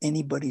in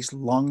anybody's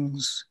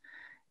lungs.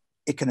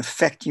 It can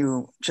affect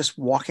you just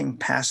walking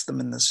past them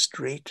in the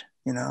street.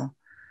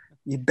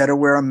 You better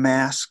wear a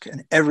mask,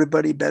 and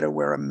everybody better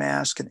wear a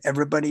mask, and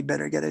everybody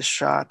better get a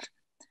shot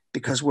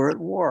because we're at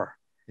war.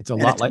 It's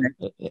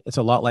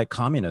a lot like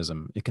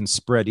communism. It can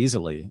spread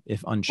easily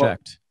if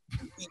unchecked.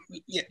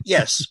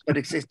 Yes, but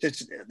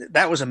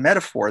that was a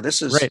metaphor.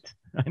 This is right.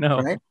 I know.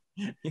 Right?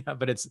 Yeah,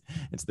 but it's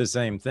the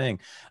same thing.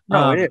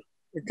 No, it is.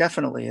 It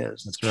definitely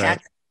is. That's right.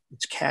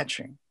 It's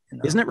catching.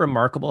 Isn't it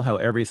remarkable how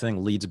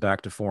everything leads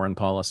back to foreign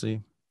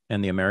policy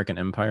and the American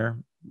empire?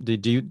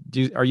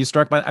 Are you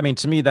struck by? I mean,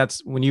 to me,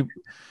 that's when you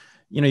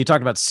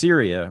talk about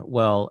Syria.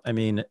 Well, I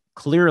mean,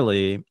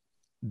 clearly,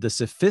 the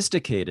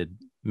sophisticated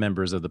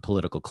members of the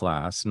political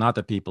class, not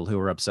the people who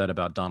are upset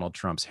about Donald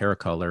Trump's hair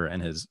color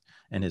and his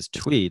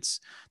tweets,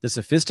 the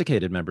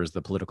sophisticated members of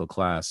the political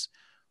class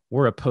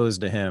were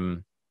opposed to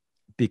him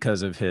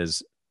because of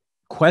his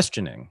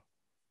questioning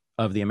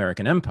of the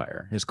American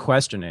empire, his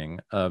questioning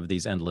of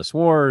these endless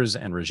wars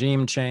and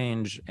regime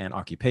change and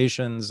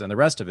occupations and the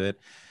rest of it.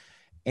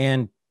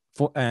 And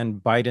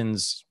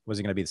Biden's, was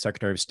he going to be the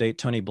Secretary of State,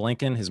 Tony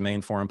Blinken, his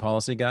main foreign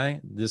policy guy,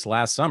 this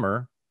last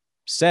summer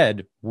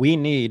said, we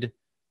need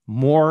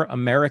more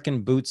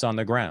American boots on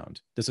the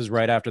ground. This is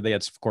right after they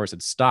had, of course,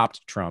 had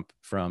stopped Trump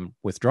from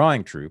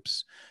withdrawing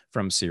troops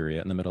from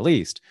Syria and the Middle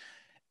East.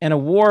 And a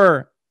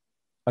war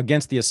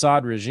against the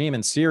Assad regime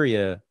in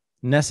Syria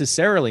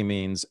necessarily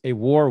means a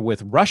war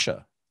with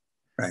Russia.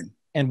 Right.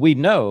 And we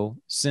know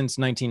since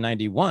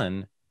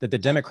 1991 that the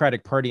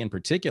Democratic Party in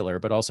particular,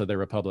 but also their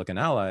Republican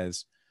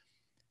allies,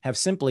 have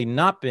simply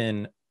not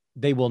been,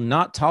 they will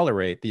not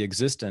tolerate the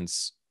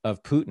existence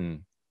of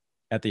Putin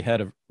at the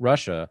head of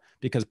Russia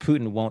because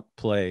Putin won't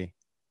play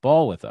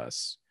ball with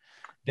us.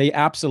 They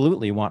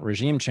absolutely want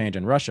regime change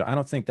in Russia. I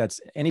don't think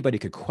anybody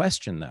could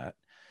question that.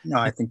 No,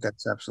 I think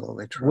that's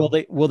absolutely true.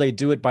 Will they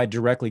do it by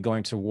directly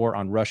going to war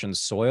on Russian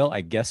soil?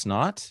 I guess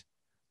not.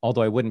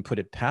 Although I wouldn't put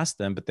it past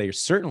them, but they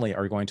certainly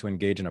are going to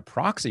engage in a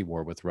proxy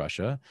war with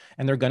Russia.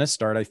 And they're going to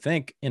start, I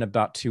think, in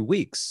about 2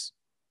 weeks,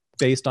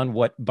 based on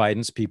what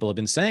Biden's people have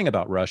been saying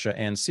about Russia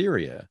and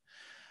Syria.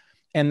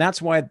 And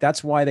that's why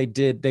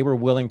they were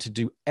willing to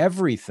do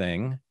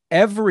everything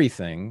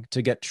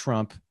to get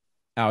Trump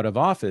out of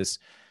office.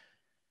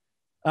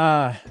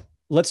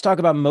 Let's talk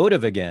about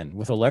motive again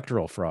with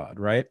electoral fraud,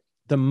 right?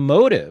 The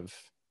motive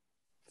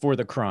for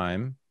the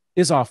crime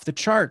is off the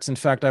charts. In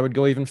fact, I would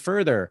go even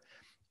further.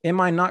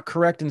 Am I not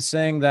correct in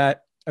saying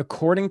that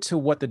according to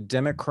what the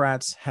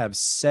Democrats have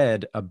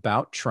said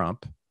about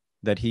Trump,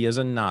 that he is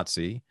a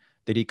Nazi,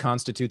 that he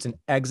constitutes an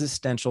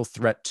existential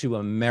threat to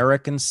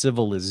American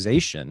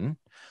civilization,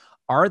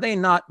 are they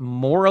not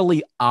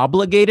morally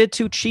obligated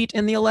to cheat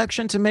in the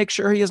election to make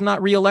sure he is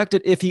not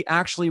reelected? If he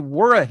actually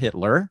were a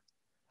Hitler,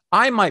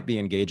 I might be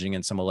engaging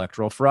in some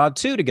electoral fraud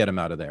too to get him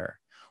out of there.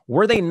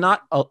 Were they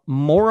not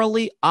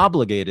morally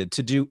obligated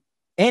to do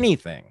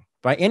anything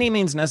by any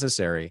means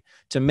necessary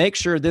to make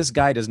sure this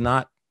guy does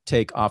not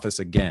take office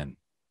again?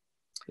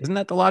 Isn't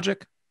that the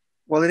logic?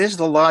 Well, it is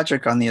the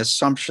logic on the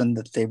assumption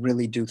that they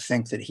really do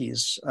think that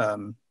he's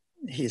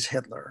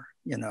Hitler,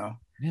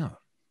 Yeah.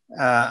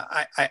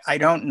 I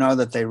don't know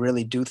that they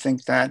really do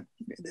think that.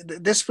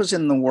 This was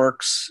in the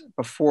works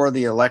before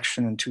the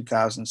election in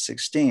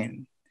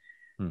 2016.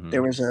 Mm-hmm.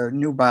 There was a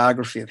new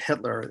biography of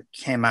Hitler that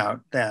came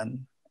out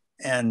then,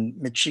 and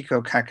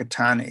Michiko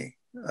Kakutani,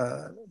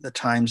 the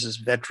Times'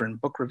 veteran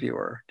book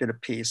reviewer, did a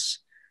piece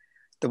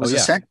that was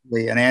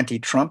essentially an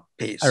anti-Trump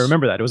piece. I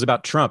remember that. It was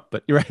about Trump,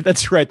 but you're right.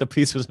 That's right. The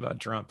piece was about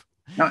Trump.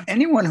 Now,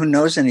 anyone who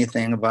knows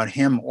anything about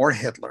him or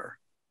Hitler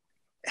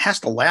has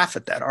to laugh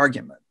at that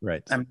argument.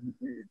 Right. I mean,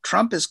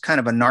 Trump is kind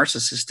of a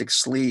narcissistic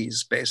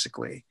sleaze,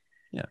 basically.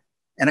 Yeah.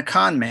 And a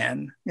con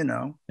man, And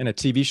a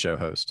TV show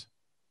host.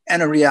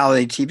 And a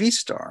reality TV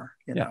star,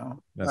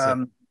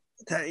 That's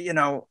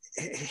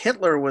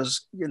Hitler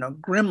was,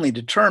 grimly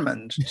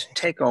determined to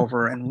take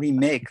over and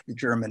remake the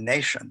German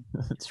nation.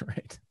 That's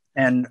right.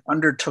 And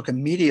undertook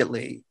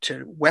immediately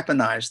to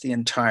weaponize the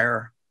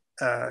entire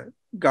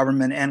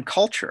government and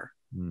culture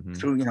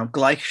through,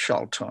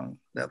 Gleichschaltung,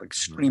 that like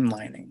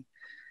streamlining,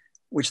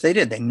 which they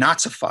did. They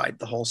Nazified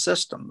the whole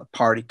system. The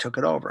party took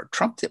it over.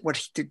 Trump did what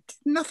he did,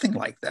 nothing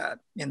like that.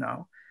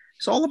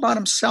 It's all about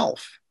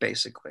himself,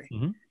 basically.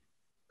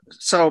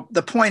 So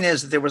the point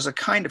is that there was a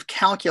kind of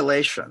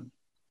calculation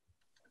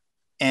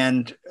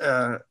and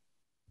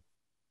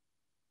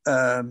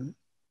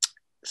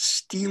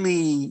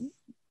steely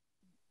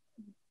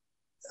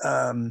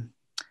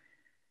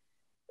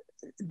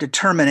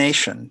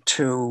determination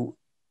to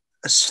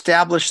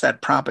establish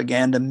that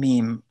propaganda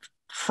meme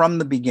from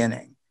the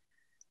beginning,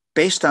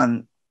 based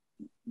on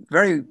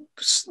very,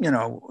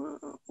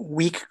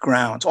 weak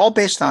grounds, all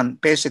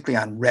basically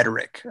on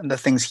rhetoric and the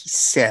things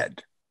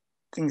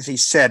he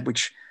said,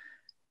 which,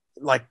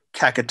 like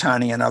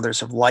Kakatani and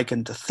others, have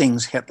likened to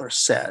things Hitler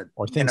said,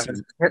 or things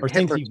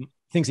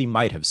he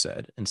might have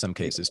said in some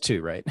cases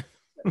too, right?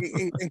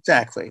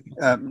 Exactly,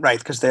 right,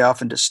 because they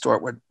often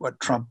distort what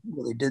Trump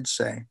really did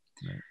say.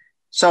 Right.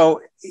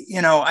 So,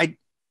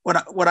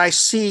 what I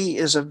see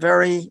is a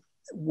very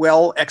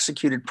well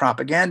executed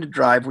propaganda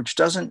drive, which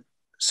doesn't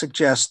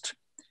suggest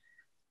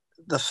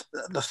the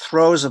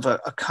throes of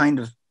a kind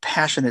of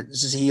passionate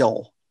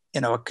zeal,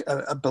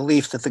 a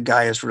belief that the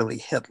guy is really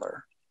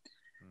Hitler.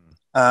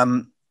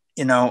 I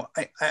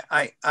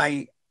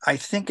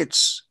think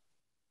it's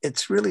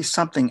really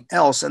something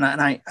else, and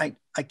I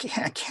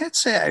can't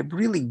say I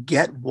really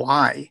get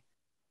why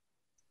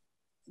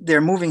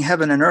they're moving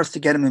heaven and earth to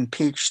get him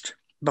impeached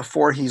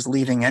before he's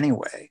leaving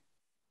anyway.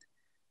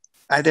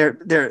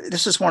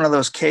 This is one of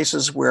those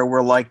cases where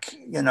we're like,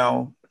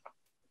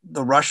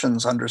 the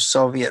Russians under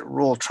Soviet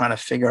rule trying to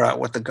figure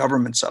out what the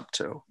government's up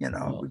to. We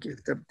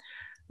get to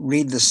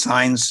read the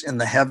signs in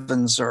the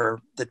heavens or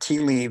the tea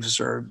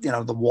leaves or,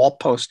 the wall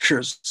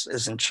posters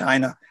as in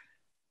China.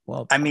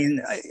 Well, I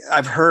mean,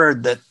 I've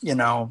heard that,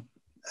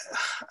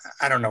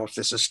 I don't know if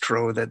this is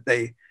true,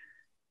 that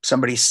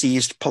somebody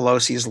seized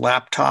Pelosi's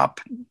laptop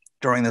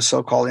during the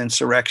so-called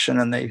insurrection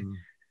and they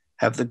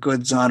have the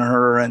goods on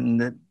her,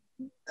 and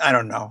I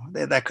don't know,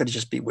 that could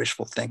just be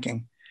wishful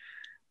thinking.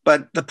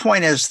 But the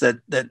point is that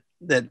on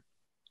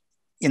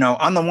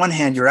the one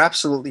hand, you're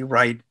absolutely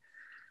right.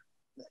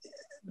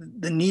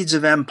 The needs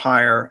of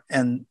empire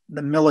and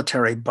the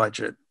military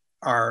budget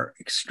are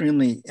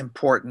extremely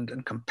important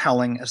and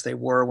compelling, as they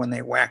were when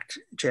they whacked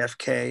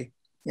JFK,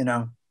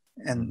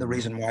 and the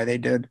reason why they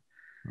did.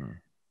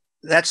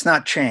 That's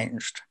not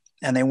changed.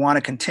 And they want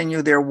to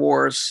continue their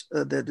wars.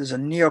 There's a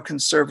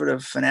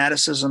neoconservative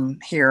fanaticism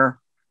here.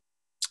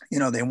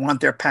 They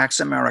want their Pax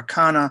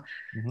Americana.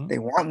 They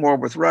want war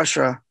with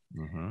Russia.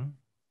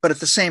 But at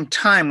the same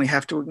time, we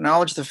have to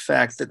acknowledge the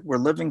fact that we're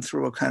living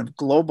through a kind of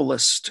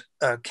globalist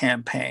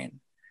campaign,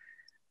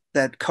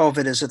 that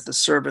COVID is at the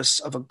service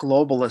of a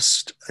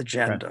globalist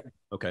agenda. Right.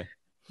 Okay.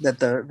 That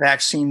the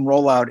vaccine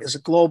rollout is a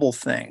global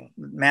thing.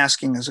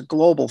 Masking is a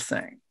global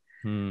thing.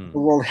 The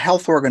World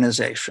Health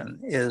Organization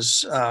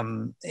is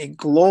a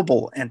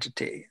global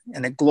entity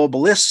and a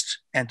globalist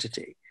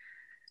entity.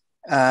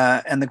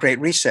 And the Great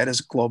Reset is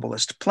a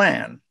globalist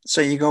plan. So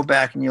you go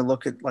back and you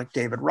look at like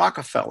David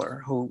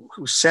Rockefeller, who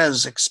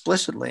says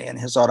explicitly in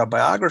his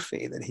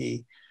autobiography that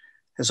he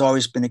has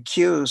always been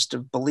accused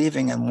of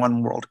believing in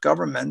one world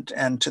government.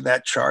 And to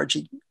that charge,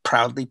 he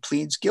proudly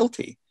pleads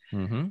guilty.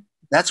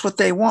 That's what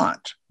they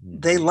want.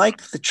 They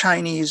like the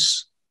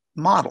Chinese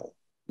model,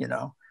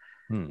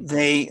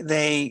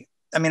 They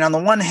on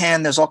the one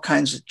hand, there's all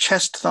kinds of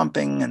chest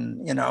thumping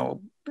and,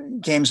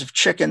 games of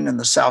chicken in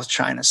the South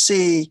China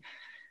Sea.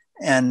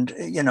 And,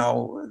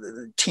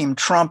 Team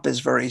Trump is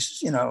very,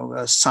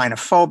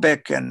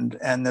 xenophobic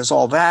and there's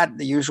all that,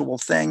 the usual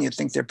thing. You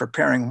think they're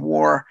preparing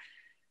war.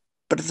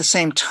 But at the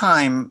same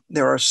time,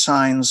 there are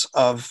signs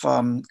of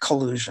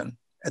collusion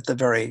at the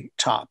very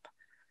top.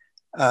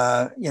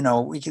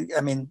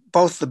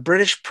 Both the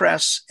British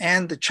press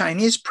and the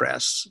Chinese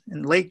press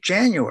in late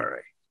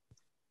January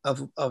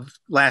of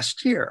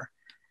last year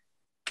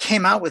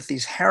came out with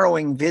these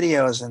harrowing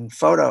videos and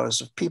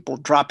photos of people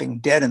dropping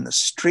dead in the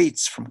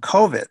streets from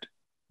COVID.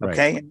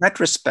 Okay. Right. In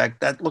retrospect,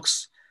 that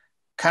looks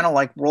kind of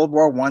like World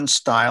War I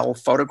style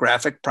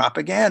photographic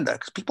propaganda,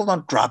 because people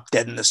don't drop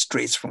dead in the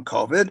streets from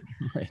COVID.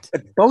 Right.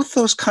 But both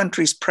those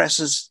countries'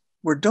 presses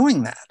were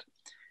doing that.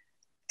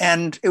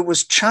 And it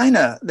was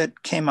China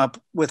that came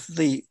up with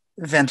the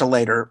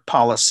ventilator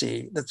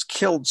policy that's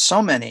killed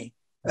so many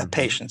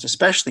patients,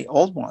 especially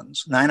old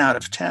ones, 9 out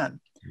of 10.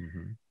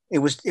 It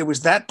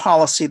was that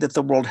policy that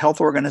the World Health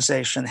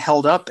Organization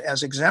held up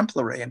as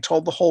exemplary and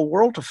told the whole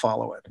world to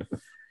follow it.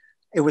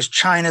 It was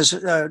China's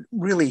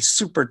really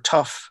super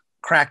tough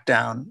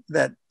crackdown,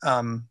 that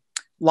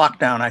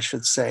lockdown, I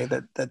should say,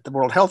 that the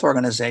World Health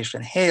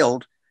Organization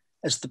hailed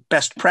as the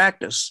best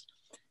practice,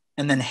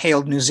 and then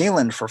hailed New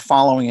Zealand for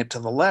following it to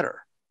the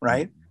letter,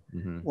 right?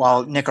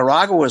 While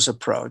Nicaragua's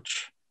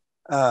approach,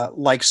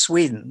 like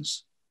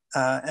Sweden's,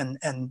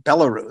 and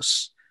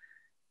Belarus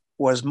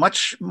was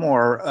much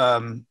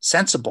more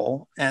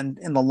sensible and,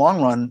 in the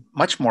long run,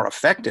 much more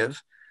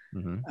effective.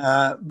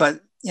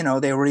 But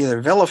they were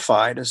either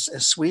vilified, as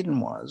Sweden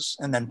was,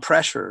 and then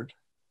pressured,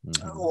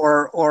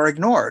 or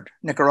ignored.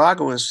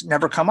 Nicaragua has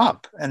never come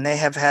up, and they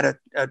have had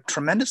a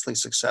tremendously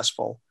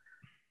successful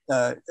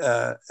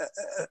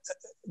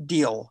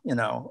deal.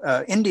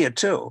 India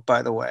too,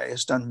 by the way,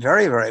 has done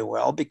very, very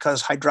well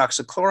because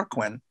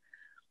hydroxychloroquine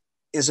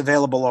is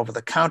available over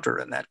the counter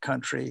in that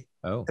country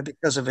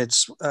because of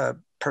its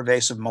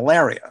pervasive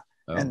malaria.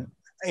 And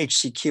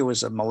HCQ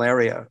is a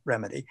malaria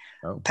remedy.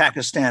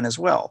 Pakistan as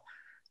well.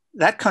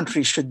 That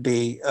country should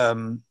be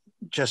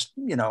just,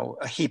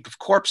 a heap of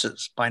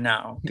corpses by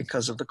now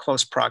because of the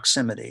close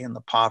proximity and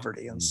the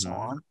poverty and so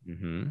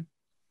on.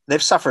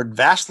 They've suffered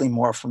vastly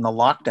more from the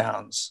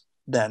lockdowns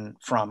than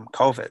from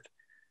COVID.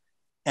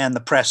 And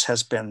the press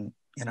has been,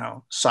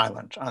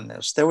 silent on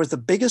this. There was the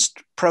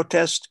biggest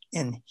protest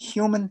in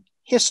human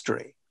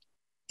history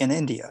in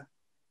India,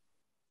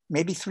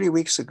 maybe 3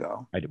 weeks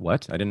ago.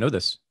 What? I didn't know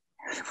this.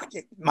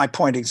 My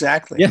point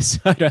exactly. Yes,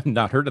 I have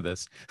not heard of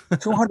this.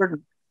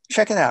 200,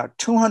 check it out,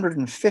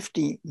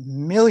 250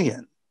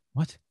 million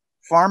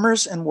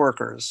farmers and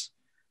workers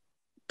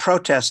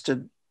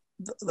protested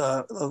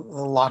the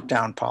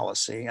lockdown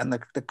policy and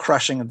the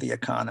crushing of the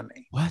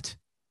economy. What?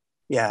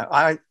 Yeah,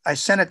 I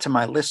sent it to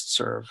my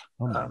listserv.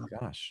 Oh my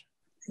gosh.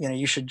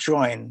 You should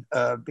join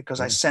because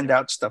I send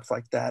out stuff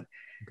like that.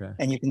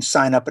 And you can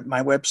sign up at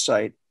my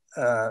website.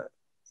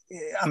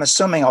 I'm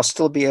assuming I'll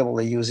still be able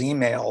to use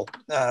email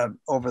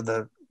over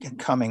the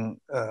coming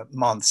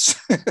months.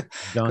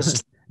 Don't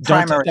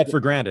take that for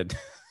granted.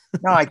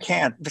 No, I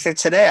can't.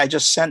 Because today I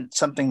just sent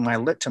something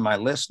to my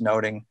list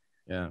noting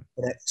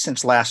that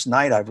since last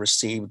night I've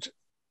received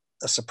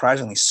a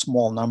surprisingly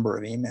small number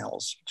of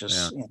emails,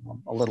 just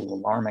a little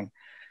alarming.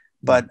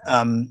 But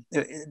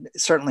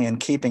certainly in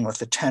keeping with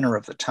the tenor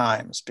of the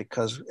times,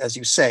 because as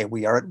you say,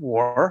 we are at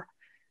war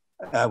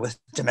with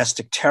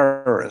domestic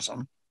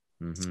terrorism.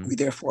 We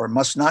therefore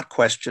must not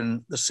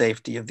question the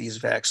safety of these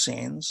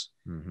vaccines,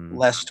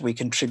 lest we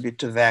contribute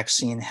to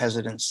vaccine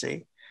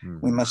hesitancy.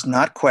 We must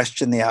not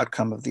question the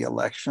outcome of the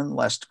election,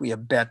 lest we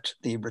abet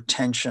the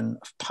retention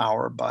of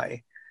power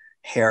by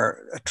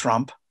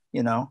Trump.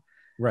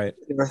 Right.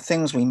 There are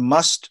things we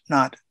must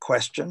not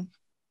question.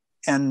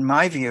 And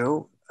my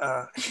view,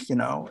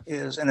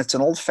 is, and it's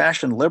an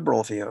old-fashioned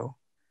liberal view,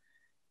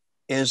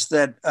 is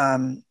that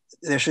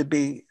there should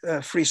be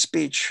free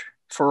speech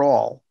for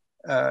all,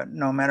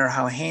 no matter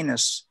how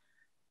heinous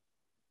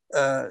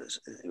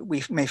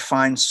we may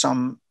find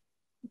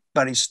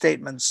somebody's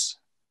statements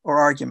or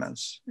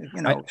arguments.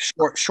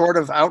 Short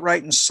of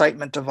outright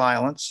incitement to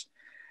violence,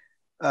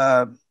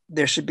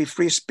 there should be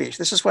free speech.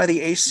 This is why the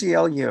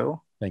ACLU,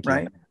 Thank you.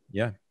 right?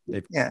 Yeah,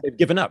 they've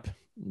given up.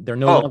 They're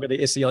no longer the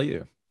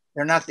ACLU.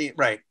 They're not the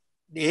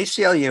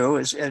ACLU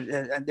is.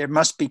 There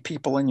must be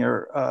people in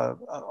your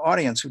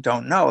audience who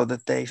don't know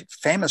that they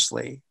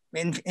famously,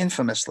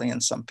 infamously, in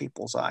some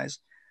people's eyes,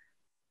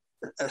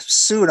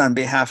 sued on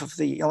behalf of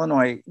the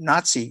Illinois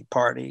Nazi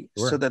Party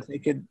so that they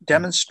could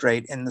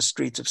demonstrate in the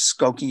streets of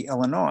Skokie,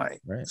 Illinois.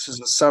 Right. This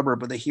is a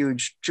suburb with a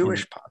huge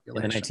Jewish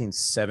population. In the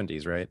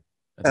 1970s, right?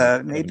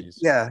 Maybe, in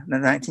the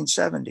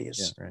 1970s.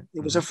 Yeah, right.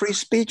 It was a free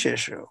speech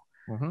issue.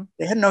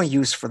 They had no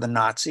use for the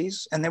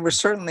Nazis, and they were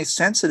certainly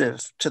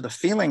sensitive to the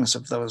feelings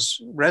of those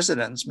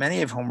residents,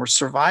 many of whom were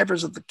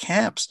survivors of the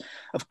camps.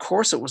 Of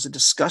course, it was a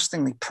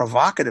disgustingly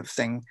provocative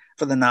thing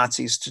for the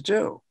Nazis to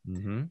do.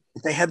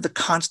 They had the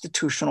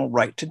constitutional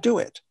right to do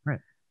it.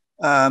 Right.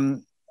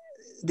 The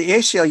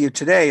ACLU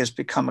today has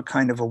become a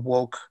kind of a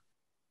woke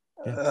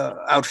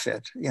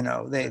outfit.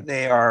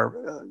 They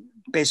are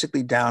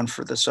basically down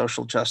for the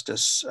social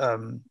justice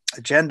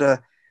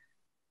agenda.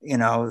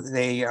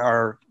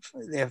 To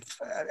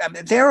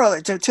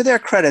their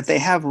credit, they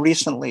have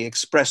recently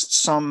expressed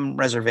some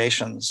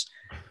reservations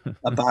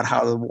about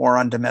how the war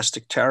on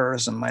domestic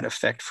terrorism might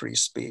affect free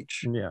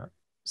speech. Yeah,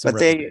 but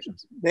they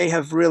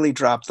have really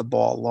dropped the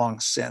ball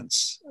long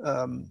since.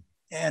 And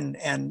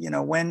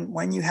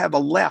when you have a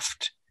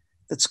left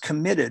that's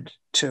committed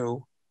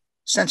to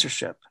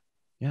censorship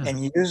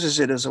and uses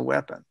it as a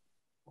weapon,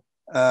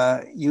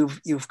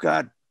 you've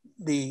got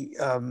the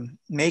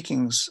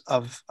makings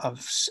of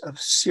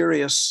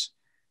serious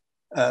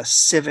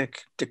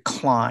civic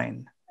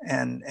decline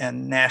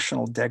and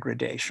national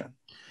degradation.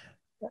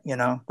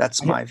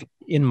 That's my view.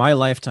 In my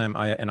lifetime,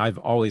 I've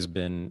always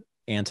been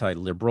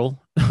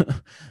anti-liberal.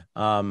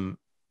 I've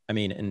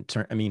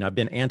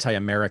been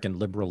anti-American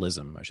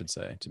liberalism, I should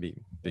say, to be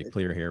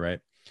clear here, right?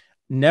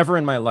 Never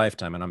in my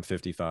lifetime, and I'm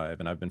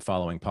 55, and I've been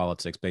following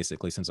politics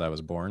basically since I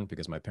was born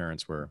because my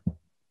parents were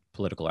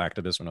political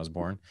activists when I was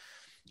born.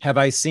 Have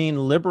I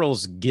seen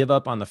liberals give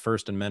up on the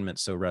First Amendment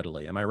so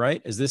readily? Am I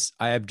right?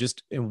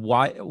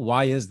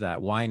 Why is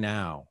that? Why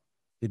now?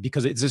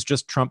 Because is this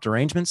just Trump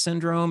derangement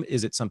syndrome?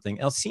 Is it something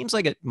else? Seems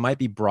like it might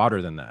be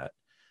broader than that.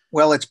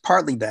 Well, it's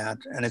partly that,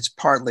 and it's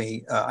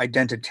partly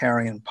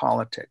identitarian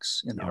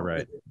politics.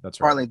 Right. That's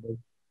partly right.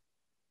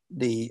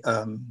 the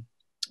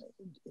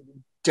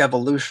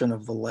devolution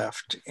of the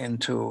left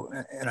into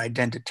an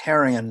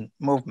identitarian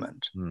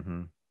movement.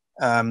 Mm-hmm.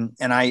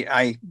 And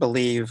I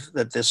believe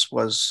that this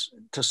was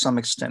to some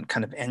extent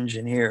kind of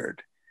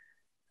engineered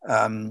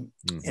in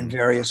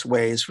various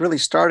ways, really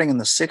starting in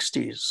the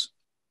 60s.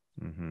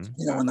 Mm-hmm.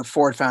 You know, when the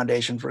Ford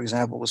Foundation, for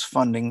example, was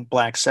funding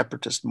Black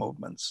separatist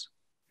movements.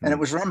 And it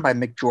was run by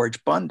McGeorge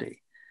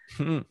Bundy,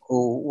 who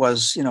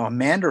was, you know, a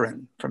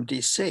Mandarin from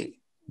DC.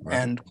 Right.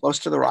 And close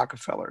to the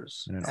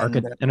Rockefellers.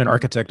 And an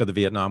architect of the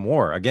Vietnam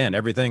War. Again,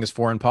 everything is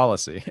foreign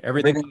policy.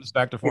 Everything comes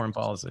back to foreign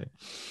policy.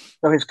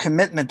 So his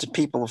commitment to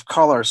people of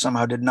color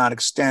somehow did not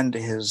extend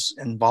to his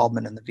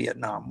involvement in the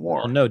Vietnam War.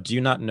 Well, no, do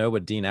you not know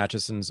what Dean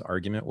Acheson's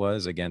argument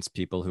was against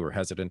people who were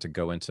hesitant to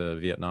go into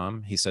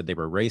Vietnam? He said they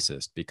were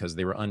racist because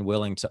they were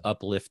unwilling to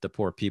uplift the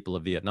poor people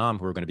of Vietnam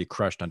who were going to be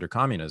crushed under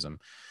communism.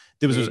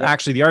 This was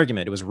actually the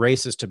argument. It was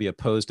racist to be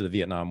opposed to the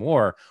Vietnam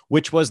War,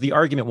 which was the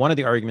argument, one of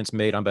the arguments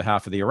made on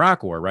behalf of the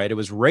Iraq War, right? It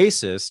was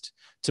racist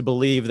to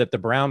believe that the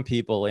brown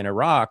people in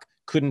Iraq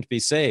shouldn't be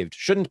saved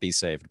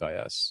by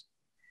us.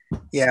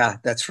 Yeah,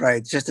 that's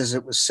right. Just as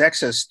it was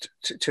sexist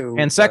to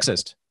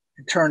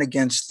turn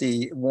against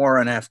the war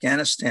in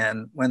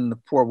Afghanistan when the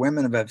poor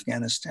women of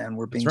Afghanistan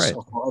were being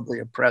so horribly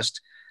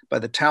oppressed by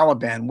the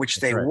Taliban, which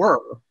they were.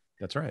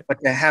 That's right.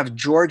 But to have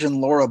George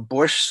and Laura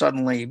Bush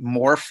suddenly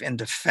morph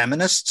into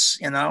feminists,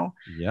 you know?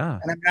 Yeah.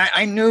 And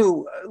I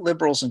knew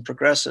liberals and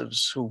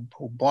progressives who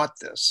bought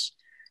this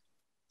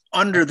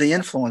under the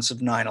influence of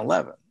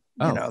 9/11.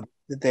 You know,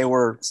 that they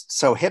were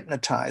so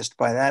hypnotized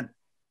by that.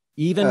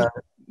 Even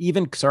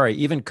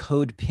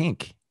Code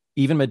Pink,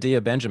 even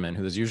Medea Benjamin,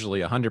 who is usually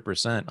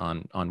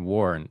 100% on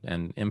war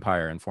and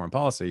empire and foreign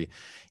policy,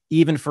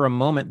 even for a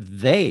moment,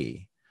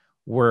 they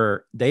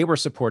were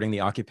supporting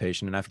the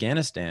occupation in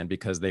Afghanistan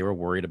because they were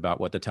worried about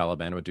what the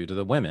Taliban would do to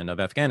the women of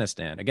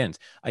Afghanistan. Again,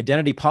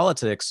 identity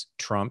politics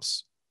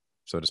trumps,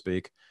 so to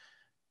speak,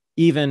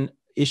 even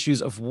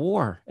issues of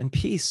war and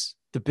peace,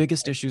 the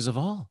biggest issues of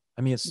all.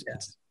 I mean,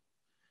 it's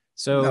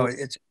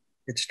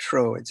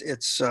true.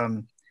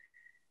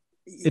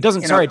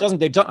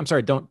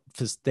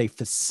 They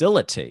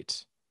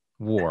facilitate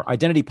war.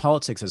 Identity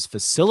politics has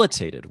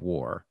facilitated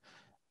war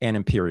and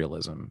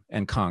imperialism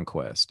and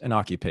conquest and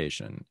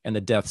occupation and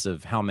the deaths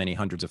of how many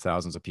hundreds of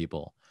thousands of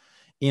people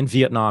in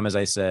Vietnam, as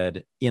I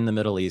said, in the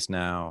Middle East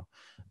now,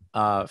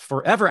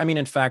 forever. I mean,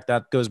 in fact,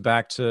 that goes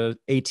back to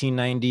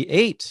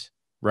 1898,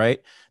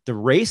 right? The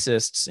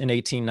racists in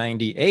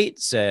 1898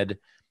 said,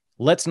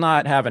 let's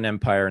not have an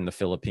empire in the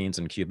Philippines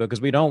and Cuba because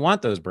we don't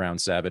want those brown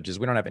savages.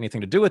 We don't have anything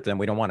to do with them.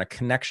 We don't want a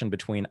connection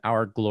between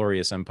our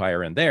glorious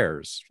empire and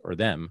theirs or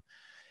them.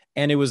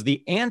 And it was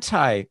the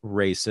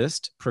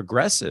anti-racist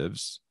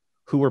progressives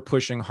who were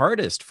pushing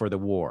hardest for the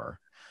war,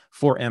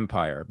 for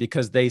empire,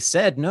 because they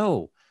said,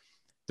 no,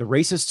 the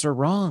racists are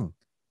wrong.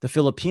 The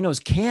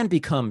Filipinos can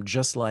become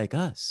just like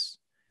us.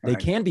 They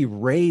can be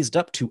raised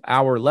up to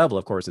our level.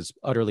 Of course, it's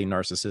utterly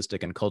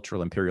narcissistic and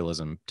cultural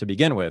imperialism to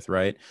begin with,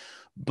 right?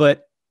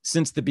 But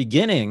since the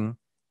beginning,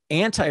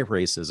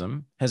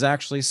 anti-racism has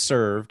actually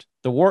served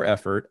the war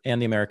effort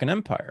and the American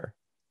empire.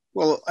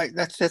 Well,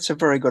 that's a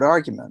very good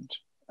argument.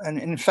 And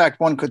in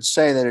fact, one could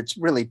say that it's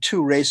really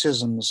two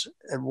racisms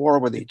at war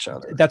with each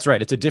other. That's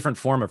right. It's a different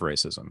form of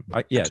racism.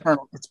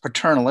 It's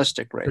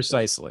paternalistic racism.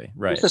 Precisely,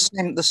 right. It's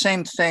the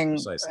same thing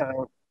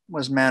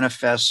was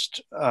manifest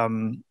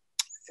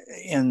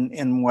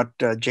in what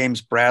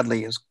James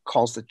Bradley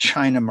calls the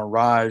China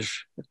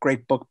Mirage, a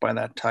great book by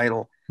that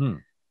title,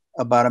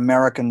 about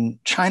American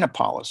China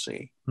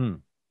policy,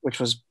 which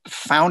was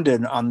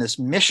founded on this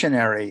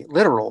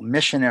literal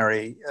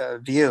missionary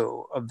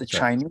view of the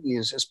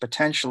Chinese as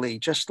potentially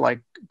just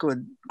like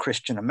good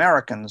Christian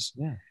Americans.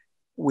 Yeah.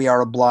 We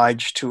are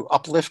obliged to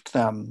uplift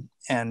them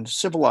and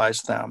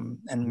civilize them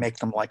and make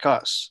them like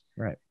us.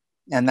 Right.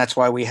 And that's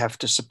why we have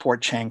to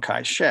support Chiang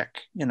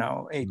Kai-shek, you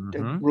know, a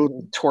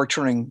brutal,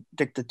 torturing,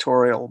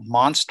 dictatorial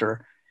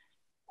monster,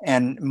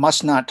 and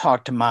must not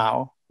talk to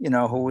Mao, you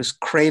know, who was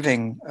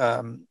craving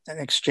an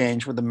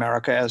exchange with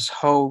America as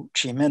Ho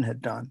Chi Minh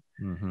had done.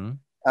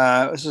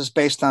 This is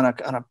based on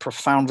a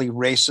profoundly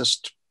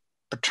racist,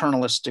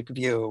 paternalistic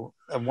view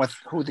of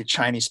who the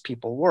Chinese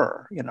people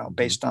were, you know,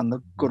 based on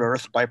The Good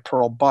Earth by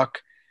Pearl Buck.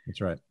 That's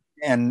right.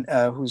 And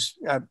who's,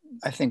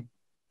 I think,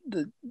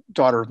 the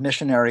daughter of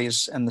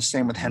missionaries, and the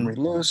same with Henry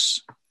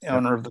Luce,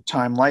 owner of the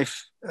Time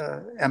Life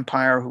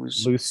empire,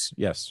 who's Luce,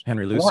 yes,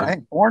 Henry Luce,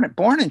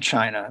 born in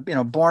China, you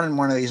know, born in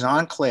one of these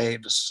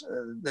enclaves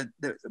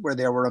where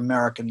there were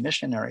American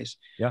missionaries.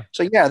 Yeah.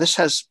 So yeah, this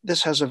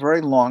has a very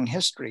long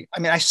history.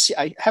 I mean,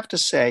 I have to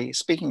say,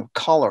 speaking of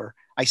color,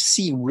 I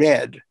see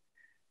red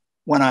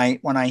when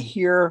I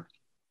hear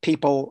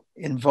people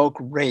invoke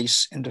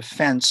race in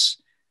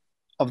defense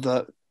of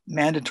the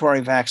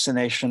mandatory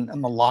vaccination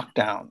and the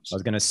lockdowns. I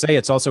was going to say,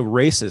 it's also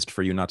racist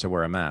for you not to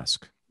wear a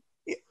mask.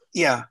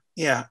 Yeah.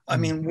 I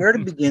mean, where to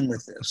begin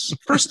with this?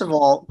 First of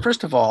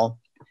all,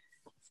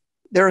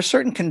 there are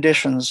certain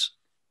conditions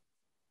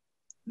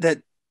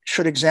that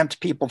should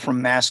exempt people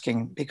from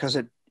masking because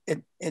it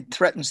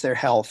threatens their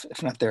health,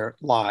 if not their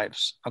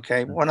lives.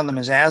 Okay. One of them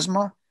is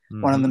asthma.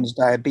 One of them is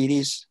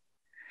diabetes.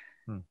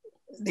 Hmm.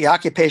 The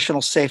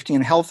Occupational Safety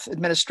and Health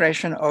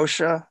Administration,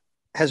 OSHA,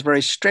 has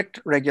very strict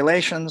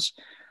regulations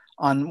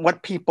on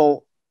what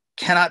people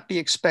cannot be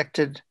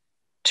expected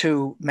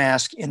to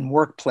mask in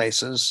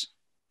workplaces.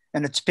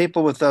 And it's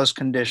people with those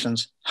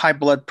conditions, high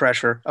blood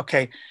pressure.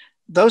 Okay,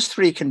 those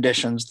three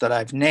conditions that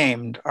I've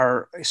named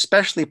are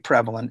especially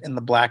prevalent in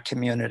the Black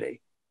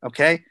community.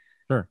 Okay.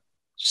 Sure.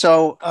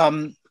 So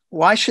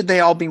why should they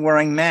all be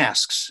wearing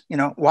masks? You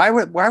know, why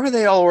were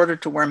they all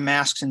ordered to wear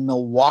masks in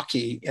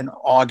Milwaukee in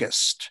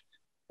August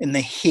in the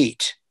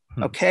heat?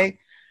 Okay.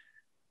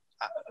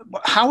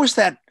 How is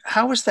that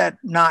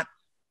not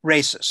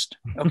racist?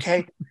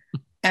 Okay.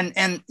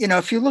 And you know,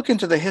 if you look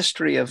into the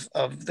history of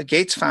the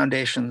Gates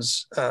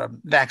Foundation's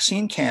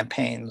vaccine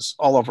campaigns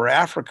all over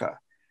Africa,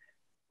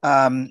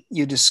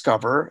 you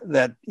discover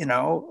that, you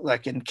know,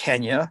 like in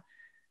Kenya,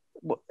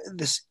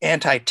 this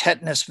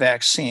anti-tetanus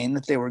vaccine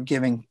that they were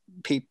giving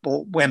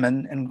people,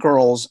 women and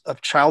girls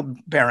of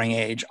childbearing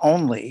age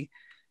only,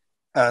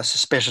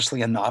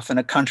 suspiciously enough, in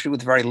a country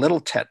with very little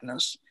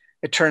tetanus,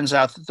 it turns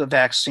out that the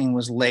vaccine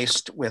was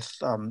laced with,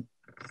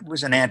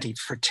 was an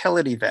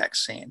anti-fertility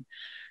vaccine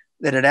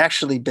that had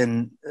actually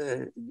been,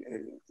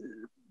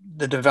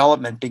 the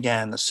development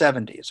began in the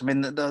 70s. I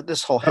mean,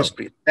 this whole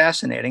history is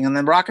fascinating. And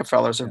then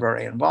Rockefellers are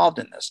very involved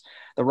in this.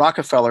 The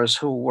Rockefellers,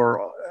 who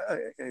were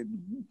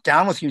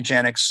down with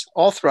eugenics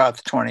all throughout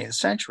the 20th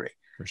century.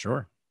 For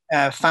sure.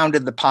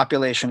 Founded the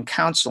Population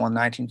Council in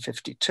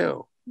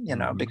 1952, you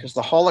know, because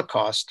the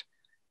Holocaust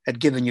had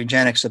given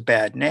eugenics a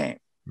bad name.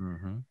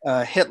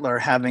 Hitler,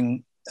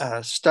 having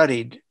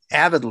studied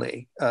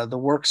avidly the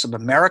works of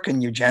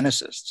American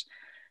eugenicists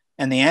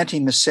and the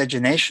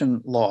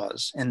anti-miscegenation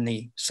laws in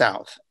the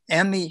South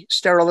and the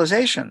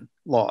sterilization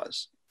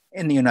laws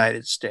in the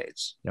United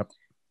States,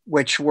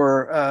 which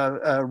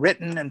were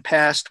written and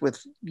passed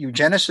with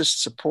eugenicist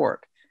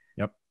support.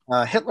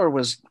 Hitler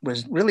was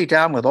really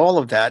down with all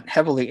of that,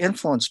 heavily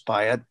influenced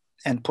by it,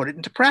 and put it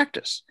into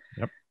practice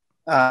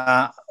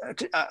on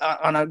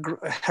a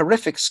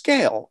horrific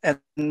scale. And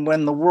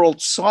when the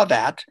world saw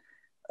that,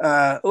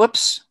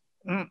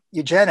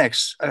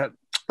 eugenics,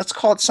 let's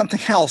call it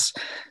something else.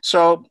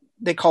 So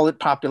they call it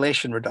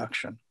population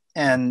reduction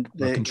and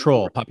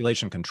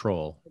population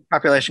control.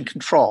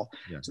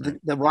 Yeah, so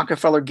the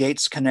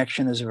Rockefeller-Gates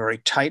connection is a very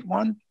tight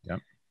one.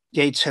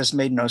 Gates has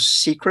made no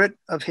secret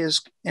of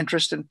his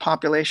interest in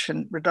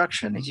population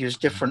reduction. He's used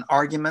different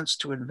arguments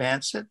to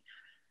advance it.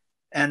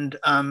 And,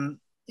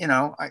 you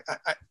know,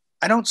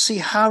 I don't see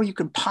how you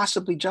can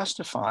possibly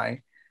justify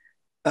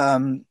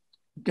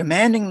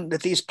demanding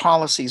that these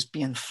policies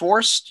be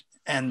enforced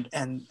and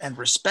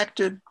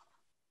respected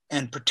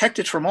and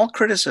protected from all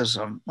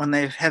criticism when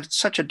they've had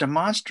such a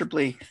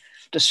demonstrably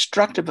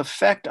destructive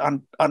effect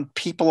on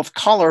people of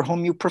color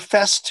whom you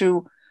profess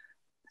to,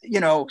 you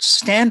know,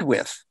 stand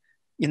with,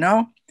 you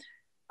know?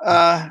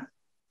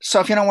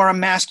 So if you don't wear a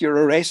mask,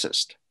 you're a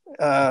racist,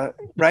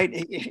 right?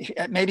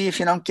 Maybe if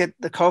you don't get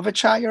the COVID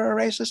shot, you're a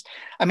racist.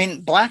 I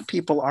mean, Black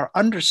people are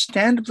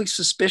understandably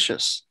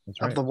suspicious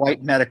of the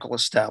white medical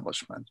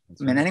establishment.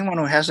 I mean, anyone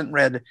who hasn't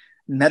read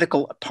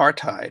Medical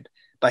Apartheid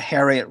by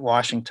Harriet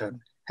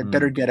Washington had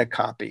better get a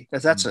copy,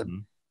 because that's a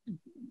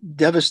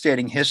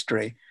devastating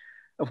history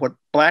of what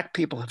Black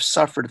people have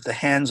suffered at the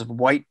hands of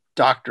white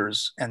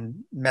doctors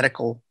and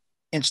medical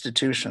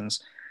institutions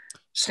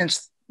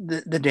since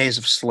the days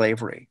of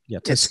slavery. Yeah,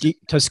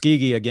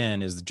 Tuskegee,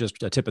 again, is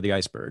just a tip of the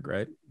iceberg,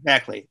 right?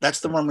 Exactly. That's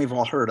the one we've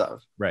all heard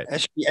of. Right.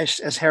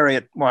 As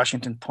Harriet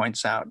Washington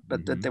points out,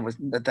 but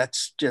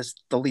that's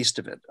just the least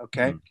of it,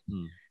 okay?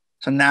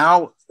 So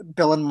now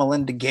Bill and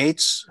Melinda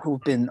Gates, who've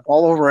been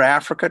all over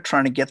Africa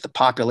trying to get the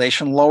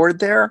population lowered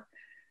there,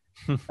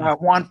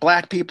 want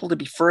Black people to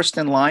be first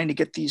in line to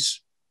get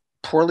these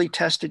poorly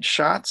tested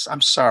shots.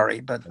 I'm sorry,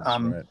 but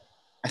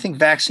I think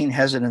vaccine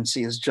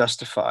hesitancy is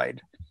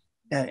justified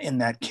in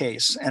that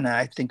case. And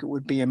I think it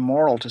would be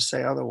immoral to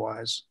say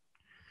otherwise.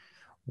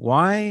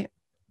 Why,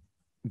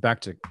 back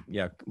to,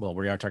 well,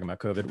 we are talking about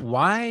COVID.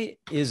 Why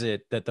is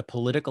it that the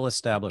political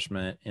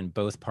establishment in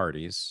both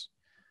parties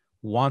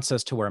wants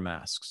us to wear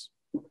masks?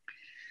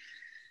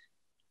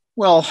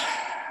 Well,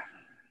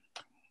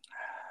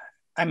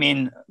 I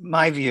mean,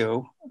 my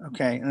view,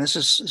 okay, and this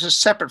is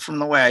separate from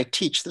the way I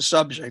teach the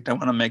subject. I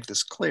want to make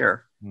this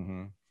clear,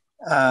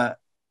 because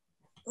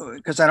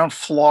I don't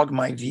flog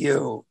my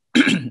view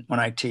when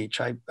I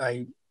teach. I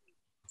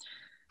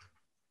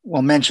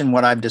will mention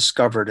what I've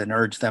discovered and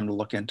urge them to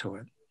look into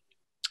it.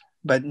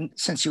 But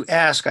since you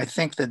ask, I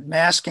think that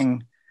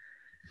masking,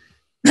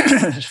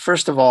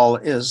 first of all,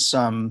 is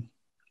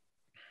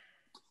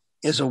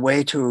a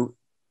way to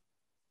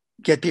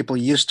get people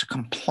used to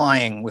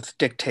complying with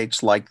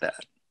dictates like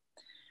that.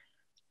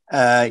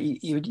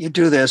 You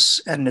do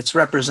this and it's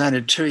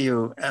represented to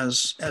you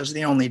as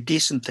the only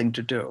decent thing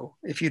to do.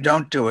 If you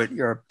don't do it,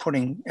 you're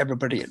putting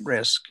everybody at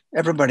risk.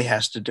 Everybody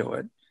has to do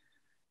it.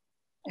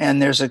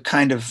 And there's a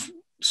kind of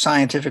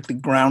scientifically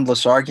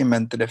groundless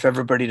argument that if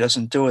everybody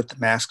doesn't do it, the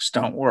masks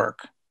don't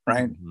work,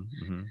 right?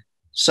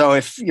 So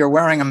if you're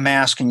wearing a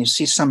mask and you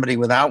see somebody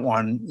without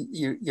one,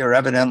 you're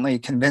evidently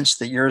convinced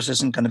that yours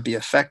isn't going to be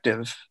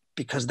effective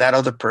because that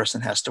other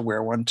person has to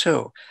wear one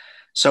too.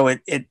 So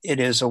it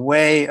is a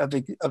way of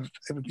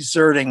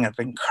exerting, of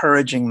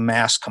encouraging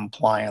mass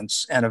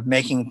compliance and of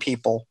making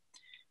people,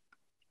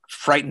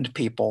 frightened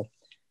people,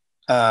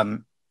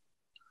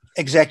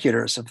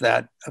 executors of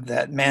that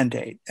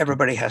mandate.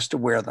 Everybody has to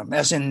wear them,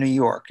 as in New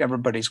York.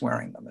 Everybody's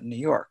wearing them in New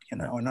York,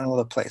 and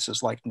other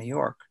places like New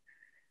York.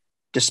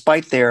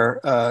 Despite their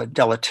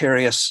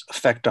deleterious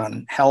effect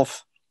on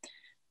health,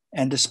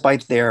 and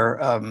despite their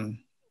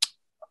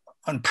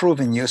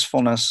unproven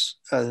usefulness,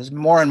 there's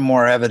more and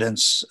more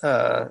evidence,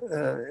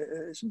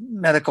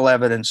 medical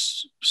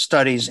evidence,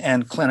 studies,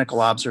 and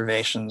clinical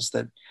observations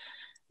that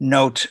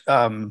note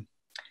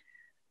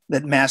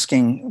that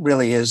masking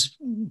really is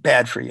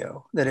bad for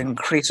you, that it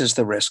increases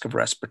the risk of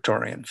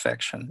respiratory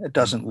infection. It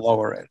doesn't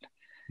lower it.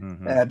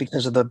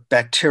 Because of the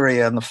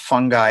bacteria and the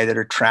fungi that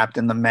are trapped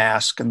in the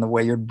mask and the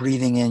way you're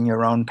breathing in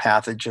your own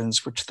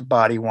pathogens, which the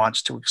body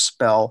wants to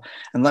expel.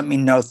 And let me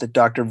note that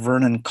Dr.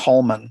 Vernon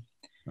Coleman,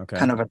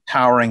 kind of a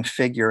towering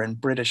figure in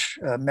British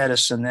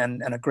medicine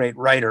and a great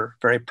writer,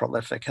 very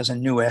prolific, has a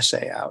new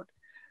essay out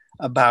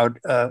about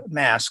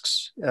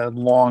masks, a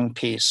long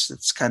piece.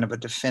 It's kind of a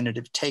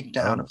definitive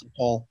takedown of the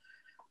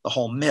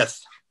whole myth.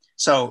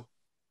 So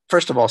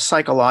first of all,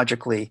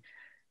 psychologically,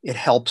 it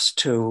helps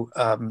to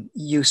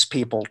use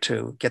people,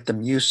 to get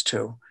them used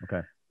to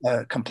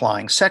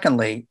complying.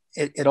 Secondly,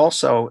 it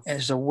also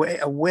is a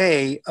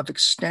way of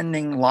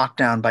extending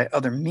lockdown by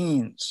other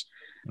means.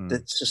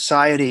 That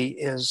society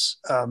is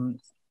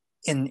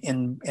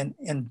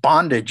in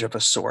bondage of a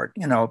sort.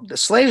 The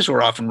slaves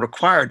were often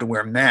required to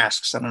wear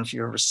masks. I don't know if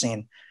you've ever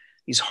seen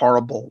these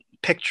horrible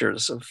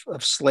pictures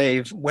of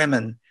slave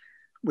women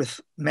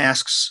with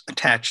masks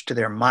attached to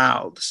their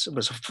mouths. It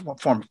was a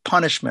form of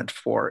punishment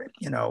for,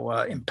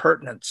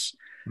 impertinence.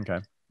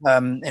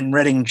 In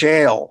Reading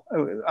Jail,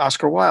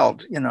 Oscar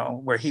Wilde,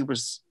 where he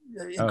was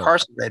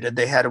incarcerated,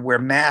 they had to wear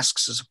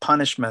masks as a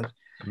punishment.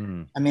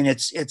 I mean,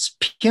 it's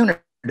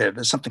punitive.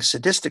 There's something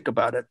sadistic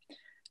about it.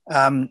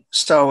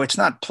 So it's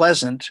not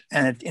pleasant,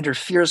 and it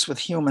interferes with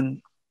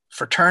human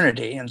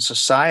fraternity and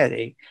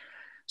society.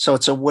 So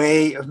it's a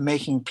way of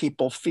making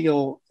people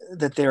feel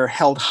that they're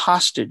held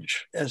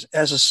hostage as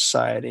a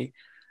society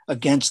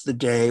against the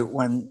day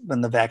when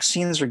the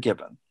vaccines are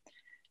given.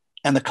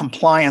 And the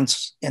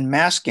compliance in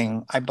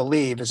masking, I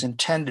believe, is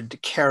intended to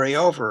carry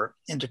over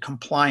into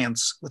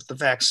compliance with the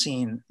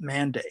vaccine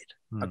mandate.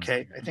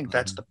 Okay, I think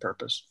that's the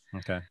purpose.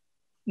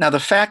 Now, the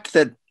fact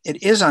that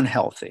it is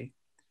unhealthy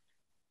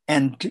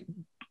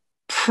and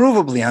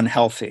provably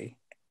unhealthy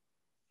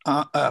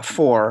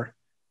for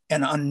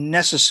and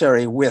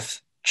unnecessary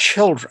with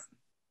children,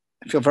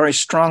 I feel very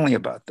strongly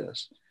about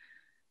this,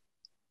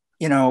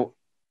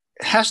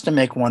 has to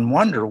make one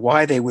wonder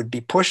why they would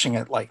be pushing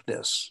it like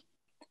this,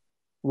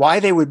 why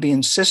they would be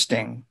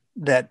insisting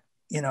that,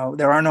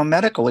 there are no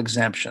medical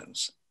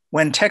exemptions,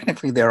 when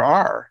technically there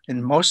are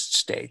in most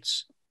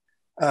states.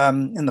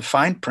 In the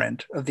fine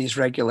print of these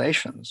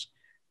regulations,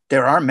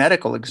 there are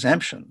medical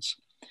exemptions,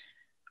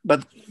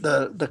 but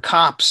the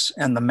cops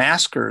and the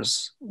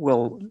maskers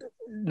will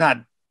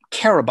not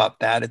care about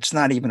that. It's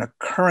not even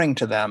occurring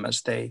to them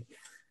as they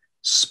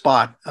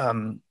spot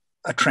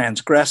a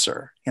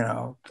transgressor.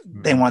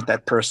 They want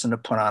that person to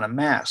put on a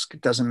mask. It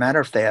doesn't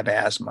matter if they have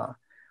asthma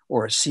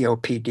or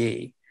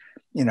COPD,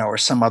 or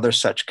some other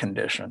such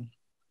condition.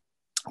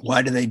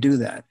 Why do they do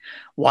that?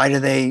 Why do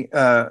they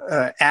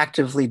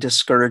actively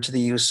discourage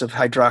the use of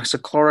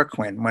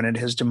hydroxychloroquine when it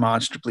has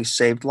demonstrably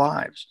saved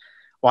lives?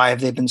 Why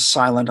have they been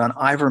silent on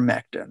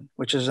ivermectin,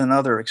 which is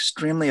another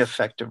extremely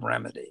effective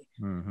remedy?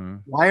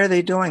 Why are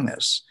they doing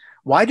this?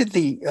 Why did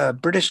the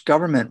British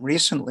government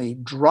recently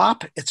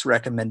drop its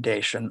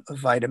recommendation of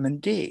vitamin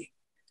D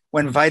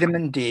when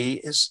vitamin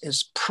D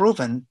is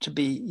proven to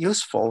be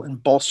useful in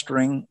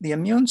bolstering the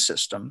immune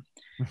system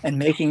and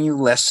making you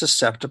less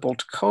susceptible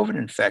to COVID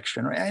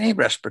infection or any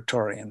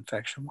respiratory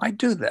infection? Why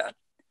do that?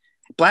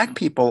 Black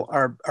people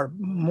are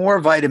more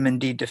vitamin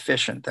D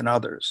deficient than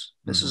others.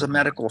 This is a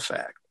medical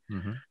fact.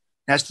 It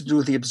has to do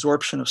with the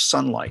absorption of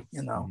sunlight,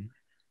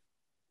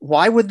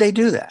 Why would they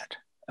do that?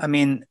 I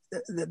mean,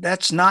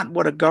 that's not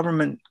what a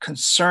government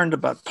concerned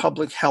about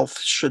public health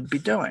should be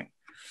doing.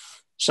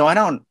 So I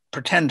don't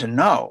pretend to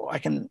know. I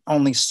can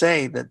only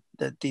say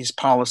that these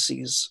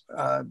policies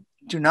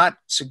do not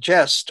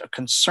suggest a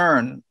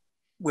concern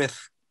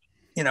with,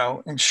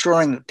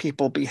 ensuring that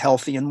people be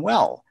healthy and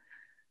well.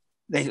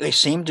 They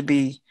seem to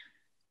be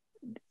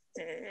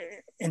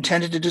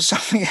intended to do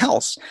something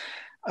else,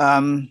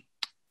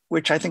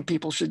 which I think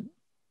people should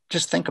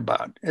just think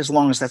about, as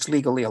long as that's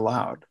legally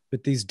allowed.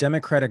 But these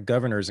Democratic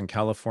governors in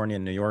California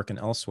and New York and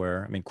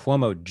elsewhere, I mean,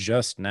 Cuomo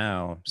just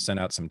now sent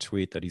out some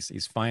tweet that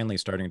he's finally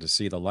starting to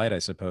see the light, I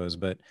suppose,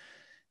 but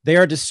they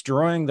are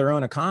destroying their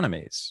own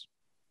economies.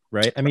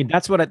 Right. I mean,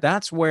 that's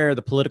where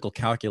the political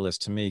calculus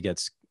to me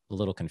gets a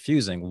little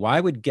confusing. Why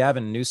would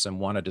Gavin Newsom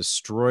want to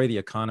destroy the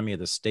economy of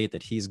the state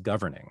that he's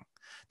governing?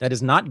 That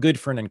is not good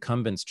for an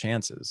incumbent's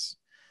chances.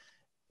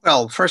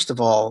 Well, first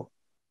of all,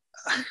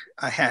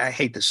 I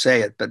hate to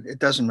say it, but it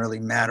doesn't really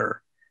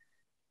matter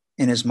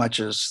in as much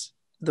as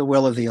the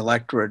will of the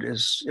electorate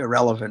is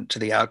irrelevant to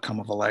the outcome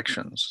of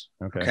elections.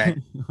 Okay. Okay.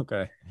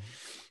 Okay.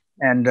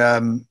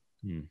 And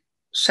Hmm.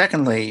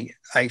 secondly,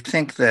 I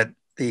think that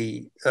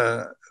the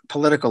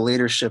political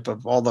leadership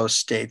of all those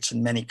states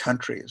and many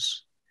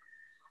countries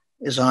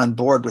is on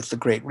board with the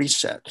Great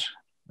Reset.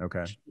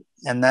 Okay.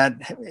 And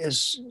that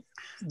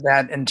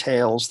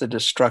entails the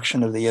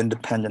destruction of the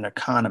independent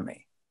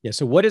economy. Yeah.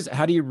 So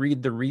how do you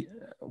read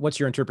what's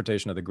your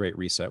interpretation of the Great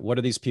Reset? What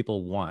do these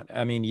people want?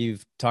 I mean,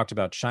 you've talked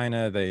about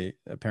China. They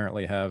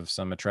apparently have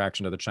some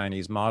attraction to the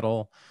Chinese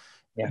model,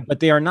 Yeah. but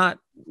they are not,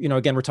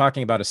 again, we're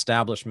talking about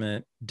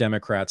establishment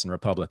Democrats and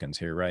Republicans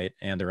here, right?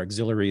 And their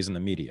auxiliaries in the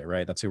media,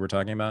 right? That's who we're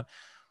talking about.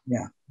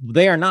 Yeah.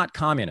 They are not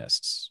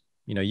communists.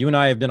 You and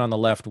I have been on the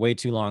left way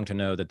too long to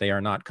know that they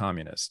are not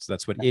communists.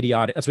 That's what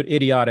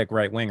idiotic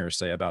right wingers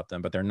say about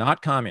them, but they're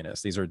not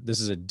communists. This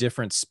is a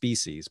different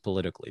species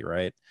politically,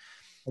 right?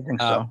 I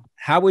think so.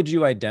 How would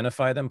you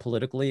identify them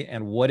politically,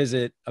 and what is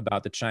it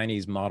about the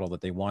Chinese model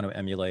that they want to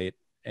emulate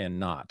and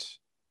not?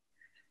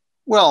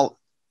 Well,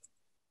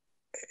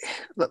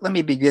 let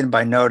me begin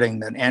by noting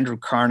that Andrew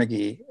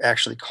Carnegie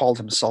actually called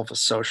himself a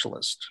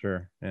socialist,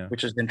 Sure. Yeah.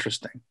 which is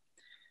interesting.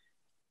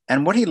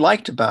 And what he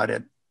liked about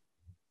it,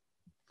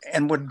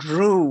 and what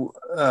drew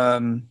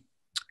some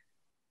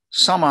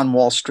on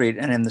Wall Street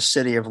and in the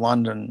city of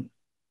London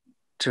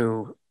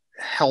to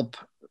help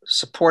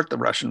support the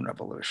Russian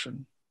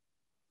Revolution.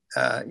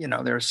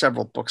 There are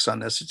several books on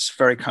this. It's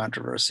very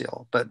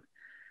controversial, but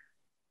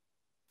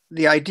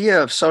the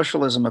idea of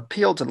socialism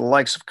appealed to the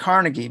likes of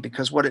Carnegie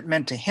because what it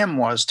meant to him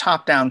was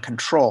top-down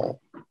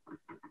control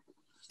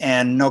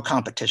and no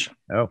competition.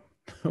 Oh,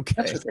 okay.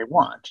 That's what they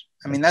want.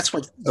 I mean, that's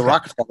what the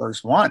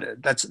Rockefellers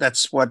wanted.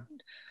 That's what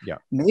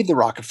made the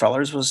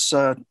Rockefellers was,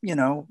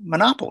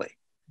 monopoly.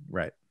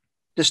 Right.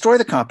 Destroy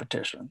the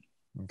competition.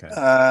 Okay.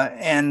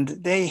 And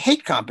they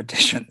hate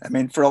competition. I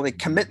mean, for all the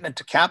commitment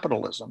to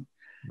capitalism,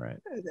 right,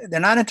 they're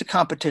not into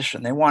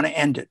competition. They want to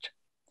end it.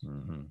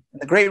 Mm-hmm.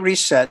 The Great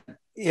Reset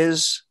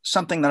is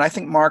something that I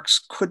think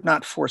Marx could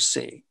not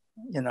foresee,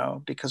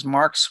 because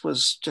Marx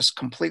was just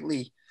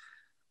completely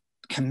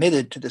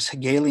committed to this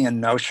Hegelian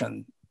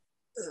notion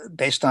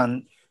based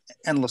on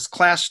endless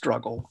class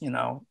struggle,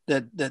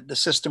 that the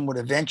system would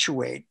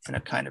eventuate in a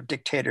kind of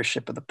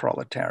dictatorship of the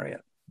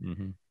proletariat.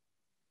 Mm-hmm.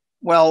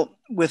 Well,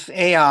 with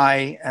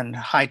AI and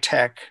high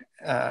tech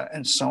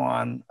and so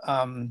on,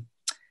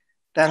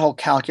 that whole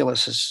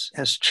calculus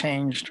has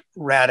changed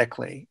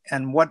radically.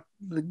 And what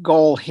the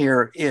goal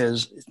here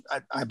is,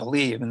 I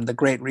believe, and the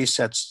Great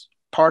Reset's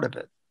part of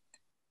it,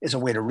 is a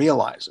way to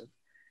realize it,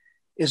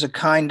 is a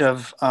kind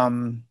of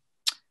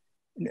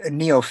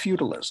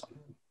neo-feudalism,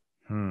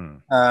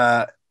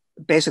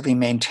 basically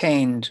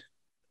maintained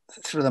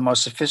through the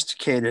most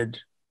sophisticated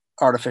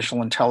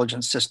artificial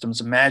intelligence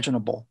systems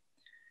imaginable,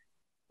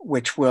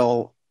 which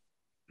will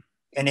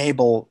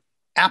enable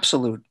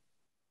absolute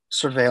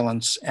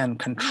surveillance and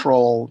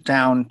control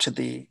down to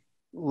the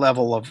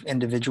level of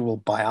individual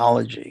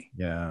biology.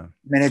 Yeah.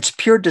 I mean, it's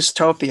pure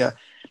dystopia.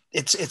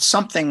 It's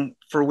something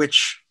for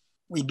which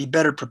we'd be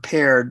better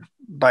prepared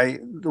by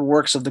the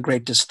works of the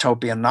great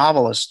dystopian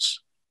novelists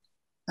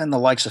and the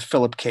likes of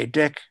Philip K.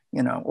 Dick,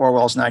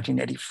 Orwell's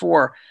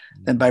 1984,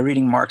 than by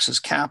reading Marx's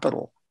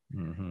Capital.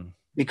 Mm-hmm.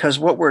 Because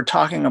what we're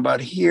talking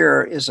about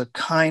here is a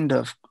kind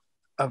of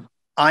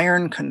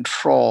iron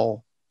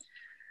control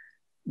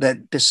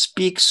that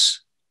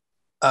bespeaks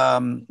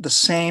the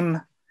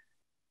same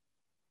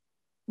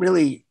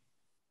really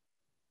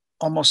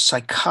almost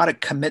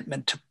psychotic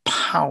commitment to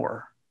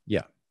power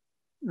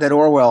that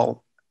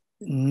Orwell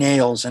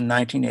nails in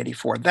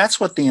 1984. That's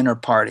what the Inner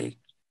Party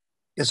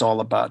is all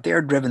about. They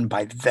are driven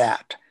by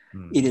that.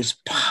 Mm-hmm. It is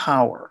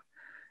power.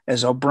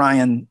 As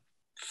O'Brien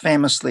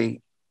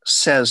famously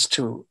says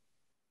to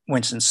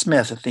Winston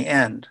Smith at the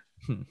end,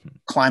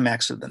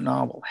 climax of the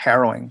novel,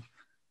 harrowing,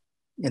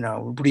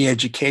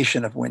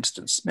 re-education of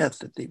Winston Smith,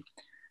 that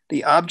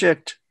the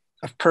object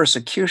of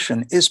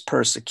persecution is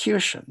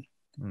persecution.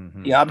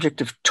 Mm-hmm. The object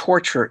of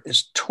torture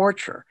is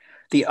torture.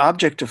 The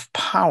object of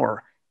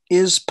power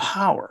is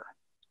power,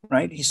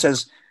 right? He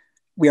says,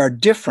 we are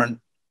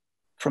different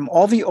from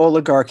all the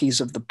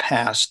oligarchies of the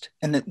past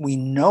and that we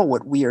know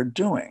what we are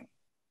doing.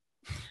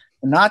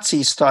 The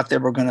Nazis thought they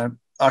were going to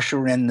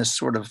usher in this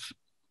sort of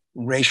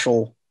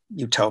racial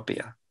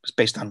utopia. It was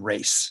based on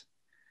race.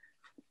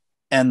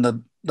 And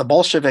the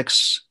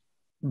Bolsheviks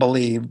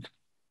believed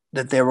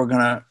that they were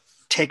going to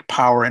take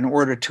power in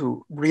order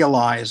to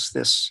realize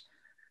this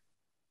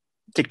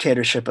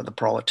dictatorship of the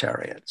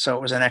proletariat. So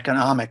it was an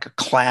economic, a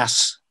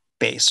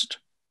class-based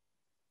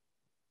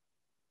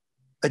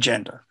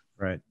agenda.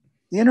 Right.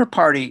 The Inner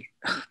Party,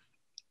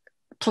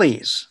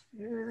 please,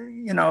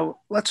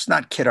 let's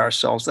not kid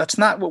ourselves. That's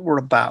not what we're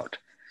about.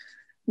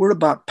 We're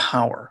about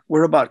power.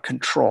 We're about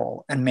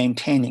control and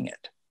maintaining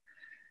it.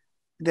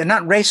 They're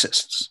not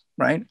racists,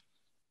 right?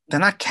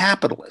 They're not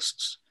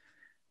capitalists.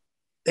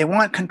 They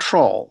want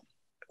control.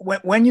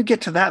 When you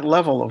get to that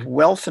level of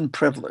wealth and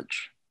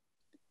privilege,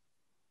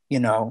 you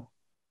know,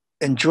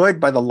 enjoyed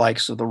by the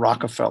likes of the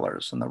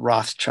Rockefellers and the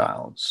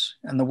Rothschilds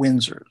and the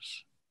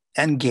Windsors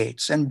and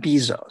Gates and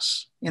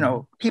Bezos,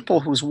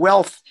 people whose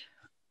wealth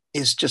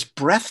is just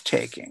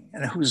breathtaking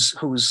and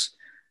whose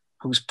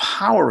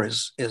power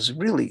is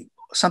really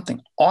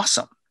something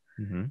awesome.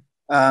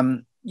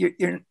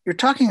 You're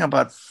talking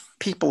about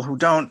people who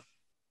don't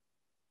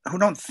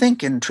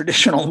think in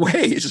traditional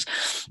ways,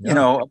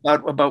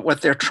 about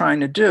what they're trying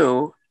to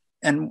do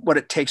and what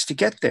it takes to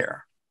get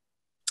there.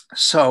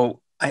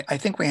 So I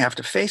think we have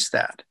to face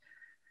that.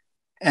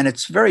 And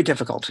it's very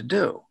difficult to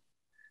do,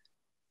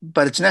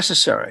 but it's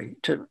necessary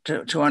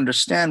to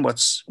understand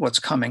what's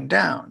coming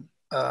down.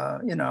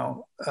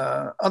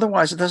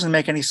 Otherwise it doesn't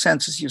make any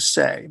sense, as you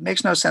say. It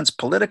makes no sense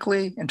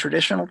politically in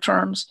traditional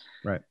terms.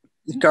 Right.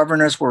 The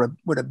governors would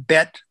have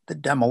bet the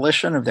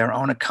demolition of their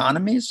own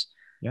economies.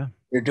 Yeah.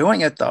 They're doing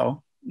it,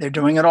 though. They're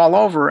doing it all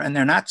over, and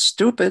they're not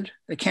stupid.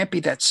 They can't be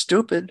that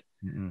stupid.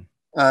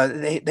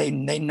 They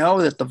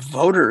know that the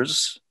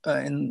voters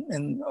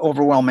in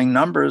overwhelming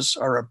numbers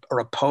are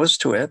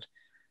opposed to it.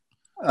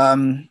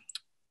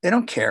 They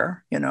don't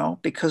care,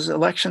 because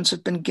elections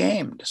have been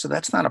gamed. So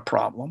that's not a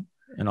problem.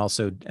 And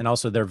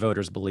also their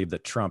voters believe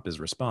that Trump is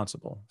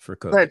responsible for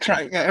COVID.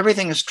 Right.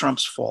 Everything is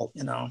Trump's fault,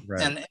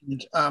 Right. And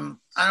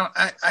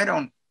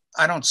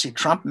I don't see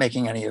Trump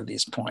making any of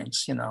these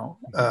points,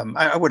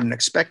 I wouldn't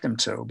expect him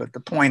to, but the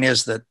point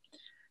is that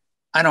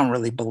I don't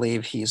really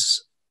believe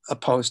he's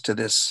opposed to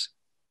this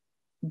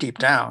deep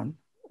down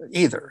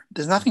either.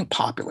 There's nothing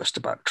populist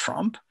about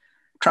Trump.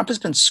 Trump has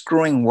been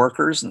screwing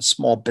workers and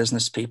small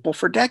business people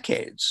for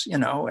decades,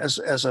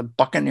 as a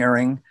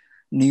buccaneering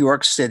New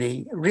York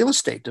City real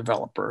estate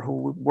developer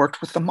who worked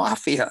with the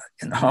mafia,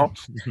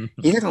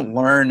 He didn't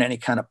learn any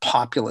kind of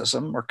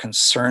populism or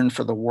concern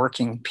for the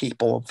working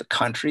people of the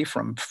country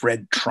from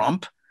Fred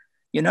Trump,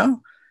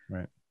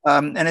 Right.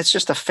 And it's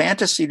just a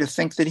fantasy to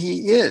think that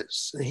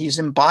he's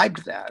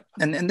imbibed that.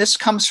 And this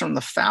comes from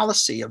the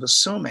fallacy of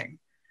assuming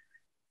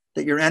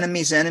that your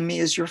enemy's enemy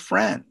is your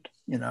friend,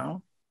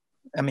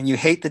 I mean, you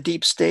hate the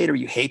deep state or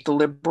you hate the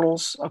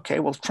liberals. Okay,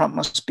 well, Trump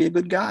must be a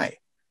good guy,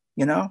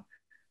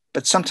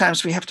 But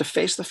sometimes we have to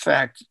face the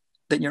fact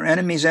that your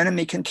enemy's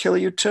enemy can kill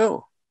you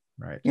too.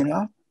 Right.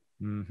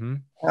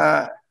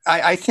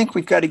 I think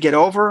we've got to get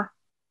over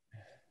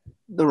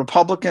the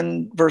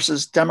Republican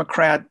versus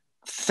Democrat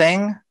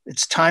thing.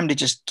 It's time to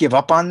just give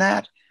up on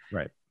that.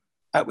 Right.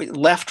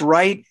 Left,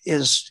 right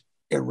is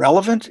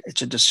irrelevant.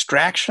 It's a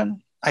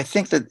distraction. I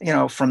think that,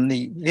 from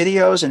the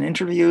videos and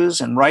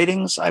interviews and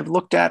writings I've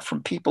looked at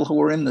from people who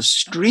were in the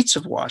streets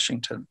of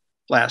Washington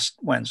last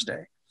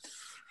Wednesday,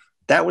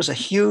 that was a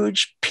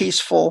huge,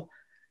 peaceful,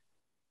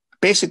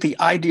 basically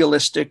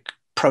idealistic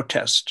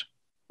protest.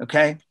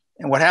 Okay.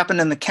 And what happened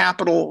in the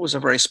Capitol was a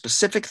very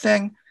specific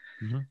thing.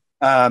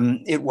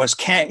 It was,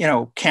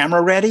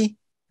 camera ready.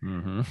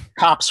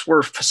 Cops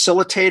were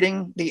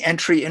facilitating the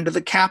entry into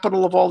the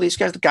Capitol of all these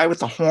guys, the guy with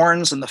the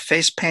horns and the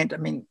face paint. I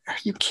mean, are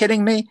you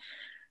kidding me?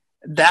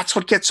 That's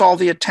what gets all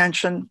the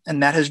attention.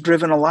 And that has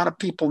driven a lot of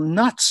people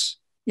nuts,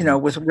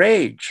 with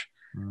rage.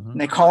 And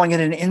they're calling it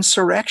an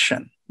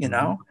insurrection,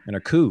 And a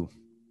coup.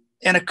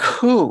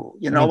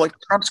 Like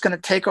Trump's going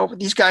to take over.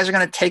 These guys are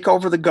going to take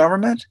over the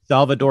government.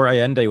 Salvador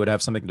Allende would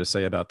have something to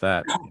say about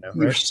that.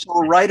 You're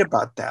so right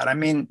about that. I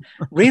mean,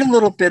 read a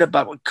little bit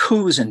about what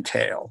coups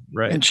entail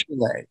in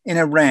Chile, in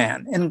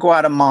Iran, in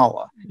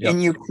Guatemala,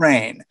 in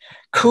Ukraine.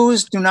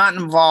 Coups do not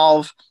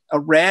involve a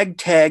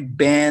ragtag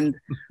band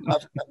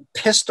of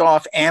pissed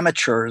off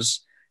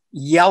amateurs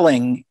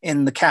yelling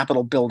in the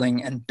Capitol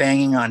building and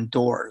banging on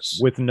doors.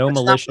 With no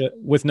militia,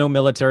 with no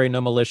military,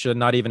 no militia,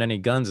 not even any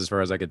guns, as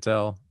far as I could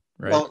tell.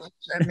 Right. Well,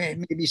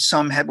 maybe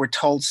we're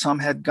told some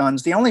had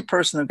guns. The only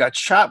person who got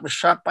shot was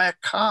shot by a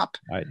cop.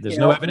 There's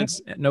no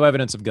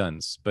evidence of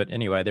guns. But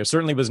anyway, there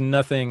certainly was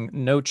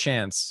no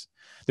chance.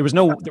 There was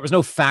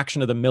no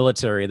faction of the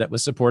military that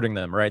was supporting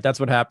them. Right. That's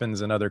what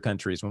happens in other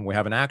countries when we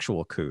have an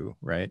actual coup.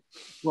 Right.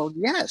 Well,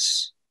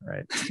 yes.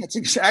 Right. That's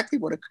exactly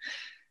what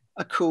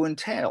a coup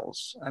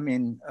entails. I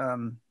mean,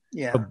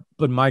 yeah.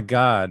 But my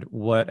God,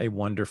 what a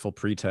wonderful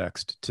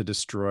pretext to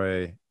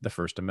destroy the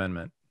First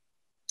Amendment.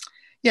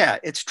 Yeah,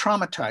 it's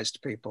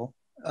traumatized people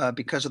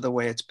because of the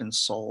way it's been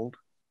sold.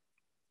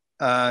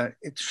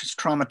 It's just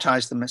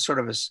traumatized them sort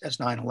of as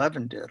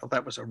 9/11 did.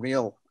 That was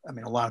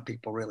a lot of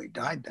people really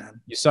died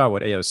then. You saw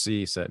what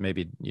AOC said.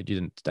 Maybe you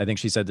didn't. I think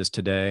she said this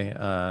today,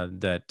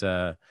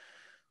 that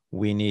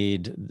we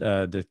need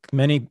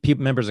many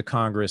members of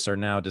Congress are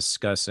now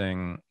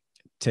discussing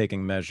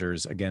taking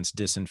measures against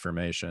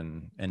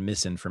disinformation and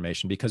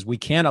misinformation, because we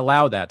can't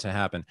allow that to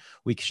happen.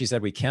 She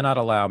said we cannot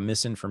allow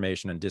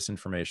misinformation and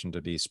disinformation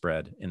to be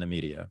spread in the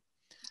media.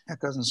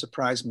 That doesn't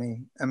surprise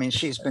me. I mean,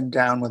 she's been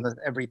down with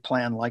every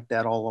plan like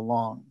that all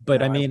along.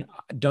 But I mean,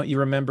 don't you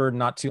remember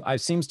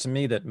it seems to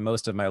me that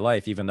most of my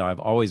life, even though I've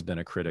always been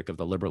a critic of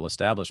the liberal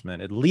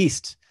establishment, at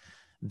least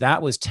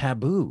that was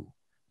taboo.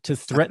 To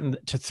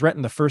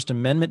threaten the First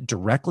Amendment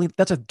directly,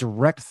 that's a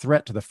direct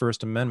threat to the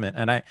First Amendment.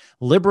 And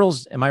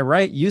liberals, am I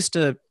right? They used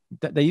to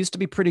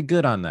be pretty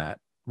good on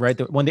that. right?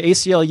 When the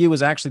ACLU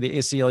was actually the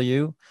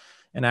ACLU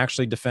and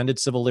actually defended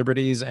civil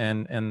liberties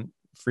and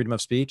freedom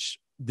of speech,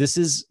 this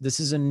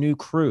is a new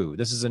crew.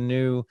 This is a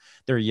new,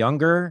 they're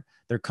younger,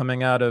 they're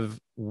coming out of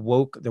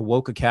the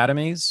woke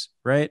academies,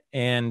 right?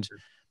 And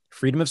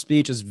freedom of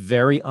speech is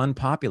very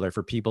unpopular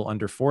for people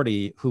under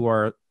 40 who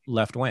are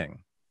left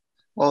wing.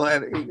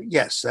 Well,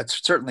 yes,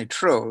 that's certainly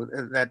true.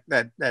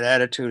 That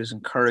attitude is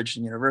encouraged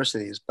in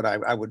universities, but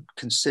I would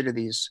consider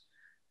these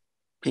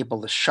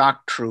people the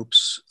shock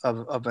troops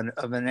of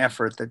an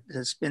effort that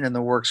has been in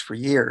the works for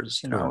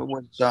years. You know, Sure. it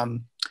was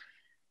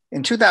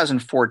in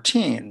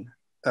 2014.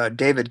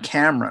 David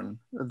Cameron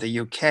of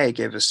the UK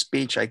gave a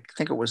speech. I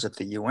think it was at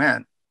the UN.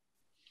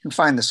 You can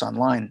find this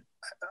online.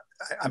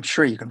 I'm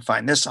sure you can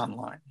find this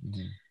online,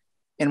 mm-hmm.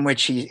 in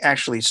which he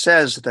actually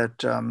says that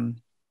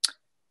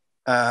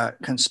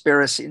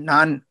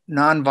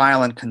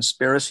nonviolent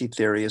conspiracy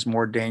theory is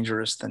more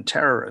dangerous than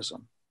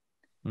terrorism.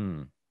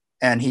 Mm.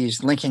 And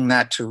he's linking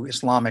that to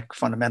Islamic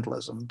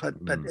fundamentalism, but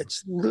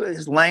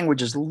his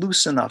language is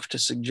loose enough to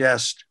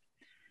suggest.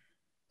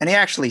 And he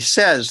actually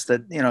says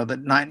that, you know,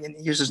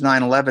 uses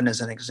 9/11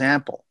 as an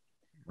example.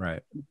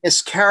 Right.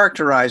 This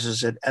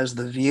characterizes it as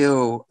the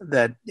view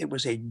that it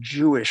was a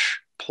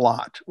Jewish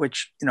plot,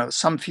 which, you know,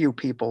 some few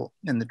people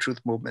in the truth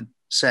movement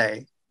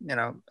say. You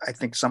know, I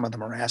think some of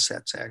them are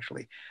assets,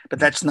 actually. But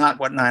that's not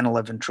what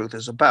 9/11 truth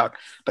is about.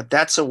 But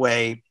that's a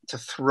way to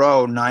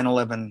throw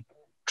 9/11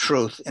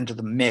 truth into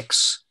the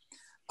mix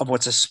of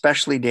what's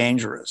especially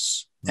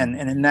dangerous. Mm-hmm.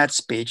 And in that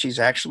speech, he's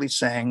actually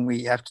saying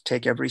we have to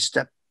take every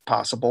step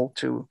possible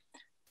to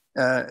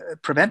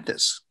prevent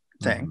this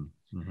thing.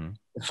 Mm-hmm.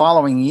 The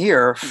following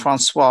year,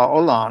 Francois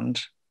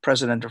Hollande,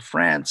 president of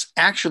France,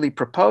 actually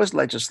proposed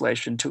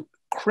legislation to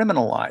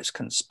criminalize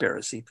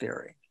conspiracy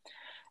theory.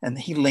 And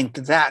he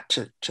linked that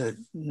to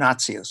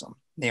Nazism,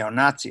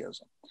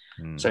 neo-Nazism.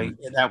 Mm-hmm. So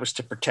that was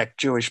to protect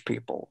Jewish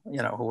people,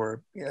 you know, who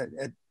were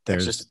at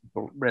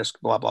existential risk,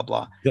 blah, blah,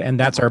 blah. And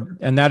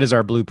that is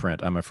our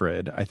blueprint, I'm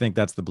afraid. I think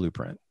that's the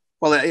blueprint.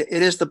 Well, it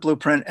is the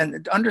blueprint.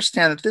 And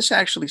understand that this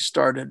actually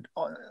started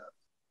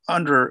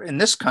in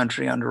this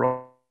country under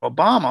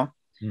Obama,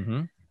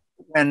 mm-hmm.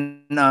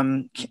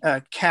 when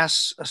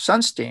Cass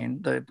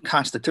Sunstein, the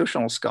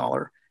constitutional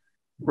scholar,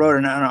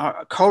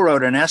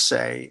 co-wrote an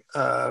essay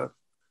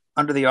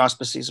under the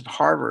auspices of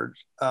Harvard,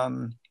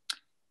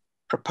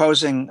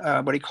 proposing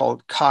what he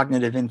called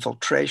cognitive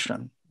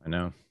infiltration. I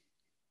know.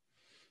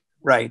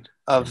 Right.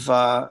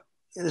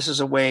 This is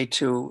a way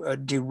to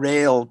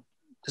derail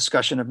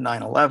discussion of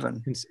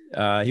 9/11.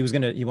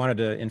 He wanted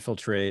to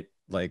infiltrate,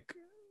 like,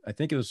 I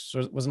think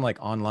wasn't like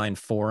online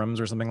forums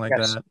or something like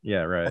that.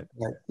 Yeah, right.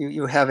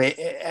 You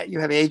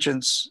have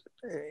agents,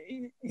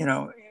 you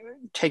know,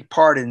 take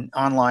part in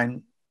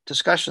online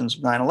discussions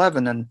of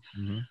 9/11 and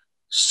mm-hmm.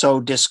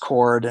 sow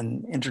discord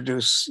and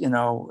introduce, you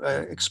know,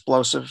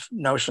 explosive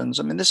notions.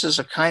 I mean, this is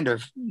a kind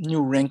of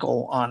new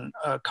wrinkle on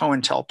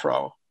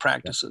COINTELPRO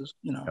practices,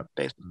 you know,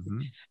 basically.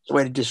 Mm-hmm. It's a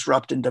way to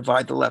disrupt and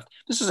divide the left.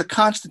 This is a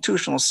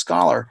constitutional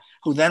scholar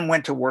who then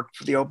went to work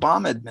for the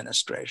Obama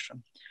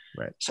administration.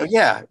 Right. So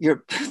yeah,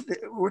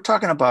 we're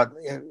talking about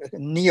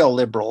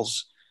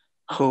neoliberals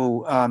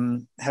who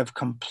have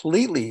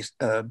completely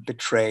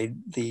betrayed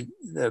the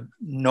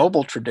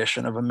noble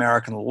tradition of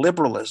American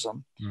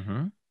liberalism,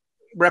 mm-hmm.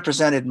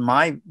 represented, in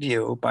my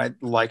view, by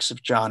the likes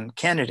of John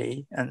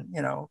Kennedy and,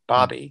 you know,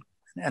 Bobby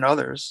mm-hmm. and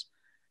others,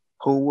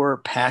 who were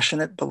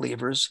passionate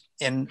believers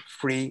in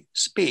free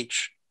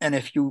speech. And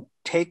if you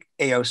take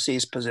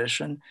AOC's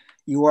position,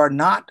 you are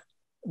not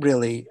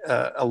really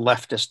a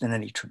leftist in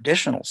any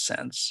traditional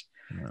sense.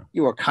 No.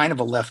 You are kind of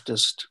a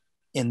leftist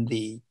in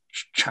the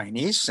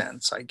Chinese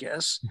sense, I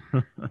guess,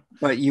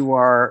 but you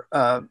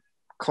are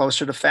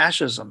closer to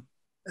fascism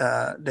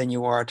than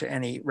you are to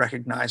any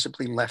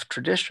recognizably left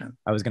tradition.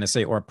 I was going to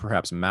say, or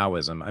perhaps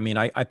Maoism. I mean,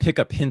 I pick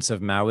up hints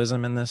of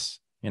Maoism in this,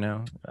 you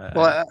know.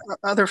 Well,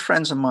 other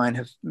friends of mine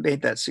have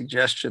made that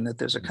suggestion that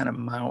there's a kind of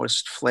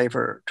Maoist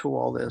flavor to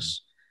all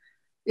this.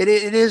 It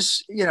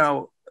is, you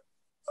know,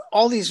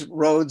 all these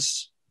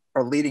roads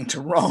are leading to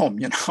Rome,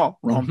 you know,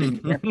 Rome being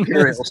the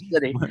imperial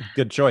city.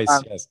 Good choice.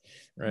 Yes.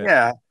 Right.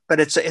 Yeah. But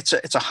it's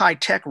a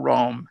high-tech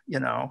Rome, you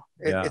know.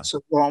 It's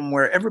a Rome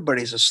where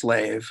everybody's a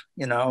slave,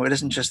 you know. It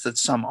isn't just that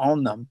some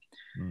own them.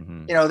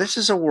 Mm-hmm. You know, this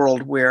is a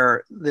world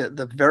where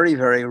the very,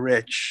 very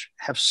rich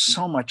have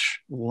so much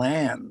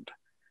land,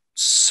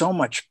 so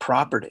much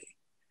property.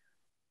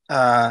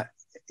 You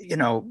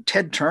know,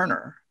 Ted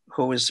Turner,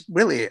 who is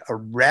really a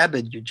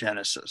rabid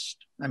eugenicist.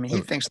 I mean,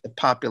 he thinks the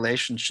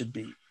population should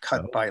be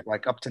cut by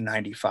like up to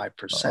 95%.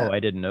 Oh,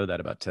 I didn't know that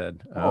about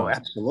Ted. Oh,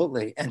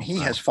 absolutely. And he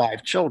has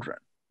 5 children.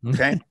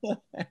 Okay.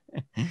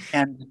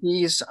 And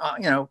he's,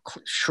 you know,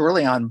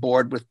 surely on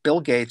board with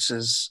Bill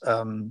Gates's,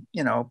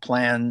 you know,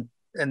 plan.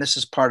 And this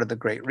is part of the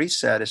Great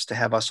Reset, is to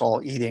have us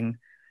all eating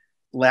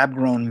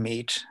lab-grown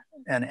meat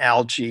and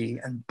algae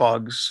and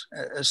bugs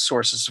as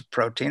sources of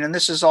protein. And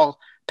this is all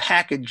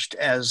packaged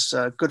as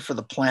good for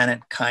the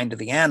planet, kind to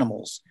the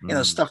animals. You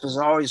know, stuff has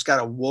always got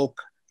a woke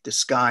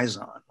disguise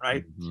on,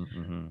 right?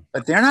 Mm-hmm.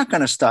 But they're not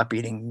going to stop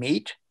eating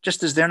meat,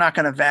 just as they're not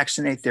going to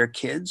vaccinate their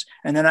kids,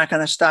 and they're not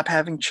going to stop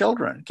having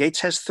children.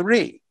 Gates has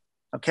 3,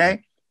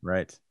 okay?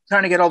 Right.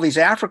 Trying to get all these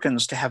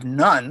Africans to have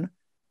none,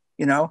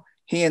 you know,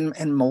 he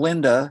and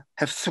Melinda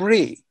have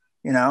 3,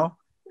 you know.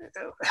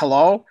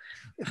 Hello?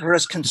 If we're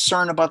as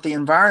concerned about the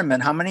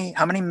environment, how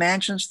many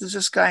mansions does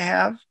this guy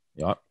have?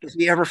 Yep. Does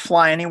he ever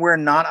fly anywhere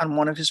not on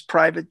one of his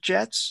private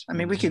jets? I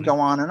mean, we could go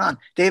on and on.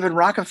 David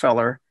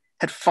Rockefeller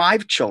had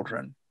 5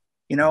 children.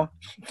 You know,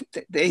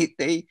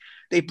 they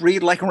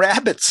breed like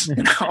rabbits.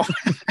 You know.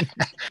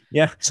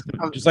 Yeah,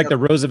 just like the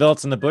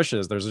Roosevelts and the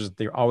Bushes.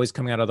 They're always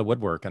coming out of the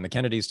woodwork, and the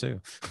Kennedys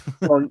too.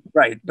 Well,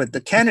 right, but the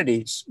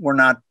Kennedys were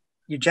not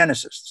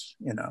eugenicists.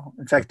 You know,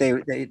 in fact,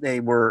 they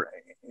were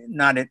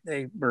not.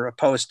 They were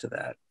opposed to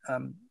that.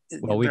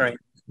 Well,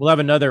 we'll have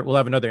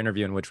another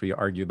interview in which we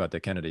argue about the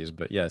Kennedys.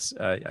 But yes,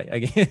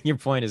 your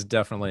point is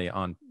definitely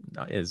on.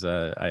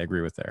 I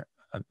agree with that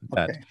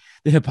Okay.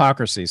 The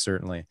hypocrisy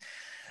certainly.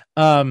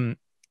 I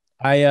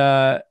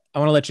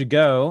want to let you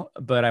go,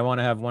 but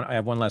I have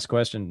one last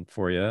question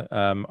for you.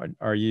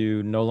 Are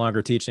you no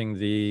longer teaching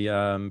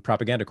the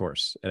propaganda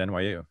course at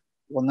NYU?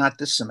 Well, not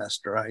this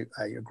semester. I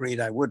agreed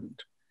I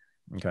wouldn't.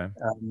 Okay.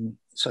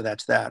 So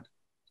that's that.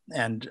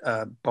 And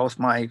I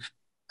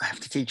have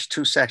to teach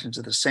 2 sections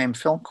of the same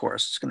film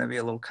course. It's going to be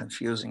a little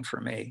confusing for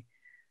me.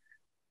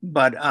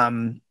 But,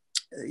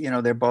 you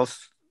know, they're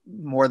both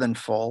more than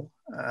full,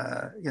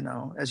 you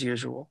know, as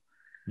usual.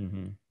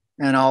 Mm-hmm.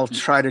 And I'll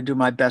try to do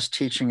my best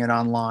teaching it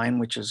online,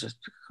 which is a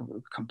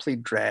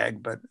complete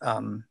drag, but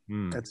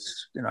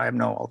that's, you know, I have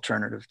no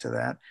alternative to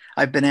that.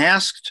 I've been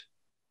asked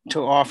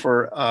to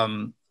offer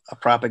a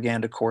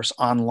propaganda course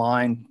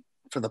online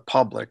for the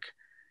public.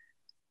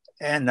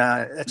 And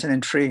that's an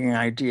intriguing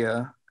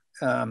idea,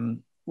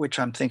 which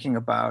I'm thinking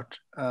about.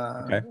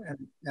 Okay.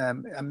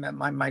 And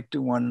I might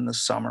do one in the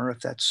summer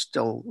if that's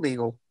still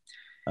legal.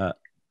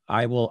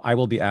 I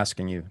will be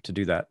asking you to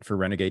do that for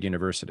Renegade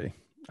University.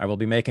 I will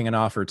be making an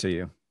offer to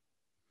you.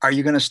 Are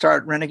you going to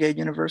start Renegade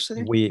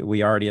University?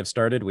 We already have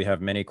started. We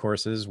have many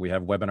courses. We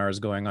have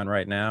webinars going on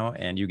right now,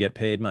 and you get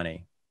paid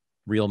money,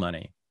 real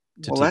money.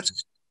 Well,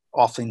 that's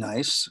awfully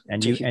nice.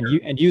 And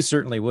you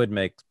certainly would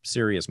make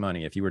serious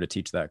money if you were to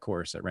teach that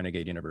course at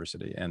Renegade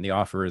University. And the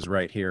offer is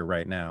right here,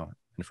 right now,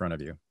 in front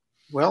of you.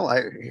 Well,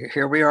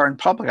 here we are in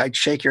public. I'd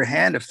shake your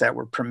hand if that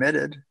were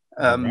permitted.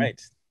 Right.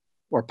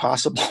 Or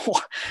possible.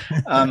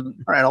 All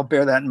right, I'll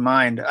bear that in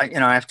mind.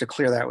 I have to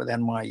clear that with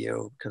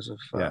NYU because of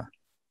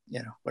you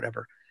know,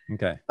 whatever.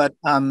 Okay. But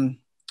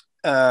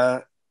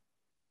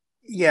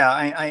yeah,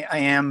 I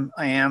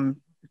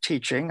am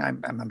teaching.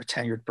 I'm a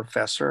tenured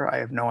professor. I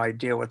have no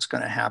idea what's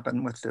going to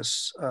happen with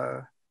this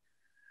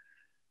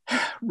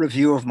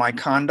review of my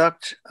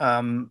conduct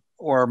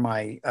or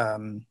my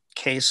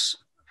case,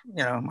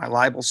 you know, my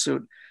libel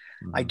suit.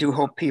 Mm-hmm. I do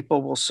hope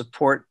people will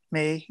support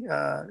me.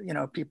 You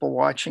know, people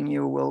watching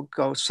you will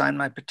go sign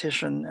my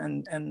petition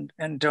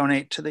and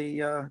donate to the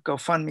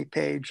GoFundMe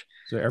page.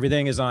 So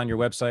everything is on your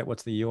website.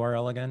 What's the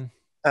URL again?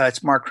 It's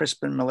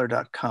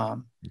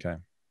markcrispinmiller.com. Okay.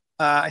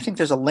 I think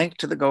there's a link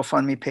to the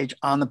GoFundMe page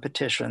on the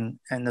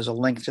petition, and there's a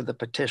link to the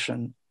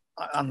petition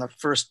on the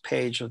first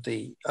page of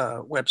the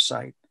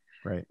website.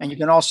 Right. And you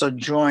can also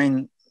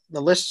join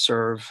the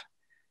listserv.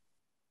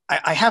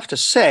 I have to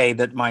say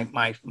that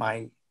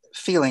my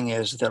feeling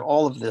is that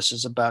all of this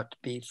is about to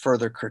be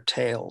further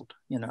curtailed,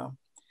 you know,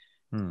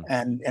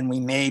 and we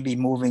may be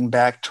moving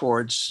back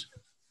towards,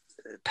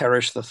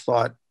 perish the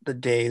thought, the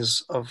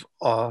days of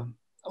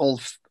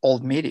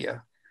old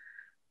media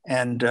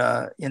and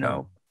you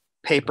know,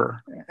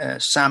 paper,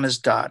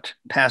 samizdat,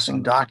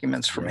 passing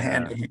documents from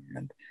hand to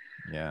hand.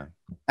 Yeah.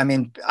 I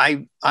mean,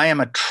 I am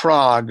a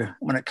trog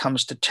when it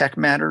comes to tech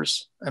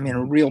matters. I mean,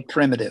 a real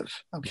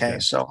primitive. Okay.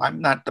 So I'm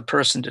not the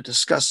person to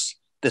discuss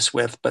this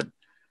with, but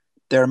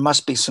there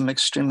must be some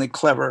extremely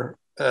clever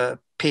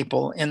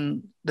people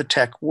in the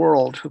tech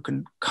world who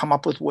can come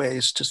up with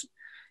ways to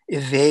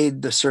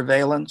evade the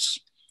surveillance.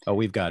 Oh,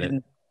 we've got it.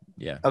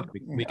 Yeah,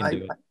 we can do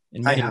it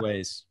in many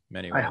ways.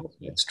 Many ways. I hope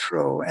it's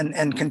true,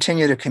 and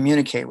continue to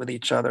communicate with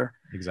each other.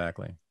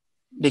 Exactly.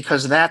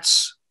 Because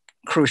that's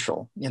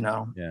crucial. You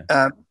know.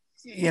 Yeah.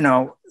 You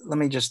know. Let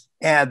me just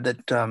add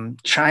that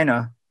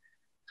China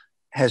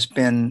has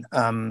been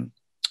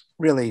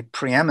really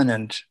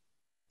preeminent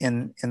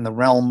in the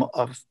realm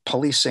of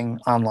policing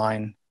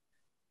online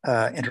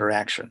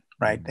interaction,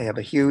 right? They have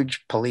a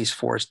huge police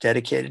force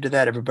dedicated to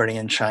that. Everybody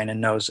in China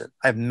knows it.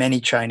 I have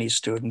many Chinese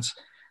students.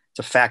 It's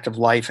a fact of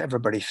life.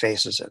 Everybody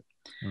faces it.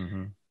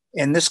 Mm-hmm.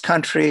 In this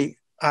country,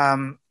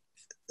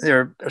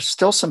 there are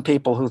still some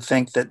people who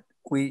think that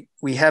we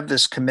have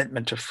this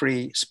commitment to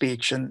free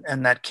speech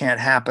and that can't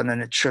happen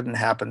and it shouldn't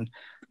happen,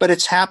 but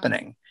it's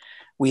happening.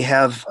 We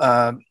have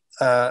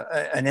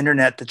an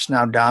internet that's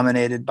now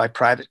dominated by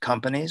private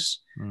companies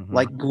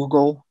like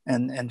Google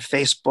and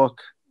Facebook,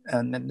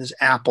 and then there's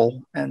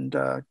Apple and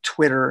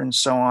Twitter and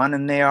so on,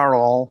 and they are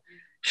all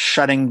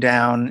shutting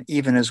down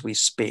even as we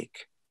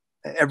speak.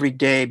 Every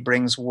day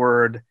brings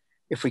word,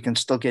 if we can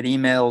still get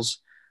emails,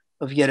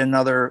 of yet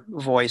another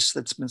voice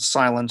that's been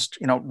silenced.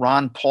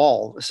 Ron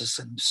Paul, this is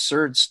an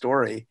absurd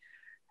story,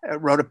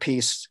 wrote a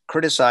piece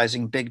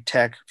criticizing big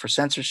tech for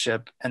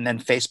censorship, and then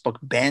Facebook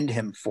banned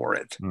him for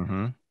it.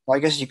 Mm-hmm. Well, I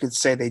guess you could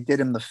say they did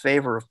him the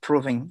favor of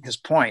proving his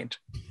point.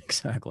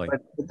 Exactly.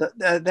 But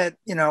that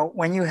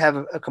when you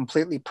have a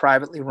completely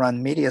privately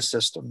run media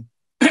system,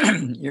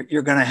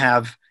 you're going to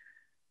have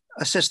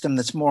a system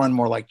that's more and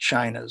more like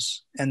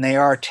China's, and they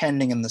are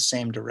tending in the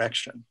same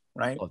direction,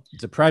 right? Well,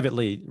 it's a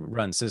privately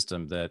run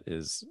system that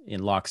is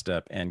in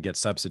lockstep and gets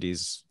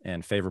subsidies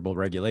and favorable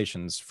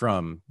regulations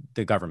from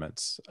the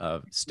governments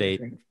of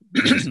state,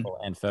 municipal,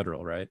 and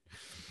federal, right?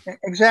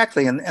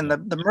 Exactly. And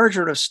the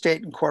merger of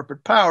state and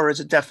corporate power is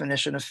a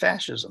definition of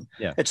fascism.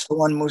 Yeah. It's the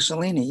one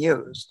Mussolini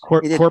used.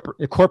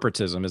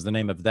 Corporatism is the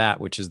name of that,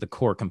 which is the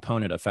core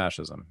component of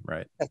fascism,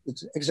 right?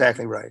 That's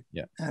exactly right.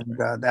 Yeah. And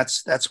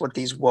that's what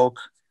these woke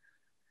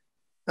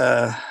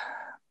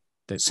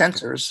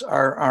censors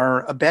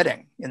are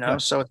abetting, Yeah.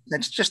 So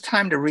it's just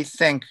time to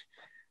rethink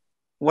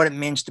what it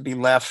means to be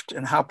left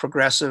and how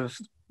progressive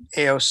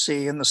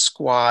AOC and the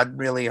squad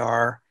really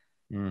are.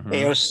 Mm-hmm.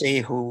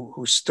 AOC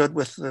who stood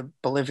with the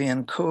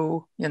Bolivian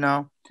coup,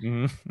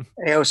 Mm-hmm.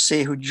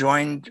 AOC who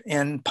joined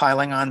in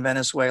piling on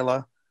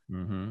Venezuela.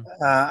 Mm-hmm.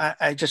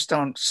 I just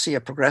don't see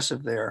a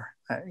progressive there,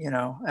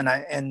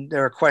 and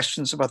there are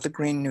questions about the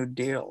Green New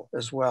Deal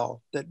as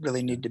well that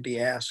really need to be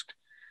asked.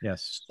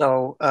 Yes.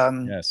 So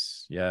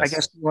yes. I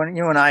guess when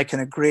you and I can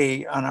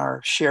agree on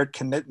our shared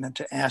commitment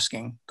to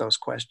asking those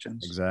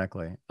questions.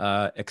 Exactly.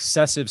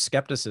 Excessive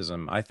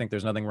skepticism. I think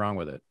there's nothing wrong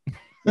with it.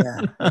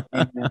 Yeah.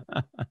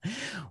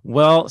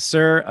 Well,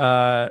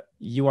 sir,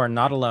 you are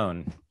not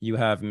alone. You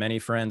have many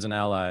friends and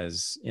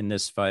allies in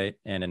this fight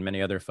and in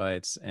many other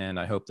fights. And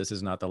I hope this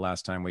is not the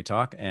last time we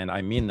talk. And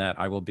I mean that.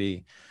 I will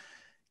be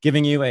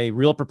giving you a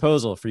real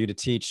proposal for you to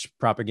teach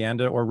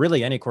propaganda, or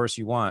really any course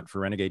you want, for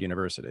Renegade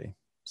University.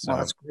 So, well,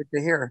 that's great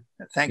to hear.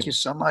 Thank you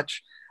so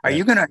much. Are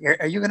you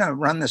gonna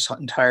run this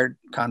entire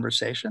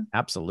conversation?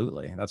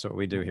 Absolutely. That's what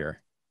we do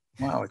here.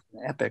 Wow, it's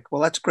epic.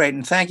 Well, that's great.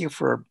 And thank you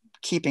for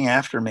keeping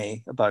after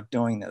me about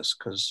doing this,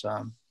 because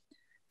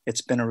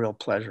it's been a real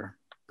pleasure.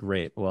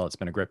 Great. Well, it's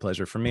been a great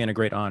pleasure for me and a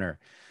great honor.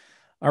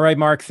 All right,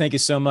 Mark, thank you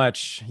so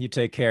much. You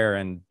take care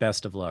and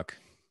best of luck.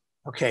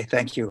 Okay,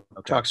 thank you.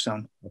 Okay. Talk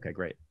soon. Okay,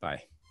 great.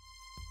 Bye.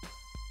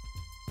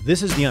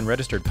 This is the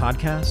Unregistered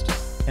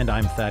podcast, and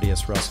I'm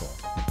Thaddeus Russell.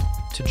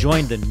 To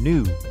join the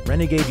new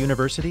Renegade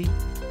University,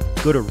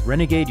 go to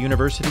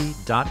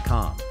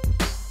renegadeuniversity.com.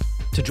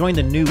 To join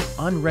the new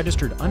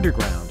Unregistered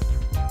Underground,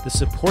 the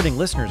supporting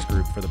listeners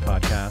group for the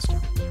podcast,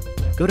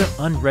 go to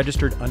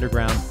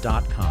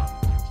unregisteredunderground.com.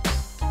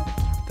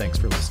 Thanks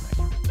for listening.